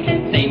slacks.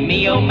 Say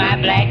me, oh my,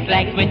 black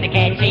slacks. With the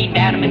cat chain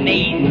down on my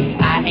knees.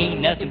 I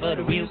ain't nothing but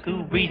a real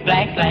cool breeze,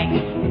 black slacks.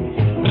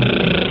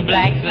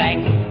 Black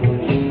slacks,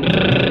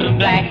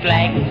 black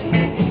slacks,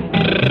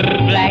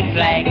 black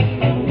slacks,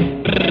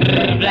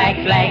 black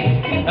slacks.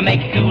 I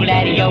make it cool,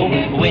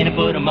 daddy-o. When I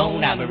put 'em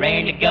on, I'm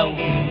raring to go.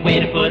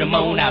 When I put 'em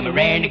on, I'm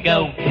raring to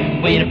go.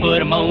 When I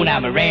put 'em on,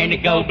 I'm raring to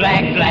go.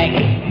 Black flag,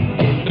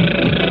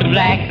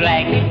 black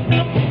flag,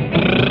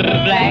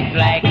 black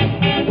flag,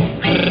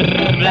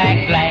 black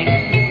flag,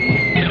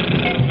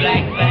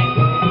 black flag,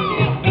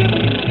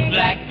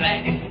 black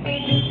flag.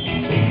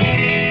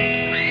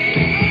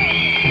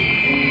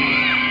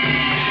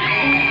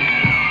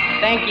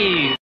 Thank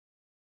you.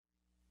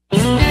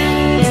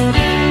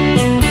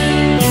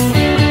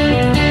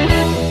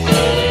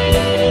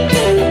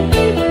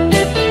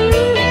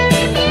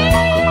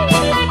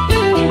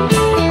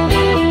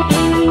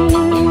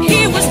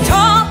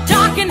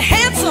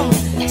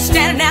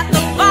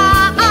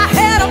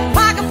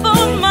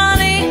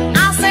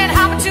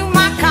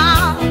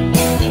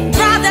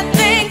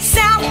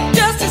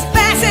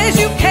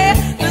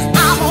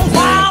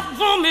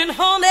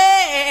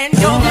 Honey,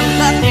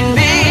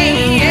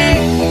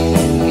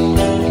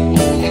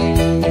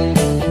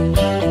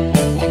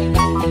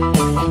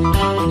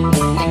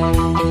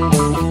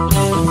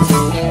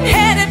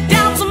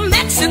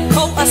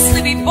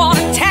 sleepy part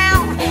of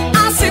town.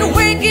 I said,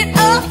 wake it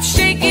up,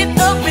 shake it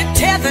up, and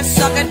tear the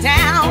sucker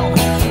down.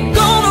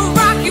 Gonna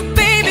rock you,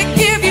 baby,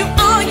 give you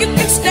all you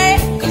can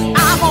stand. 'Cause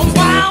I'm a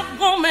wild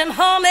woman,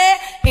 honey,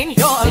 and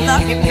you're a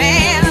lucky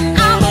man.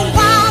 I'm a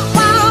wild,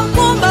 wild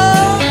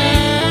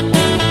woman.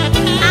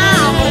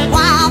 I'm a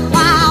wild,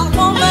 wild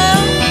woman.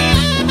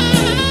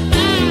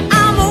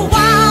 I'm a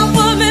wild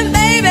woman,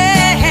 baby,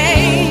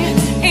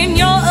 and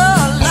you're a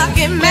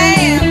lucky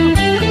man.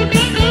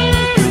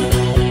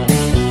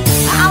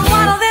 I'm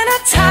wilder than a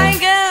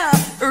tiger,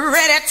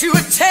 ready to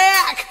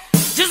attack.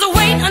 Just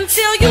wait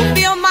until you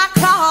feel my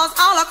claws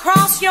all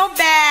across your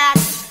back.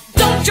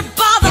 Don't you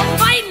bother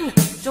fighting,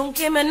 don't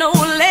give me no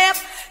lip,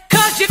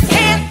 'cause you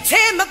can't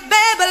tame me,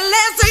 baby,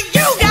 unless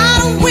you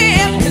gotta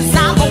win. 'Cause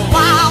I'm a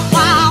wild,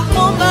 wild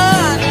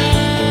woman.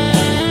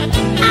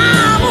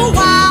 I'm a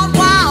wild,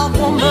 wild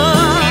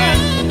woman.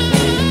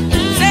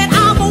 Said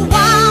I'm a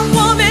wild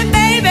woman,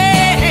 baby,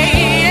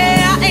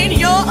 yeah, and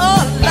you're a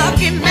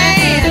lucky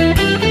man.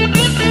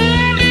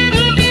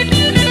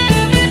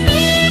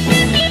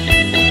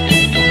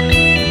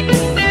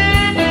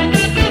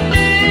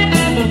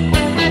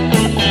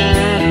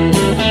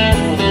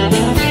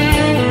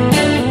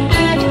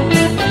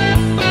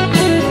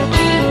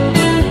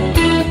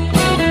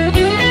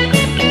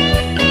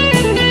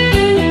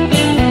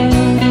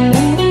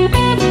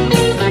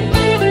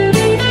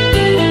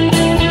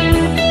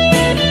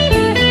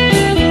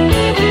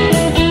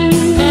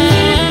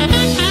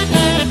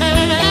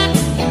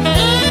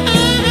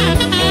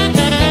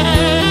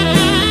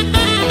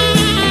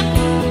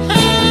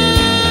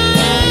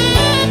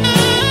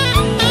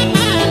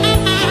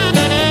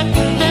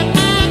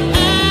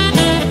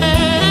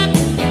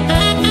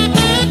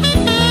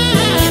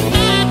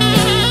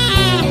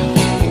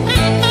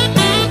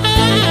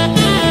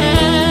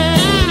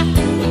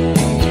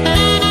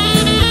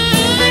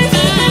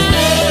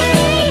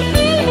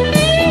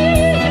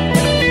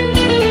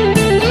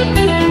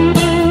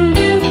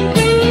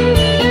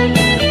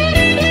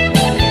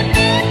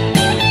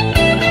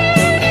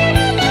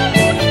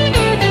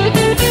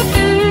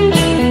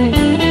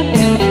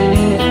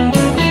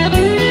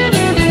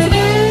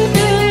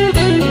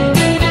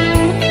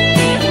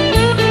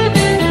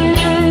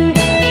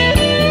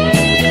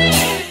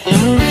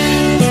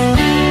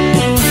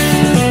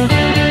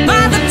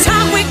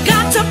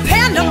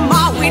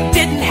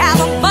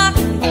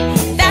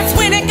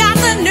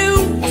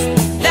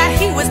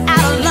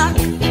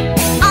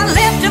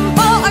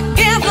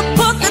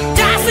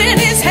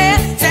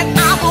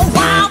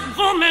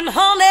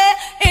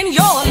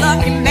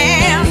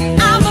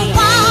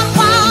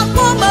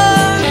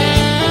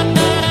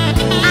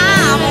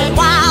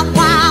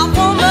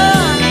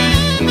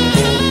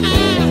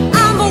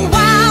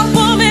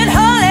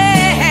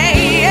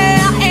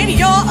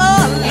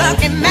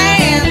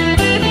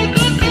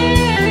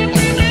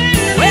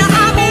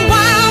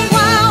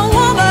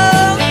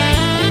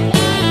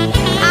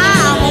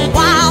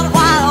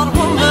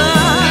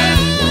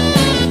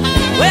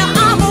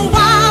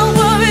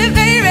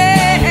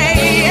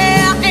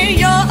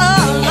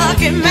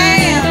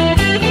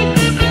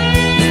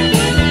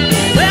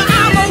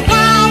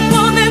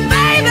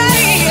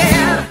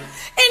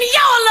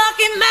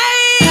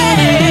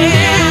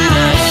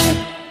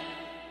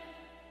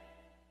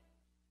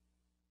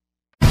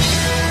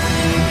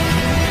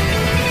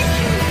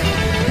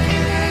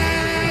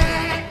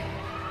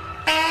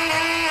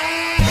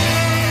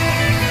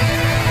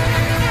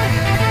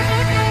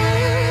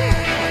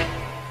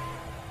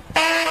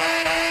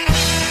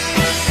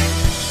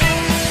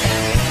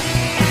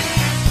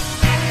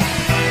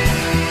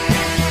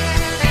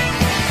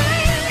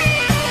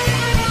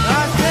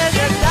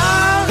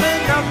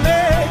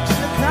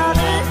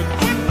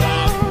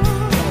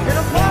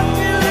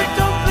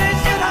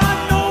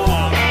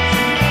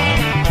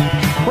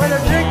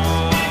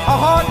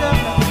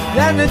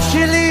 And the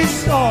chili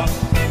sauce,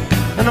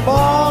 and the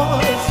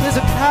boss is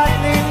a cat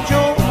named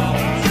Joe,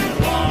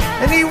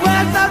 and he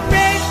wears a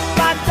red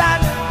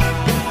bandana,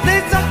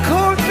 plays a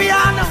cool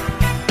piano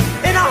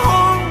in a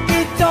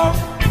honky tonk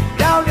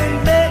down in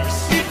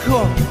Mexico.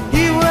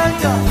 He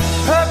wears a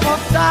purple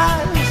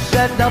sash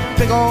and a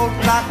big old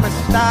black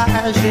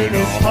mustache in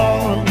his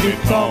honky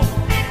tonk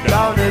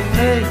down in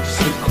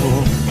Mexico.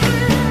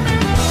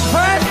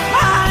 First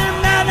time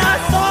that I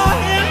saw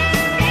him,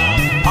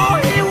 oh,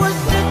 he was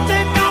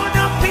sitting on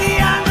a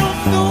piano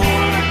stool.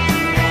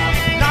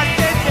 And I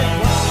said,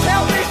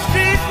 tell me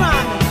straight,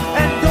 man,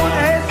 and don't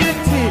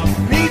hesitate.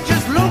 And he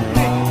just looked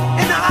me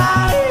in the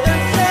eye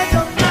and said,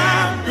 oh,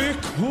 man, be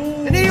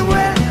cool. And he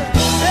went,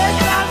 there's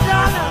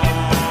Santana,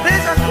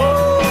 there's a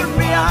cool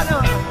piano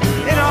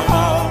in a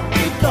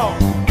honky tonk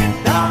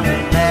down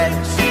in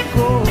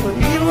Mexico.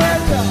 He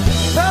wears a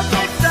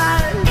purple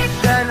sash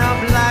and a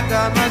black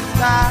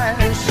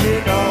mustache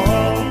in a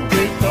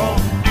honky tonk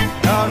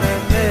down in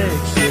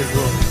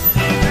Mexico.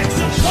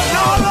 And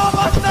all of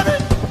a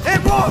sudden,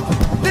 it was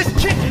this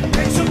chick in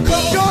Mexico.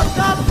 Just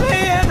stop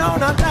playing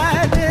on a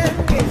violin.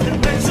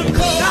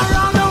 Now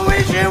round the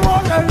way she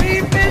was a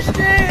reef fish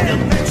in.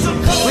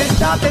 We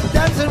started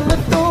dancing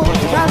with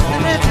those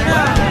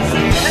castanets.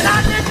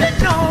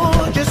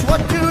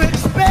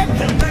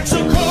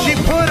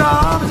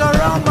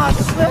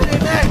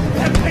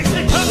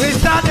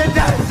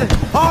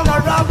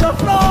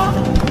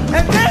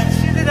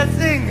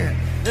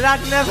 I'd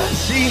never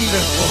seen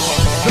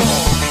before. So,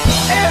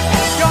 if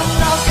you're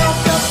south of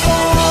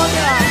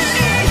California,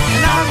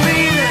 and I'm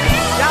leaving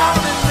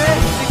down in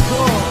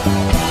Mexico,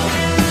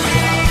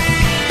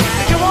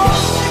 if you want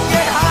to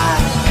get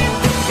high,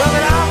 well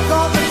then I'm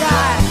gonna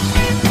die.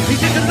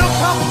 He said to look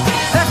up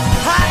that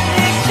high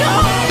neck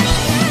Joe.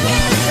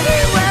 And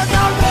he wears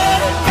a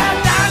red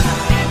bandana,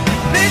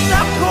 plays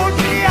a cold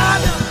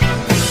piano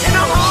in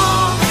a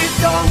honky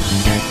tonk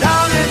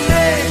down in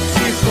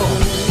Mexico.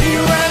 He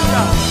wears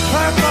a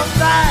purple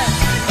tie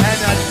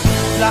and a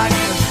black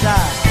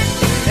mustache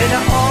in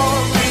a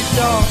honky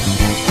tonk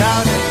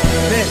down in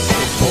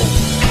Mexico.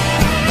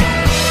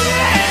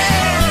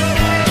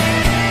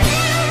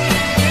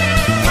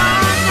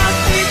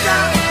 Mamacita,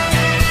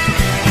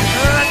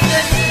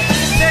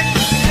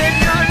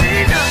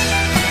 señorita,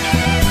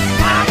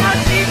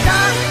 mamacita,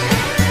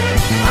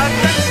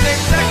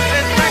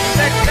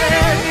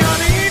 señorita.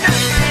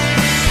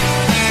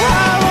 I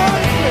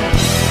want you to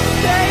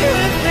stay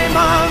with me,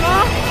 mama.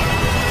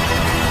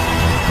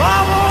 I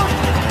want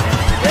you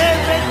to stay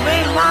with me,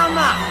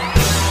 mama.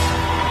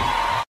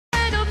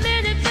 Wait a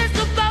minute,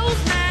 Mr.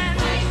 Boatman.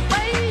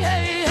 Wait,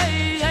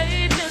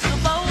 hey, Mr.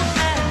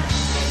 Boatman.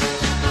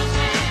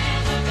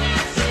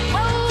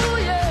 Oh,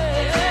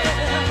 yeah.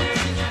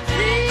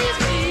 Please,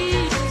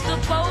 Mr.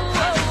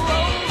 Boatman.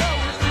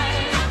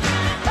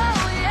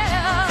 Oh, yeah.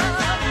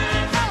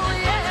 Oh,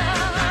 yeah.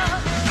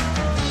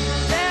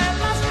 There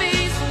must be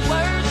some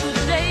word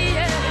today,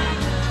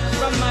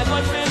 from my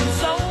boyfriend who's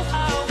so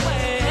far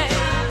away.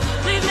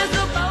 Please,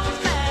 Mr.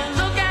 Boatman,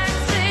 look and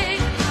see.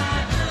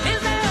 Is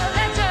there a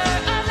letter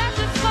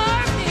for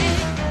me?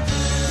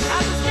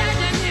 I've been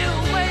standing here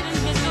waiting,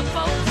 Mr.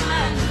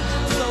 Boatman,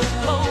 so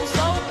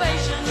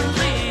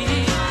patiently.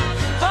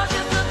 For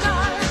just a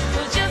card,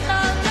 for just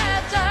a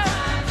letter.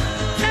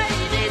 Say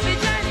you need me,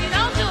 turning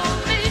on to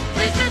me.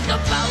 Please, Mr.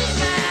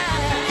 Boatman.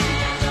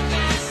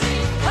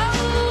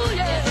 Oh,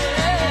 yeah.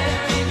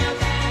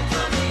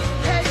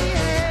 Hey,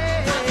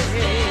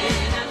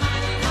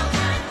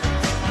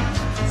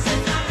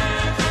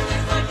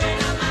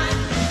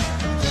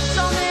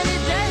 so many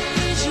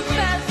days you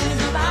passed me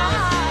by.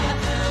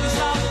 You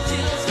saw the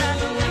tears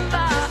standing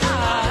by.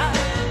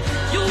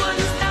 You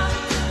wouldn't stop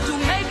to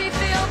make me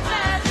feel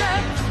better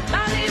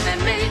by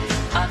leaving me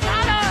a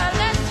card or a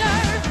letter.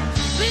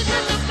 Please,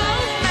 Mr.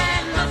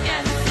 Boatman, look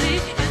and see.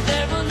 Is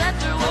there a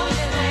letter, oh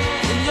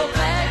yeah, in your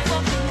bag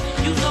for me?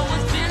 You know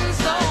it's been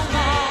so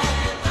long.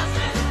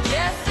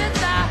 Yes, since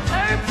I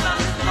heard from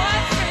his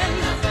boyfriend.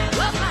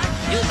 Well,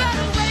 you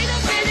better wait a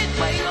minute,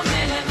 wait a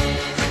minute.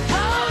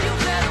 Oh, you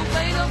better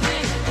wait a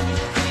minute.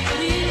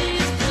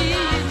 Please,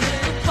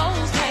 Mr.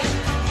 Postman.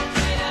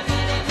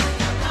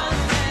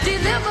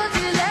 Deliver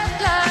the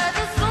letter,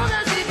 the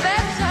sooner the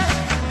better.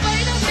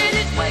 Wait a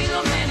minute, wait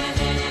a minute.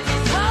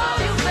 Oh,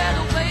 you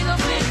better wait a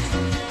minute.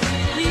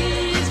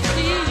 Please,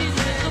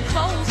 Mr.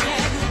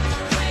 Postman.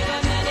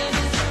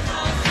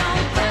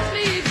 Don't pass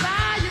me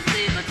by, you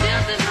see the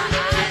tears in my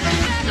eyes.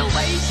 You better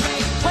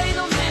wait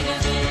a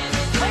minute.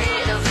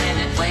 Wait a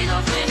minute, wait a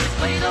minute,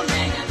 wait a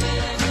minute.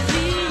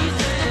 Please,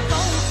 Mr.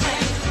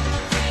 Postman.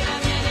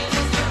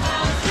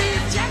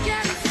 Please check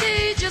and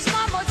see just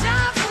one more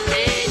time for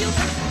me.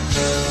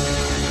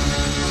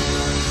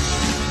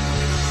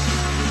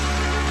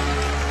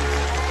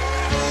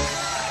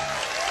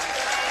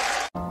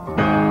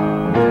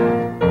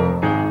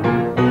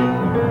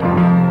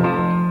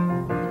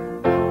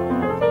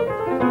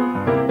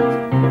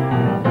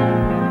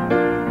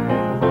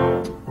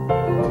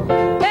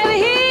 Baby,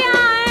 here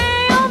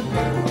I am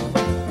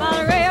by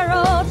the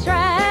railroad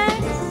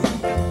tracks,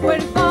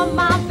 waiting for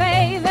my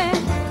baby.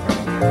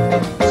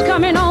 She's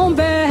coming on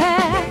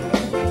back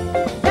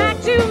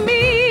to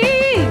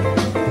me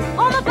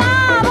on the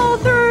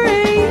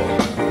 503,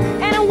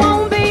 and it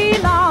won't be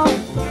long.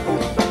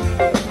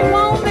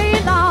 Won't be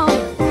long.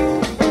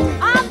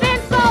 I've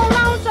been so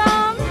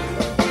lonesome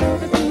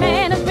since the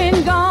man has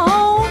been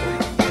gone.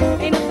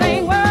 Ain't a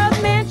thing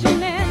worth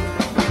mentioning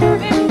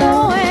been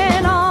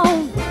going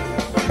on.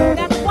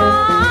 That's why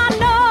I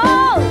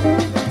know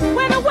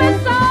when the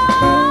whistle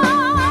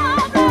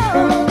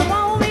blows, it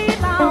won't be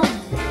long.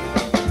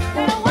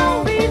 It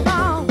won't be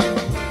long.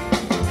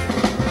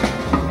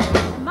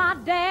 My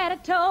daddy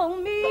told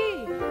me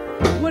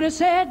when he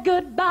said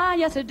goodbye,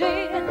 yes he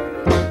did.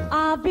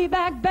 I'll be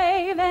back,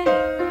 baby,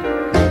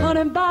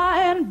 honey,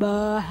 by and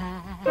by.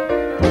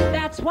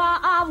 That's why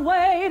I've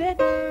waited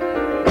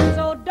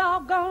so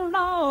doggone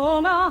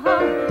long.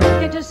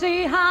 Can't you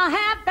see how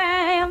happy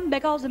I am?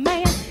 Because the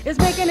man is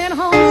making it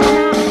home. So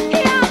now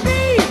here I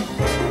be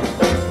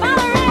by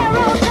the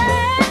railroad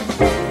tracks,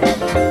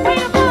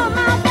 waiting for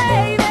my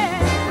baby.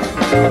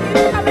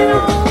 He's coming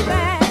on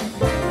back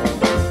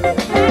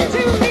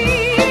to me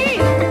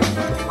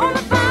on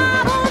the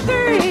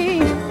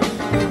 503.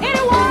 And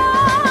it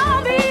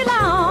won't be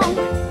long.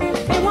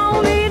 It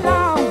won't be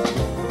long.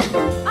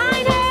 I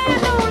ain't had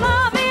no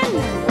loving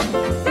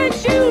since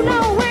you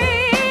know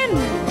when.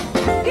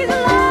 He's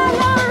a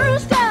long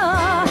rooster,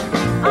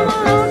 I'm a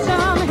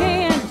lonesome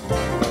hen.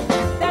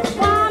 That's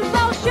why I'm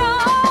so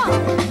sure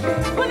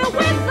when the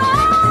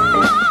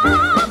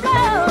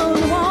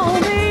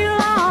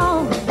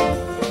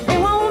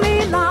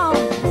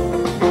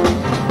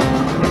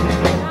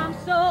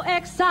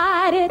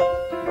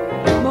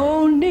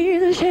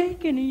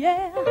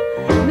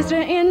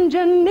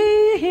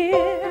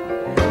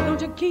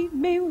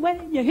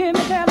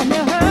telling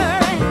you,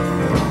 hurry,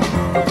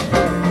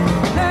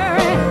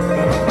 hurry,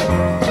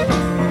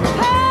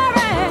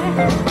 hurry,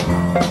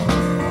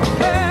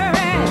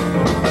 hurry.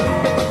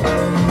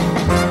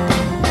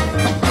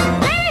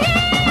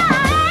 Here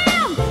I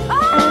am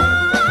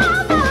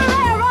on the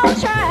railroad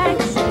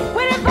tracks,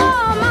 waiting for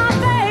my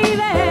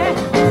baby.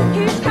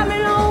 He's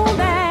coming on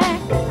back.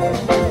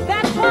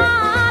 That's why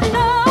I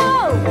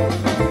know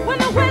when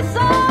the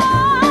whistle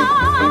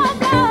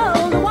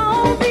blows, it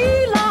won't be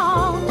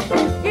long.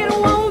 It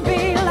won't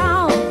be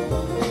long.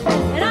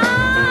 And I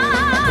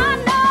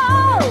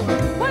know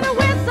when the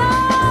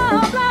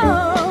whistle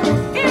blows,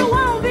 it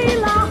won't be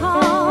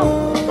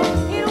long.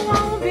 It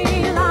won't be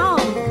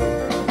long.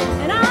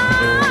 And I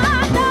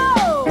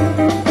know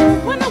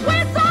when the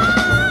whistle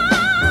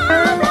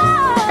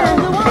blows,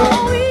 it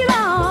won't be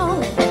long.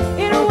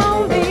 It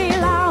won't be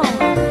long.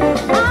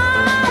 I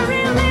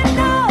really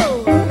know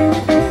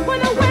when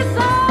the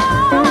whistle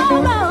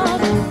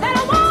blows that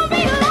it won't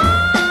be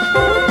long.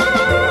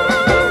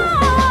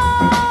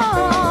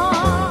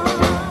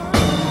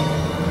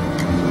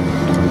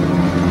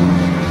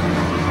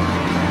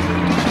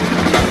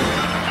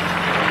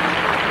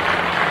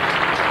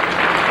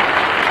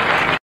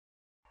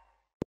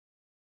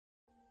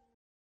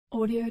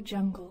 Audio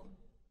Jungle.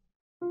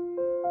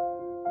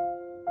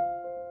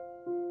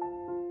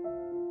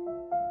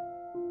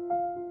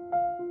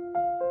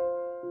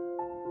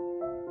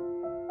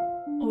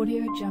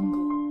 Audio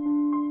Jungle.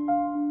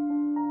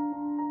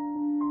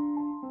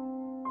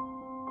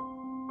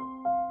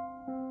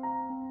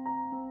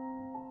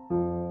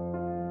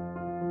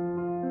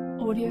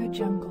 Audio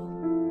Jungle.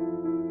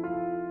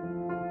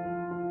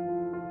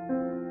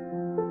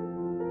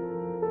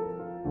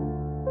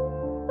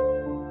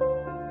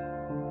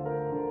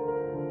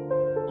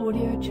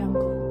 Audio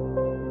Jungle.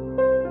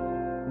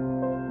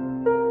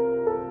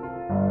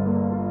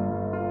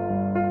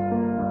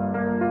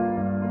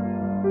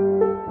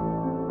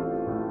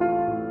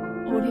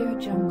 Audio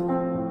Jungle.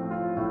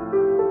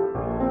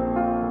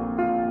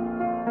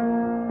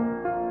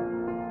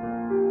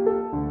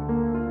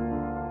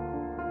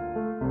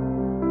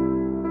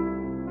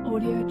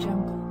 Audio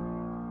Jungle.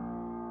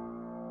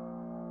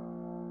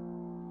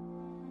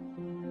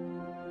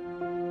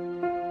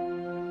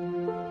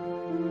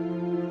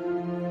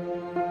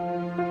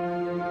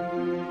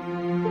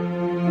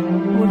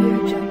 Audio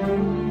Jungle.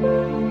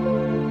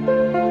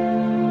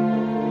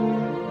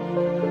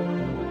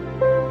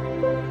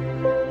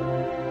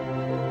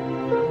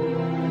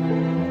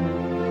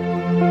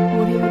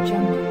 Audio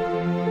Jungle.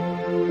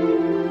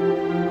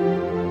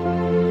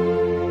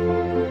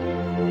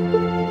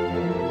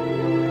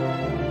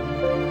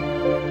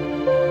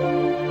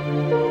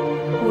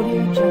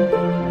 Audio Jungle. Audio Jungle.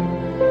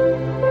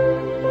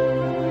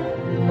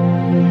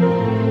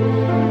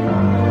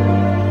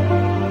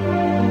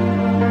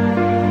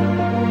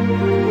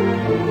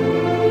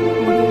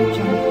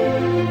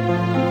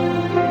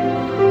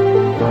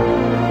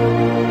 Audio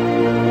Jungle.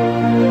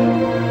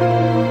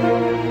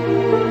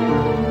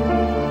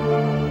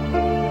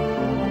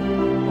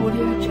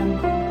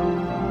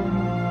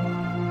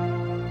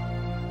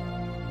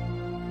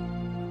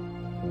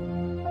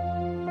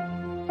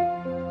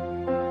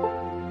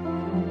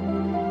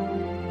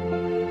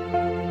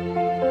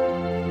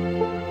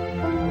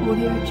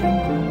 Audio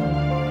Jungle.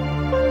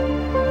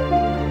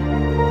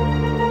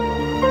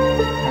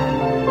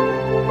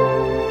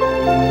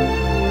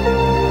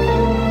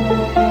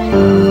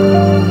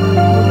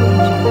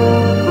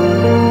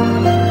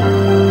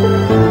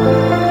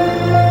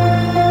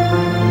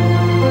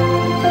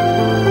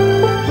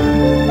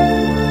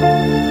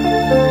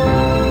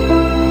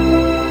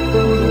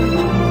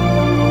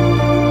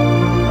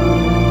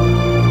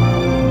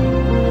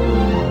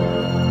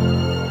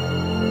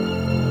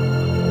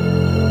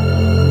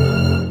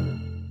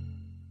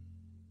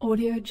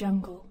 Audio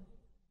Jungle.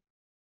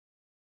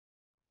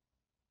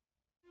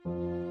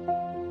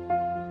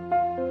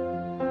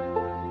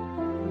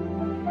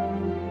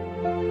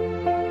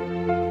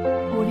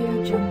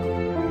 Audio Jungle.